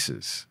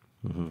choices,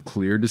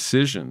 clear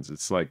decisions.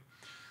 It's like,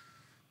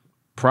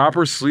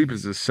 proper sleep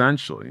is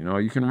essential. You know,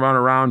 you can run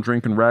around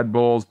drinking Red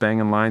Bulls,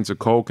 banging lines of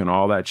Coke and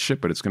all that shit,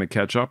 but it's going to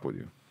catch up with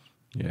you.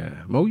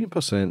 Yeah,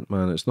 1,000,000%,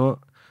 man. It's not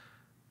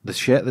the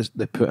shit that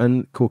they put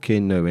in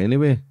cocaine now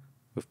anyway.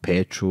 With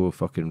petrol,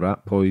 fucking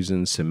rat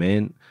poison,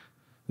 cement.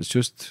 It's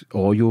just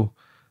oil.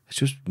 It's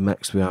just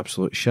mixed with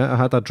absolute shit. I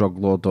had a drug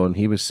lord on.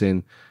 He was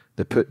saying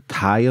they put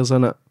tyres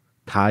in it.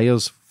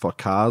 Tyres for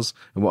cars.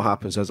 And what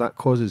happens is that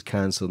causes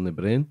cancer in the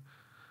brain.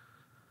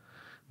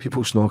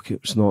 People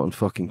snorting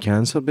fucking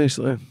cancer,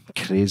 basically.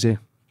 Crazy.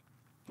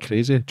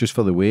 Crazy. Just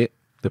for the weight.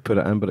 They put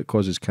it in, but it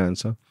causes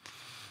cancer.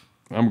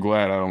 I'm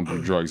glad I don't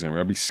do drugs anymore.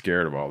 I'd be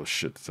scared of all the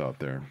shit that's out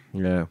there.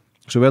 Yeah.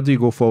 So where do you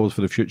go forward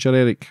for the future,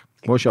 Eric?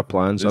 What's your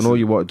plans? I know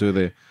you want to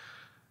do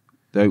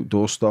the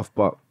outdoor stuff,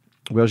 but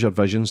where's your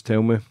visions?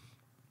 Tell me.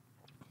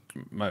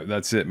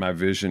 That's it. My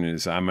vision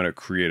is I'm going to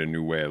create a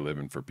new way of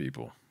living for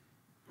people.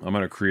 I'm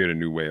going to create a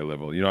new way of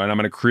living. You know, and I'm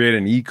going to create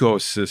an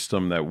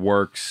ecosystem that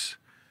works.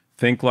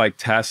 Think like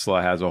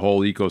Tesla has a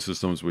whole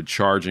ecosystem with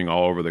charging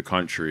all over the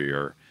country,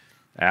 or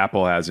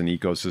Apple has an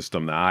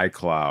ecosystem, the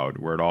iCloud,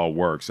 where it all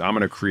works. I'm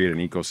going to create an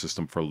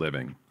ecosystem for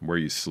living where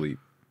you sleep.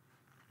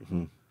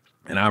 Mm-hmm.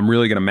 And I'm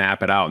really going to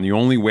map it out. And the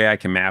only way I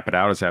can map it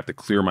out is I have to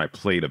clear my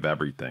plate of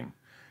everything.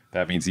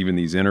 That means even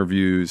these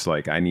interviews,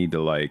 like, I need to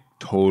like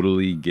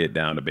totally get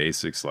down to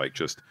basics, like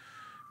just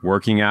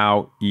working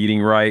out,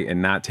 eating right,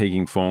 and not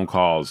taking phone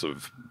calls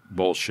of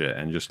bullshit.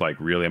 And just like,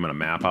 really, I'm going to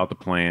map out the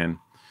plan.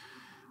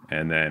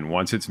 And then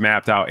once it's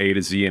mapped out A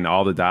to Z and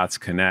all the dots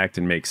connect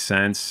and make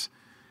sense,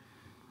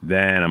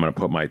 then I'm going to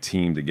put my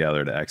team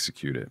together to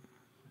execute it.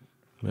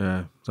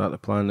 Yeah. Is that the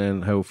plan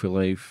then? Healthy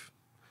life.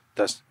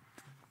 That's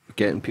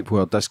getting people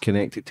who are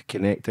disconnected to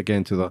connect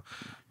again to their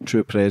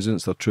true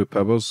presence, their true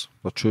powers,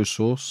 their true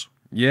source.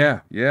 Yeah.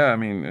 I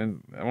mean,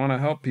 and I want to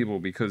help people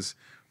because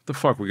The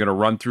fuck, we're gonna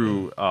run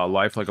through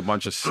life like a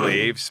bunch of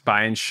slaves,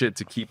 buying shit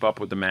to keep up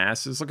with the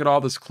masses? Look at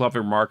all this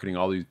clever marketing,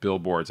 all these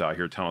billboards out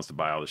here telling us to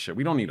buy all this shit.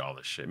 We don't need all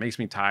this shit. It makes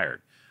me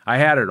tired. I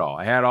had it all.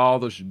 I had all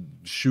the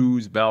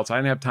shoes, belts. I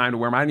didn't have time to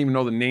wear them. I didn't even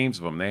know the names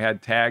of them. They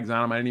had tags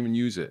on them. I didn't even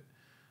use it.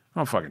 I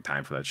don't have fucking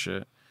time for that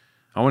shit.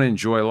 I want to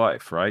enjoy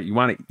life, right? You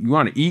want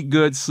to eat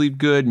good, sleep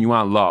good, and you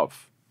want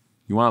love.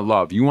 You want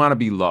love. You want to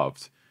be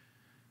loved.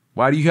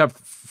 Why do you have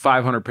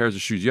 500 pairs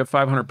of shoes? You have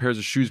 500 pairs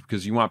of shoes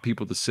because you want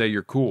people to say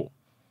you're cool.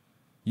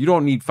 You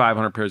don't need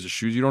 500 pairs of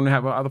shoes. You don't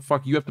have, how the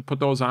fuck you have to put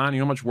those on? You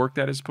know how much work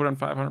that is to put on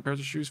 500 pairs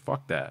of shoes?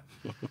 Fuck that.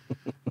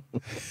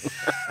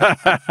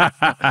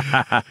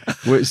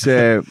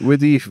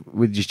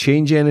 Would you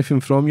change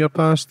anything from your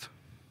past?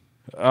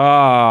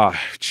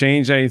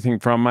 Change anything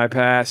from my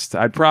past?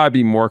 I'd probably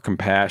be more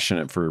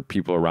compassionate for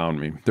people around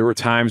me. There were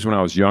times when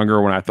I was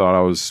younger when I thought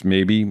I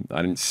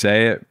didn't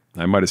say it.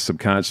 I might have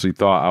subconsciously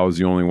thought I was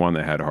the only one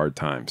that had hard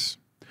times.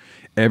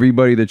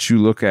 Everybody that you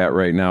look at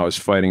right now is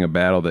fighting a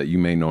battle that you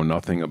may know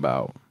nothing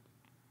about.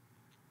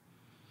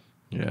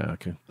 Yeah,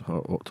 okay.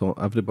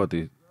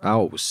 Everybody, I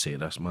always say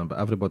this, man, but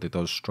everybody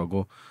does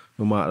struggle.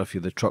 No matter if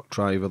you're the truck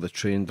driver, the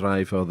train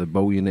driver, the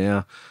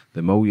millionaire,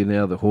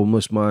 the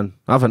homeless man.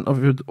 I've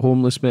interviewed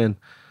homeless men,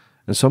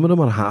 and some of them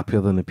are happier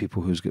than the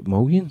people who's got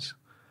millions.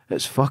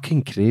 It's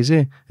fucking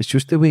crazy. It's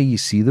just the way you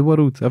see the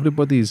world.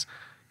 Everybody's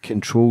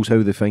controls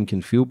how they think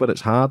and feel, but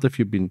it's hard if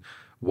you've been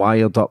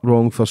wired up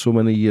wrong for so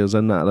many years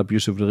in that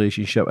abusive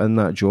relationship, in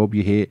that job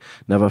you hate,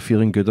 never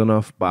feeling good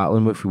enough,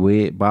 battling with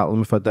weight, battling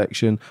with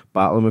addiction,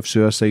 battling with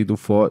suicidal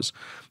thoughts.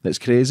 It's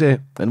crazy.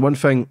 And one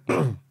thing,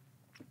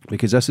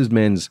 because this is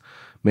Men's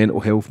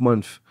Mental Health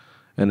Month,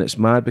 and it's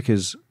mad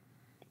because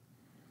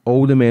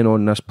all the men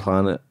on this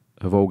planet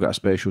have all got a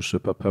special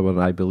superpower,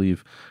 I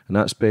believe, and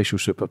that special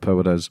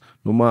superpower is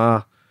no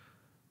matter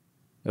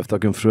if they're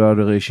going through a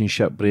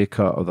relationship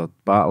breakup, or they're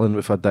battling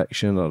with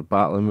addiction, or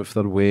battling with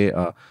their weight,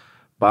 or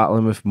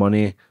battling with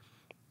money,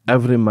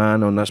 every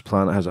man on this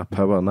planet has a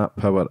power, and that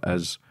power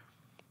is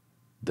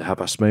they have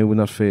a smile on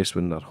their face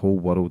when their whole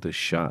world is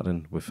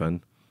shattering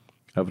within.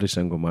 Every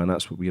single man.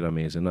 That's what we're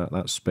amazing at.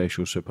 That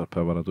special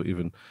superpower. I don't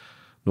even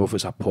know if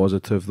it's a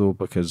positive though,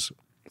 because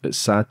it's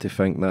sad to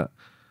think that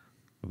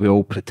we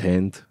all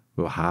pretend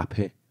we're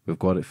happy, we've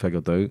got it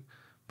figured out,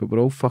 but we're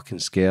all fucking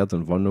scared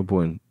and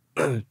vulnerable and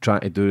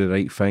trying to do the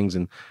right things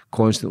and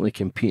constantly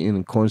competing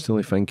and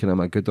constantly thinking, am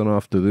I good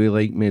enough? Do they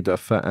like me? Do I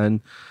fit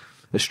in?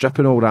 It's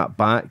stripping all that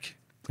back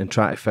and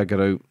trying to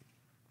figure out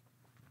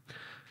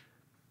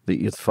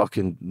that you're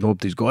fucking,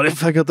 nobody's got it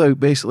figured out,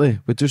 basically.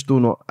 We just do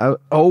not. I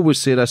always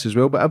say this as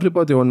well, but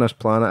everybody on this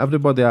planet,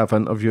 everybody I've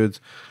interviewed,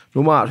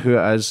 no matter who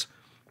it is,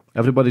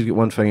 everybody's got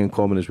one thing in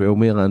common as well,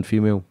 male and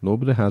female.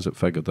 Nobody has it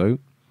figured out.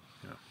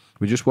 Yeah.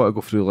 We just want to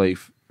go through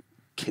life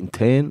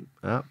content,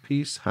 at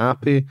peace,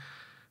 happy,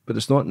 but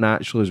it's not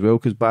natural as well,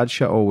 because bad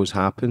shit always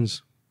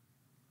happens.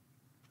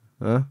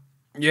 Huh?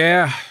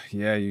 Yeah,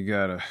 you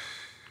gotta.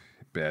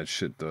 Bad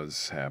shit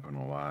does happen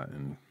a lot,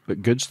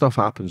 but good stuff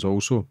happens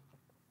also.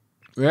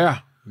 Yeah,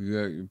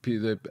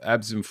 the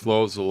ebbs and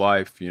flows of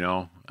life. You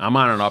know, I'm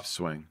on an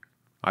upswing.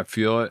 I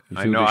feel it.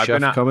 I know. I've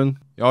been coming.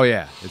 Oh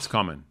yeah, it's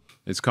coming.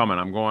 It's coming.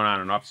 I'm going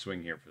on an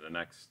upswing here for the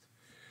next.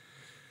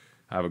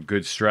 I have a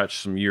good stretch,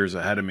 some years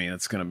ahead of me.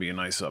 That's going to be a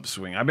nice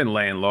upswing. I've been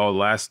laying low. The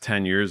last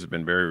 10 years have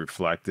been very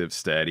reflective,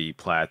 steady,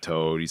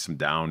 plateaued, some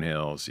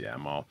downhills. Yeah,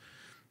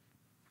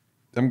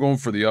 I'm going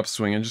for the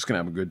upswing. I'm just going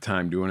to have a good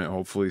time doing it.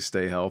 Hopefully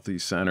stay healthy,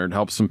 centered,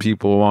 help some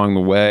people along the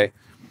way.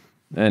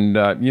 And,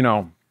 you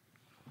know,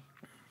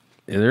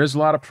 there's a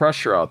lot of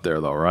pressure out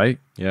there, though, right?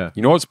 Yeah.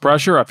 You know what's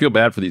pressure? I feel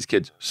bad for these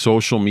kids.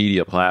 Social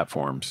media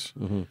platforms.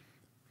 Mm-hmm.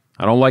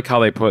 I don't like how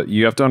they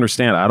you have to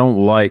understand, I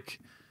don't like,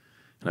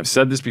 and I've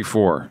said this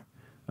before,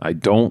 I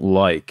don't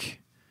like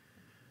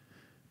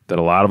that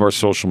a lot of our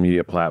social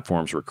media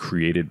platforms were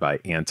created by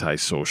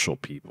antisocial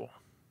people.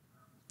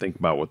 Think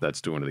about what that's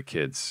doing to the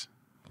kids.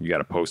 You got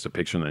to post a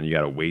picture and then you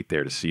got to wait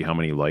there to see how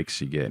many likes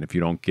you get. And if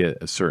you don't get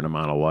a certain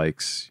amount of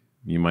likes,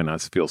 you might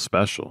not feel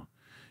special.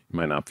 You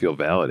might not feel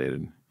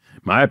validated. In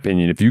my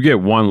opinion, if you get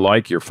one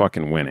like, you're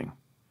fucking winning,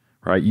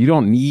 right? You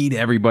don't need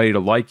everybody to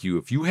like you.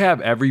 If you have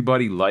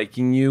everybody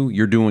liking you,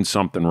 you're doing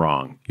something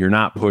wrong. You're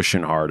not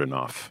pushing hard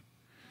enough.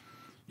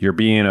 You're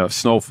being a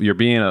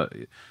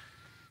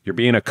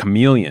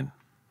chameleon.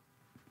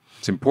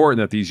 It's important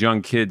that these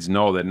young kids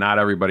know that not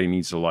everybody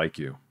needs to like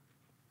you.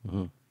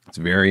 Mm-hmm. It's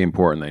very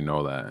important they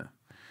know that.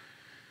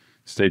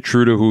 Stay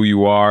true to who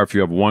you are. If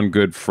you have one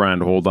good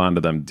friend, hold on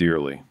to them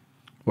dearly.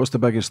 What's the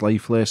biggest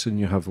life lesson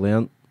you have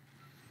learned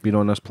being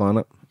on this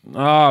planet?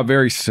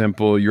 Very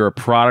simple. You're a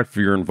product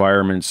of your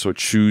environment, so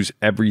choose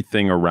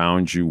everything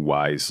around you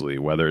wisely,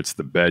 whether it's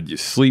the bed you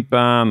sleep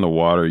on, the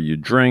water you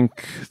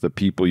drink, the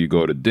people you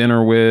go to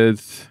dinner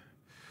with.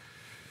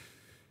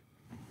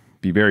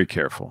 Be very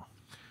careful.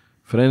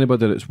 For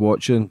anybody that's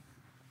watching,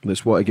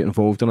 that's want to get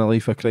involved in a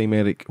life of crime,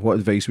 Eric, what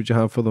advice would you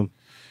have for them?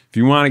 If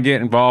you want to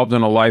get involved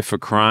in a life of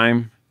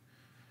crime,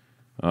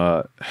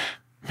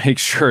 make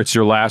sure it's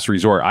your last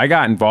resort. I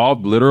got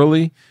involved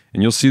literally,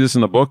 and you'll see this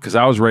in the book, because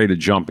I was ready to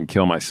jump and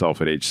kill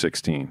myself at age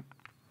 16.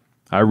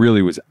 I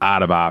really was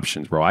out of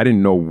options, bro. I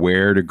didn't know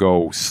where to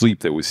go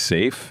sleep that was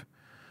safe,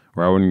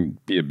 where I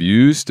wouldn't be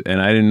abused,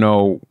 and I didn't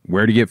know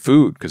where to get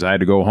food because I had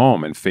to go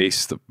home and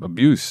face the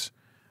abuse.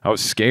 I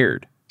was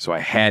scared. So I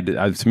had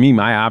to me,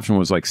 my option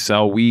was like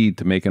sell weed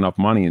to make enough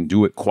money and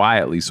do it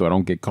quietly so I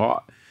don't get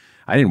caught.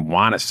 I didn't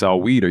want to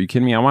sell weed. Are you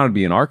kidding me? I wanted to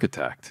be an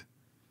architect.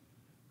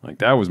 Like,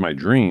 that was my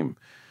dream.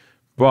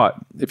 But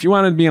if you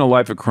wanted to be in a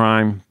life of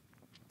crime,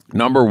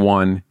 number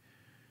one,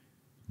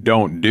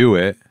 don't do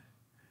it.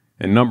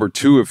 And number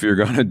two, if you're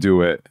going to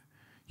do it,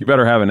 you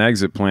better have an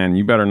exit plan.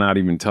 You better not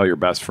even tell your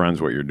best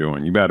friends what you're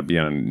doing. You better be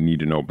on a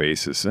need-to-know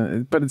basis.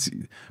 But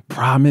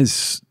problem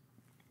is,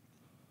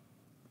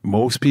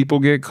 most people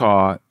get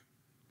caught.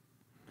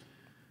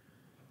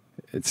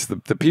 It's the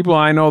people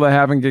I know that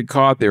haven't get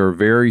caught. They were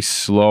very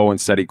slow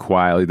and steady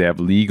quietly. They have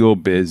legal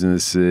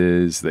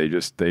businesses.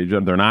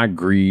 They're not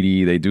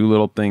greedy. They do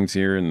little things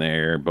here and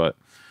there, but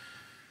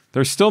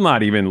they're still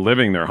not even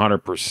living their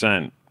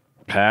 100%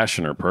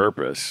 passion or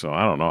purpose. So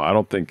I don't know. I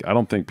don't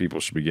think people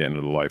should be getting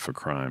into the life of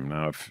crime.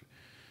 Now,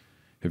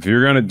 if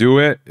you're gonna do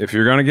it, if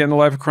you're gonna get in the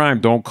life of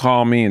crime, don't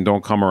call me and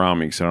don't come around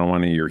me, because I don't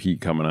want any of your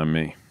heat coming on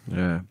me.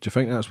 Yeah. Do you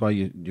think that's why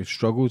you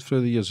struggled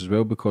through the years as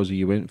well, because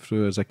you went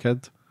through as a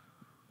kid?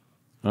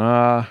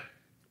 Oh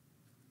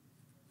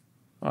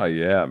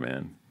yeah,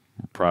 man.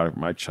 I'm proud of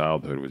my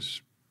childhood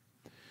was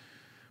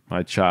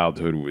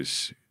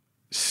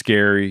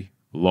scary,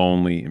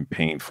 lonely, and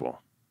painful.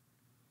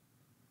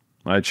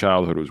 My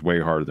childhood was way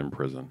harder than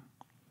prison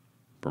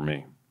for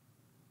me.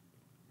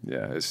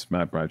 Yeah,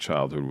 my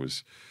childhood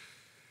was,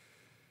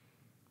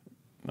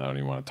 I don't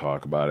even want to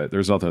talk about it.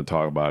 There's nothing to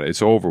talk about.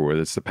 It's over with.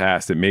 It's the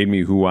past. It made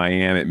me who I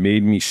am. It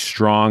made me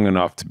strong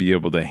enough to be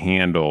able to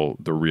handle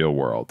the real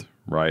world,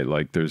 right?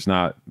 Like, there's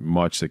not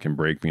much that can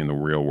break me in the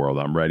real world.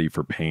 I'm ready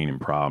for pain and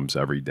problems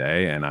every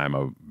day, and I'm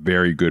a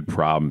very good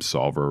problem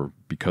solver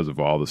because of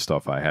all the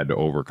stuff I had to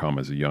overcome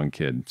as a young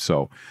kid.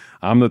 So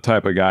I'm the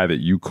type of guy that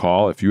you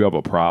call if you have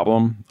a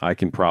problem. I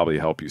can probably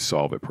help you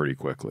solve it pretty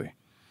quickly.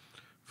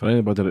 For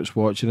anybody that's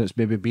watching, it's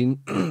maybe been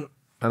in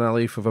a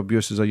life of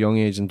abuse as a young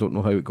age and don't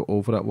know how to get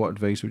over it, what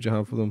advice would you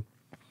have for them?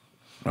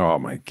 Oh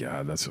my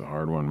God, that's a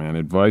hard one, man.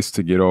 Advice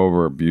to get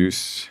over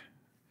abuse.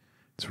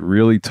 It's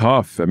really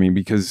tough. I mean,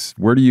 because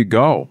where do you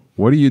go?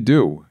 What do you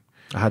do?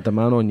 I had a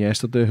man on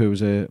yesterday who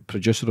was a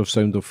producer of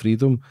Sound of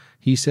Freedom.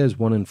 He says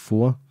 1 in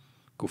 4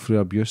 go through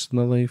abuse in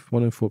their life.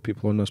 1 in 4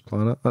 people on this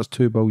planet. That's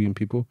 2 billion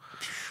people.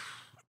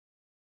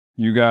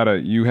 You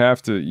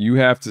have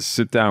to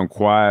sit down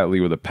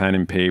quietly with a pen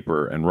and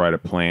paper and write a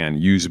plan.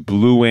 Use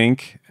blue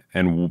ink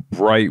and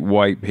bright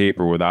white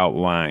paper without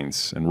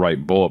lines, and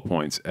write bullet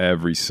points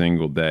every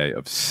single day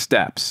of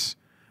steps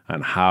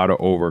on how to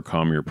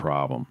overcome your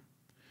problem.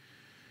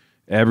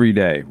 Every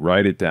day,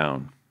 write it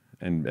down,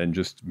 and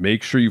just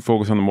make sure you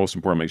focus on the most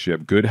important. Make sure you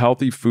have good,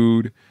 healthy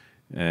food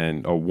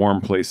and a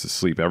warm place to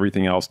sleep.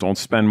 Everything else, don't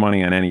spend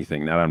money on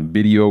anything. Not on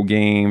video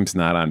games,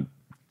 not on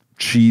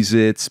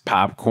Cheez-Its,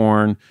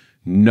 popcorn,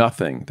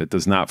 nothing that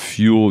does not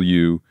fuel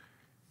you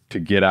to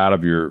get out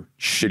of your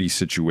shitty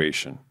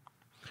situation.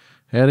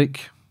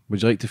 Eric,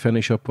 would you like to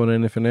finish up on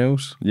anything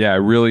else? Yeah, I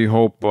really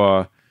hope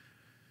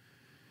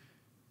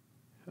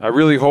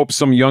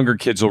some younger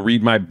kids will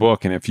read my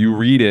book, and if you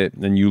read it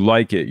and you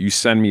like it, you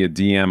send me a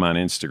DM on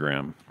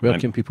Instagram. Where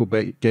can people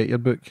get your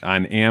book?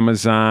 On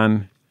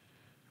Amazon.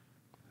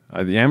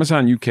 The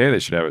Amazon UK, they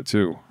should have it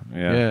too.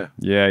 Yeah.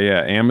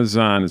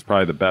 Amazon is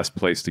probably the best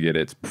place to get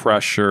it. It's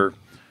Pressure,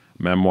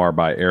 memoir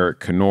by Eric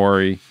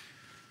Canori.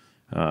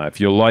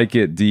 If you like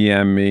it,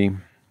 DM me,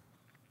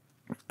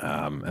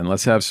 and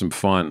let's have some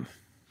fun.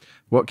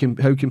 How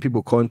can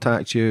people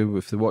contact you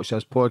if they watch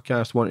this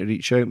podcast, want to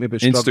reach out, maybe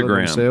struggling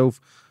themselves?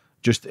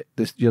 Just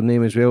your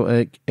name as well,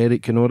 Eric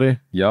Canori?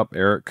 Yep,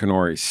 Eric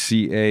Canori,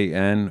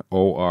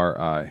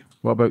 Canori.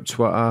 What about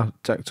Twitter,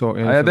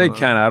 TikTok? They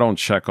can. I don't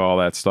check all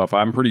that stuff.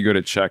 I'm pretty good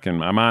at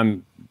checking. I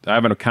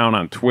have an account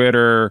on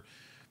Twitter,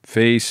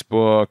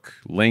 Facebook,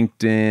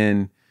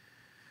 LinkedIn,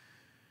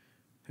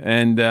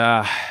 and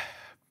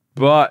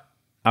but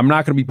I'm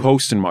not going to be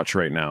posting much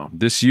right now.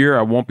 This year,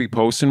 I won't be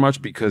posting much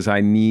because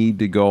I need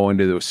to go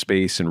into the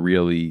space and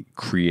really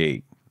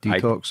create.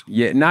 Detox?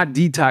 Not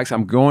detox.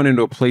 I'm going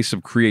into a place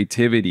of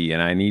creativity,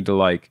 and I need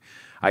to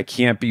I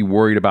can't be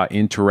worried about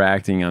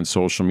interacting on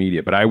social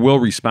media, but I will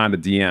respond to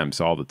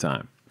DMs all the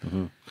time.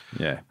 Mm-hmm.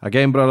 Yeah.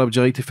 Again, brother, would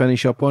you like to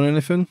finish up on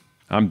anything?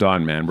 I'm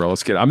done, man, bro.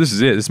 Let's get it. This is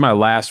it. This is my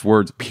last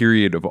words,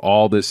 period, of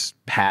all this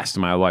past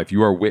in my life.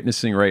 You are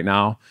witnessing right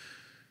now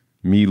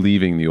me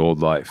leaving the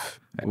old life.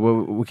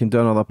 Well, we can do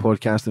another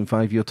podcast in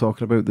 5 years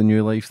talking about the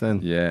new life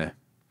then. Yeah.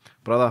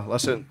 Brother,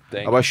 listen,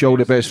 I wish you all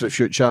the best for the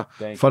future.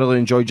 Thoroughly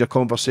enjoyed your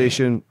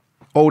conversation.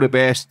 All the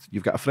best.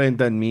 You've got a friend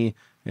in me.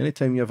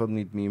 Anytime you ever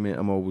need me, mate,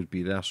 I'm always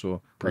be there.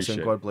 So,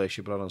 listen, God bless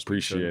you, brother.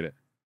 Appreciate it.